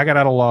Vanderbilt. I got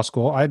out of law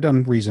school. I had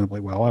done reasonably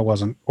well. I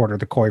wasn't ordered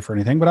the COI for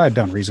anything, but I had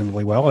done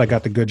reasonably well. I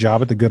got the good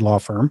job at the good law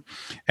firm,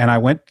 and I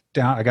went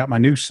down, I got my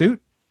new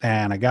suit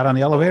and I got on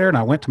the elevator and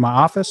I went to my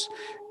office,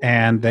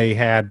 and they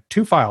had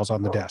 2 files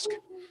on the desk,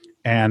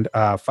 and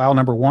file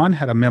number 1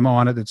 had a memo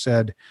on it that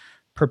said,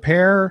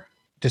 prepare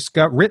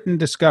written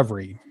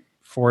discovery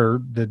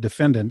for the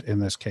defendant in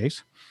this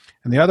case.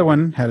 And the other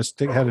one had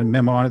a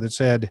memo on it that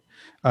said,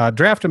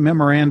 draft a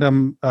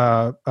memorandum,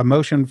 a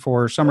motion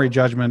for summary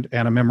judgment,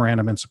 and a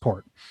memorandum in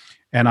support.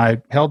 And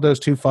I held those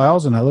 2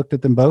 files and I looked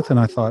at them both and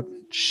I thought,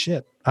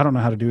 shit, I don't know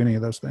how to do any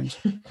of those things.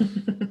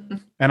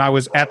 And I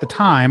was at the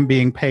time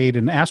being paid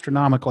an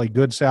astronomically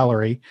good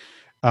salary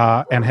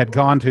and had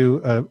gone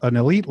to an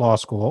elite law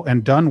school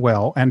and done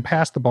well and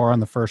passed the bar on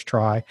the first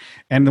try.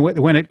 And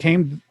when it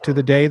came to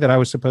the day that I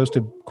was supposed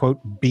to, quote,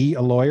 be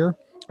a lawyer,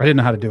 I didn't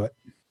know how to do it.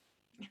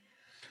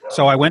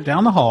 So I went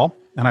down the hall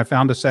and I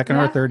found a second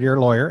or third year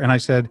lawyer and I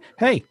said,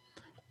 hey,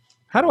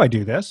 how do I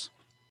do this?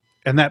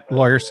 And that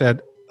lawyer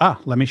said,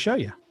 let me show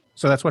you.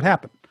 So that's what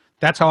happened.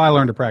 That's how I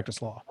learned to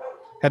practice law.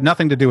 Had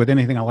nothing to do with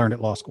anything I learned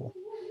at law school.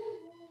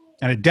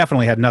 And it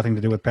definitely had nothing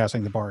to do with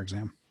passing the bar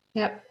exam.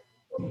 Yep.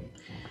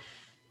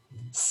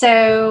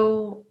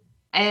 So,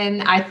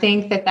 and I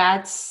think that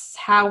that's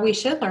how we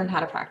should learn how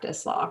to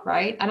practice law,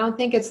 right? I don't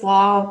think it's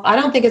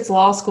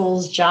law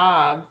school's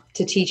job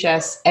to teach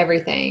us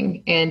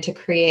everything and to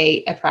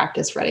create a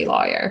practice-ready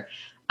lawyer.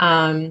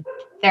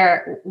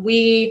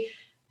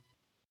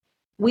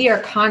 We are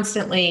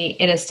constantly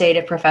in a state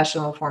of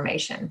professional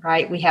formation,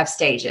 right? We have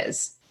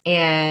stages,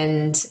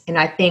 and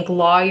I think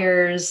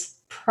lawyers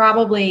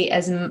probably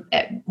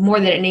more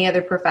than any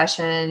other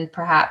profession,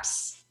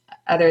 perhaps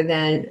other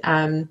than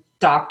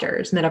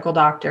medical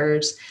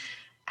doctors,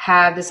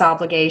 have this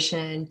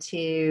obligation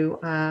to,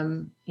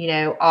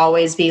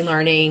 always be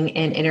learning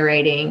and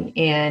iterating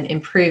and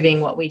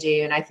improving what we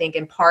do. And I think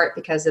in part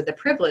because of the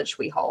privilege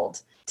we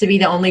hold to be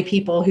the only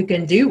people who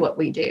can do what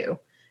we do,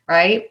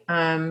 right?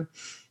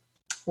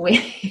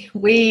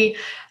 We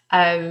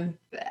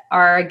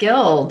are a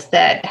guild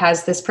that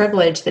has this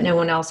privilege that no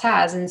one else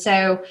has. And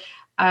so,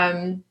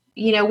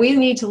 we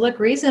need to look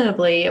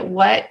reasonably at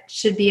what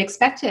should be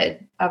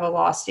expected of a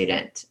law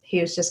student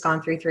who's just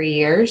gone through 3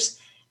 years,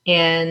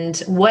 and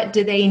what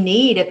do they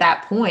need at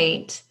that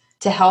point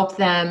to help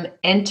them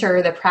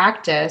enter the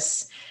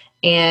practice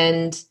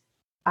and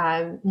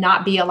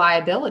not be a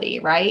liability,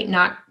 right?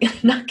 Not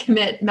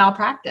commit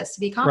malpractice, to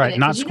be competent. Right,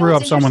 not screw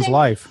up someone's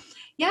life.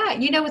 Yeah,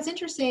 what's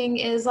interesting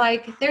is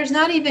there's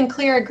not even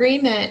clear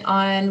agreement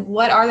on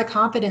what are the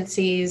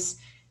competencies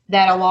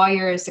that a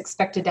lawyer is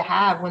expected to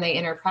have when they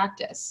enter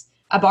practice.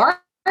 A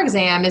bar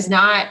exam is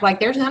not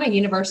there's not a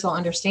universal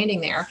understanding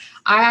there.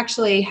 I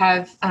actually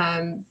have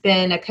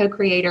been a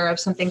co-creator of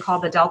something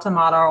called the Delta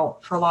Model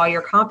for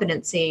Lawyer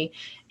Competency.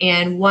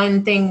 And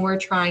one thing we're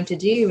trying to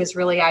do is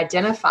really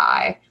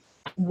identify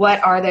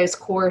what are those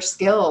core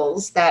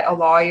skills that a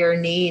lawyer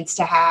needs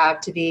to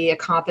have to be a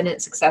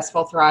competent,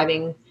 successful,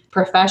 thriving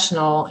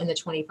professional in the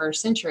 21st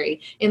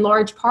century, in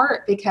large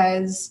part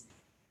because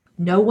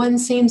no one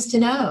seems to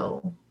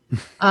know.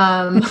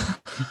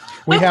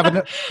 We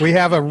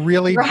have a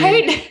really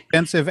right? big,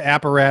 expensive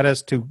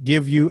apparatus to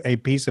give you a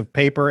piece of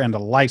paper and a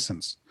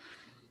license,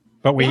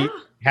 but we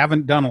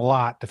haven't done a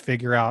lot to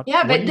figure out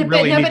what you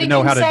really need to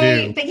know how to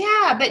do.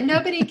 But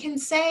nobody can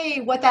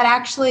say what that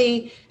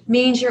actually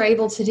means you're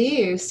able to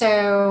do.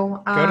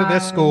 So go to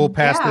this school,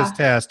 pass this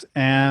test,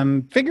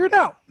 and figure it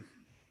out.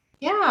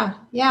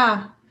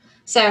 Yeah.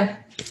 So,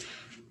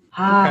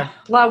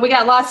 we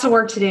got lots of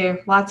work to do.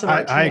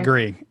 I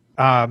agree.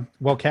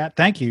 Well, Kat,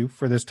 thank you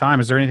for this time.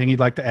 Is there anything you'd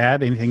like to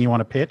add? Anything you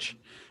want to pitch?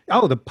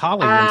 Oh, the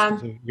Poly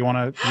Institute. You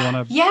want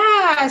to?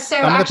 Yeah. So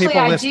some actually, of the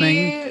people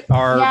listening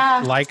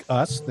are like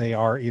us. They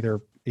are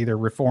either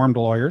reformed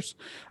lawyers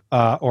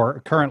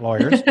or current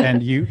lawyers,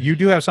 and you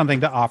do have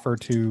something to offer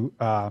to.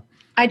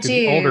 I do.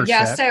 The older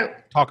set. So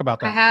talk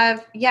about that.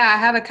 I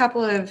have a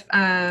couple of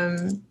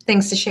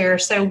things to share.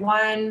 So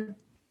one.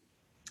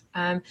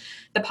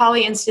 The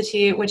Poly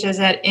Institute, which is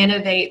at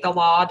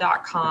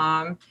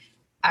innovatethelaw.com,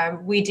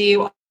 we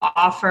do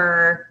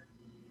offer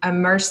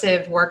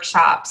immersive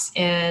workshops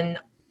in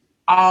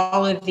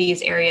all of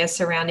these areas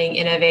surrounding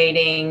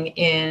innovating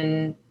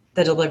in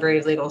the delivery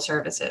of legal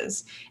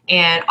services.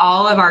 And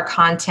all of our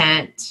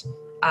content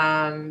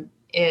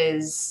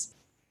is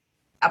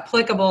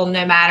applicable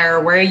no matter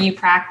where you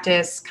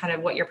practice, kind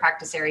of what your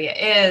practice area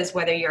is,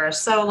 whether you're a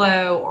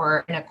solo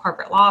or in a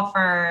corporate law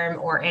firm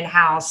or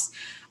in-house.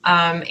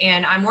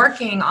 And I'm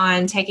working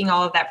on taking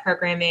all of that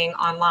programming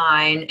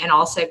online and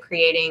also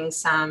creating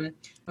some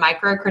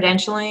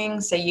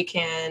micro-credentialing so you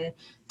can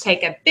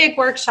take a big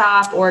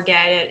workshop or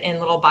get it in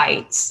little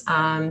bites.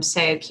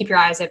 So keep your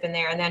eyes open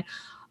there. And then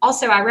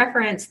also I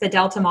reference the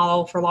Delta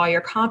Model for Lawyer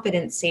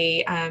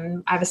Competency.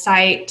 I have a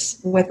site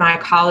with my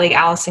colleague,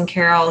 Allison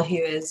Carroll, who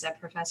is a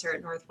professor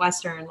at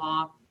Northwestern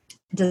Law,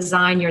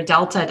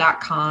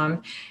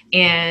 designyourdelta.com,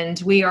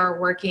 and we are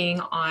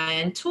working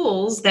on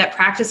tools that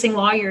practicing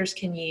lawyers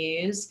can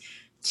use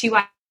to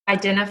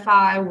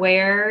identify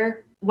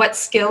what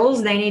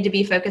skills they need to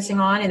be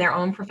focusing on in their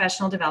own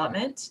professional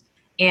development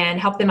and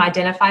help them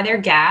identify their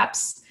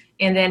gaps,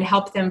 and then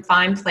help them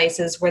find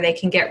places where they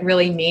can get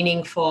really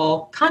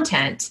meaningful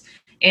content.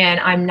 And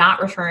I'm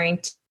not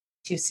referring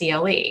to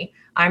CLE.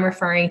 I'm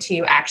referring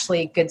to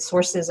actually good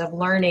sources of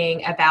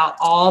learning about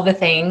all the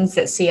things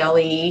that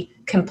CLE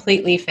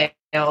completely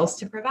fails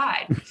to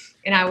provide.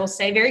 And I will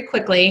say very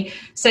quickly,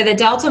 so the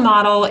Delta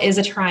model is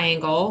a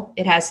triangle.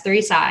 It has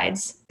 3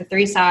 sides. The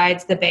 3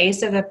 sides, the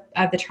base of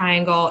the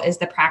triangle is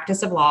the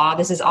practice of law.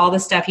 This is all the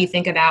stuff you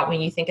think about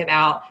when you think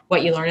about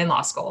what you learn in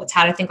law school. It's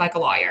how to think like a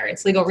lawyer.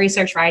 It's legal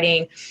research,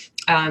 writing,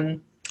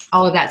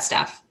 all of that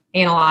stuff,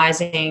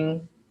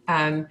 analyzing,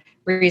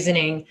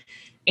 reasoning.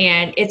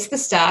 And it's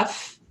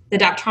the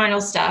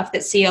doctrinal stuff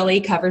that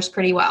CLE covers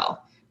pretty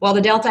well. Well,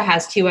 the Delta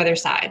has two other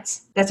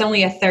sides. That's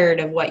only a third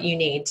of what you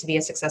need to be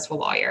a successful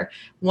lawyer.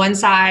 One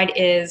side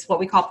is what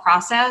we call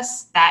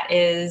process. That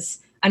is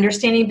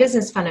understanding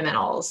business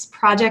fundamentals,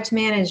 project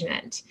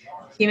management,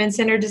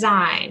 human-centered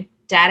design,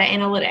 data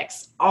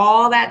analytics,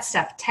 all that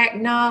stuff,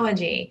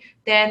 technology.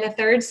 Then the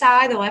third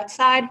side, the left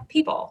side,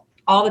 people,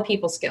 all the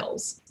people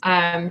skills.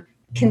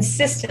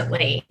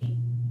 Consistently,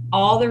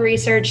 all the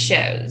research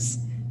shows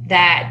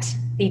that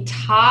the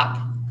top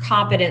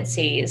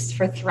competencies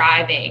for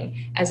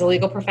thriving as a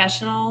legal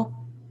professional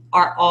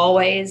are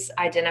always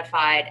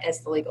identified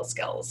as the legal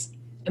skills: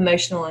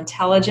 emotional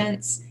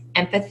intelligence,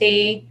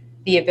 empathy,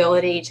 the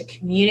ability to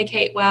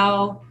communicate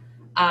well.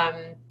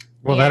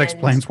 Well, that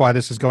explains why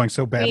this is going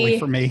so badly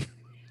for me.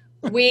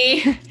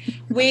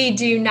 we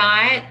do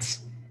not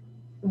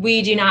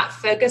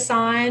focus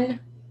on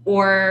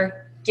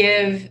or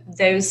give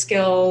those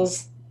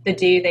skills the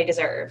due they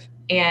deserve.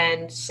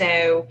 And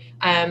so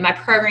my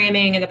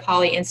programming in the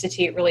Poly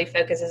Institute really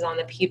focuses on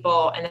the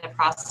people and the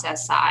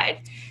process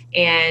side.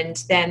 And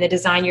then the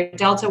Design Your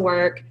Delta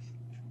work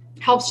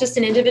helps just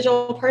an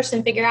individual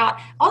person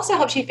also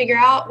helps you figure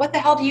out what the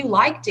hell do you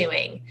like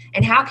doing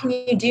and how can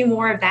you do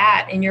more of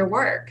that in your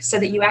work so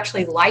that you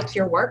actually like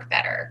your work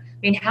better. I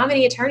mean, how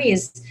many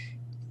attorneys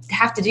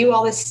have to do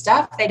all this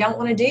stuff they don't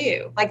want to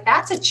do? Like,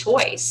 that's a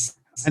choice.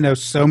 I know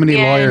so many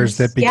lawyers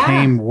that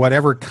became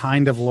whatever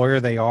kind of lawyer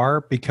they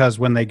are because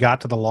when they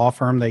got to the law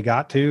firm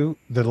the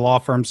law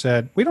firm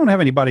said, we don't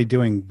have anybody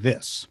doing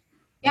this.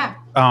 Yeah.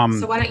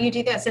 So why don't you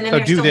do this? And then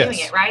they're still doing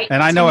it, right?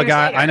 And I know a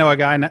guy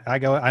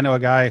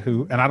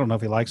who, and I don't know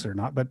if he likes it or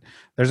not, but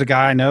there's a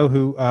guy I know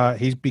who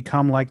he's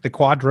become like the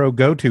Quadro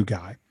go-to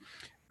guy.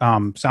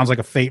 Sounds like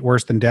a fate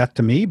worse than death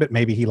to me, but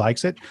maybe he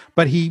likes it.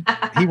 But he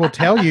will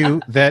tell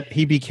you that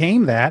he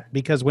became that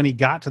because when he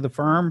got to the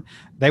firm,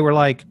 they were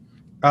like,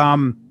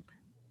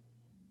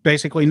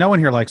 basically, no one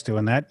here likes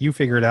doing that. You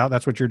figure it out.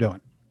 That's what you're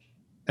doing.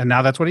 And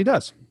now that's what he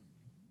does.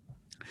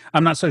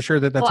 I'm not so sure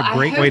that that's a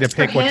great way to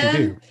pick what to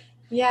do.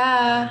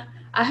 Yeah,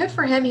 I hope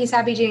for him he's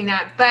happy doing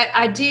that. But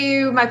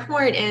my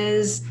point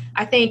is,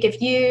 I think if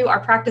you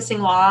are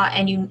practicing law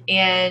and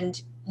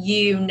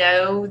you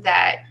know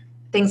that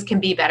things can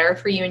be better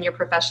for you in your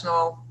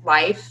professional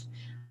life,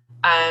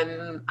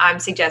 I'm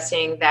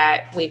suggesting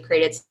that we've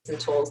created some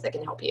tools that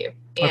can help you.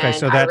 And okay,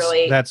 so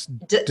that's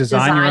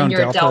design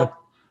your own Delta.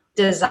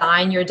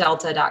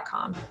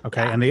 DesignYourDelta.com.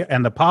 Okay, yeah.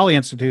 and the Poly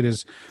Institute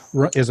is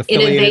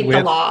affiliated with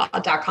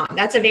InnovateTheLaw.com.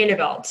 That's a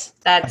Vanderbilt.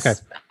 That's okay.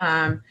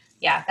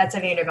 That's a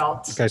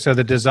Vanderbilt. Okay, so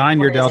the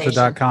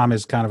DesignYourDelta.com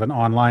is kind of an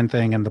online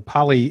thing, and the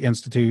Poly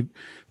Institute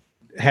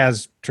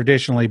has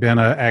traditionally been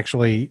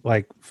actually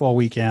like full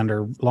weekend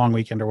or long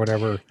weekend or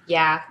whatever.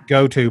 Yeah.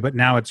 Go to, but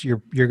now it's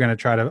you're going to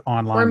try to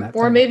online.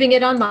 We're moving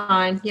it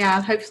online.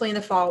 Yeah, hopefully in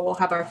the fall we'll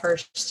have our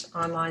first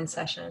online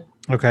session.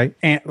 Okay.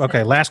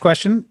 Last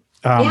question.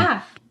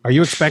 Are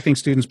you expecting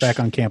students back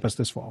on campus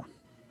this fall?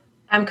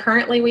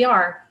 Currently we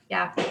are.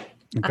 Yeah.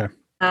 Okay.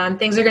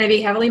 Things are going to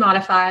be heavily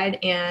modified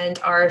and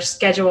our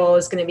schedule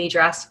is going to be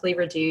drastically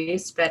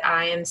reduced, but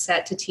I am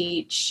set to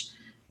teach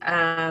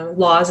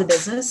law as a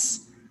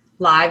business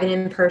live and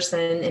in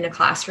person in a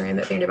classroom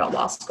at Vanderbilt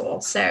Law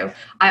School. So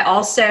I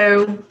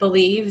also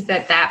believe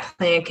that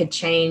plan could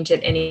change at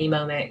any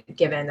moment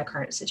given the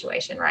current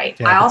situation, right?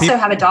 Yeah, I also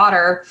have a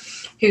daughter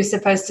who's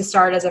supposed to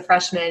start as a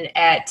freshman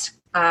at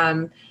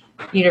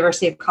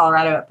University of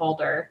Colorado at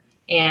Boulder.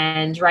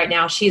 And right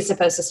now she's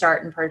supposed to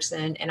start in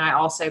person. And I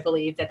also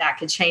believe that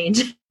could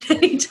change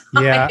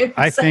anytime. Yeah,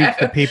 I think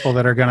the people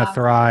that are going to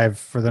thrive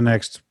for the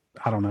next,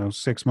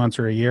 6 months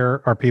or a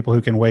year are people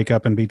who can wake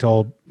up and be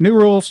told new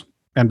rules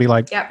and be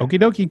like, okie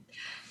dokie.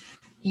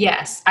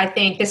 Yes, I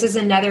think this is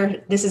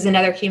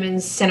another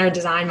human-centered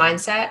design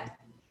mindset.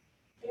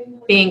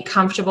 Being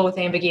comfortable with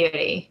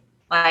ambiguity,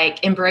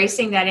 like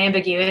embracing that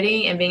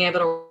ambiguity and being able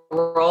to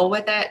roll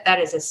with it. That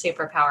is a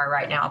superpower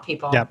right now,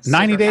 people. Yeah,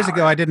 90 days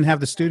ago, I didn't have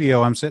the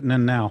studio I'm sitting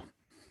in now.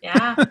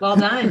 Yeah, well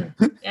done.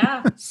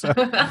 Yeah. So,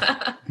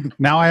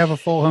 now I have a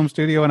full home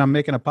studio and I'm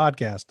making a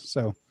podcast.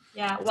 So.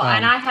 Yeah, well,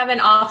 and I have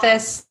an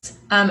office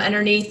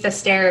underneath the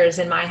stairs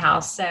in my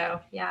house. So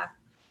yeah.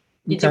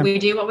 We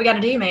do what we got to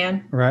do,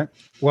 man. Right.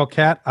 Well,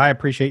 Kat, I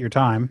appreciate your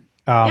time.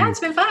 It's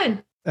been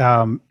fun.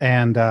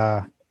 And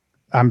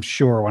I'm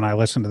sure when I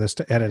listen to this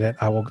to edit it,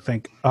 I will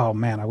think, oh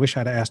man, I wish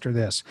I'd asked her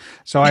this.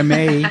 So I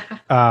may,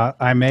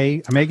 I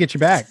may get you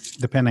back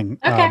depending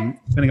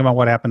on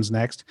what happens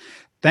next.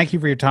 Thank you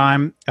for your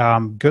time.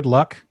 Good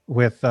luck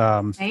with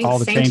all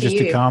the changes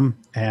to come.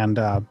 And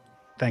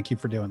thank you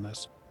for doing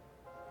this.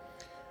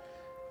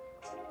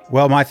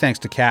 Well, my thanks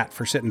to Kat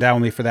for sitting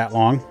down with me for that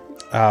long.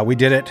 We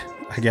did it,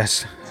 I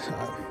guess,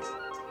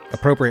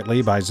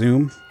 appropriately by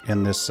Zoom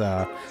in this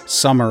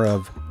summer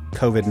of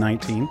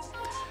COVID-19.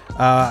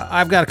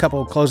 I've got a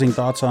couple of closing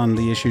thoughts on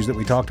the issues that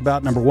we talked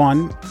about. Number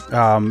one,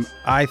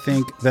 I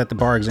think that the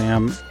bar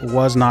exam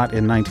was not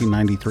in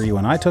 1993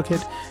 when I took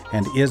it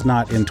and is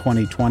not in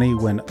 2020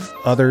 when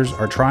others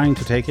are trying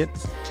to take it.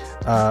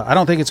 I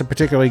don't think it's a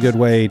particularly good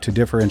way to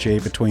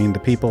differentiate between the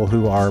people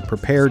who are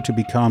prepared to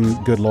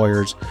become good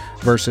lawyers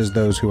versus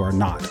those who are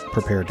not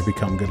prepared to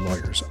become good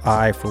lawyers.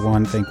 I, for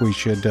one, think we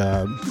should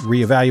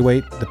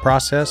reevaluate the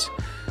process.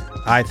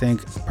 I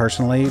think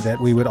personally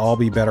that we would all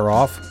be better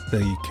off,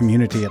 the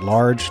community at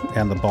large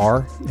and the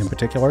bar in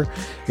particular,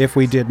 if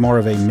we did more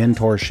of a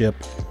mentorship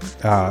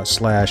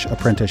 /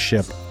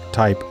 apprenticeship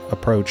type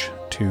approach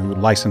to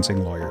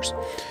licensing lawyers.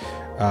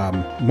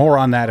 More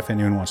on that if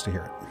anyone wants to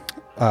hear it.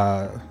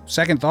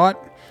 Second thought,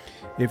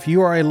 if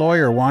you are a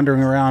lawyer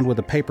wandering around with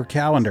a paper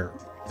calendar,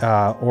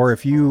 or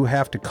if you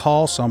have to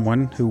call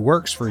someone who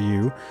works for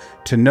you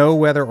to know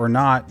whether or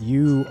not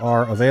you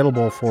are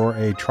available for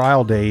a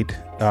trial date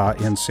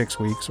in 6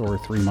 weeks or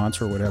 3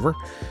 months or whatever,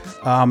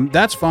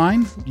 that's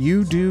fine.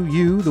 You do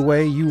you the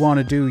way you want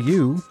to do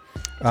you.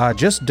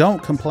 Just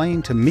don't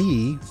complain to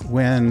me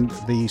when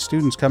the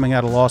students coming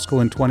out of law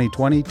school in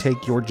 2020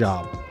 take your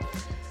job.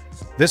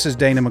 This is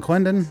Dana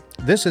McClendon.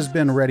 This has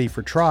been Ready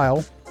for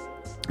Trial.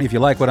 If you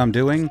like what I'm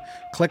doing,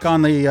 click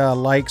on the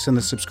likes and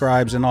the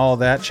subscribes and all of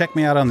that. Check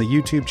me out on the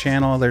YouTube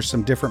channel. There's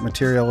some different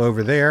material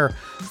over there.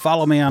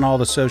 Follow me on all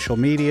the social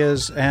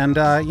medias. And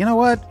you know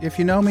what? If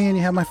you know me and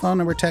you have my phone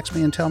number, text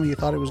me and tell me you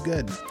thought it was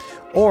good.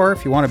 Or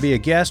if you want to be a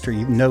guest or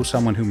you know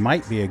someone who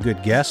might be a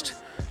good guest,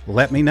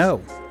 let me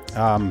know.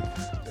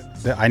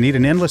 I need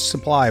an endless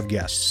supply of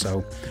guests.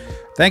 So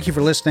thank you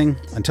for listening.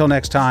 Until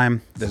next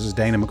time, this is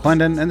Dana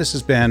McClendon, and this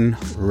has been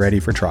Ready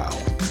for Trial.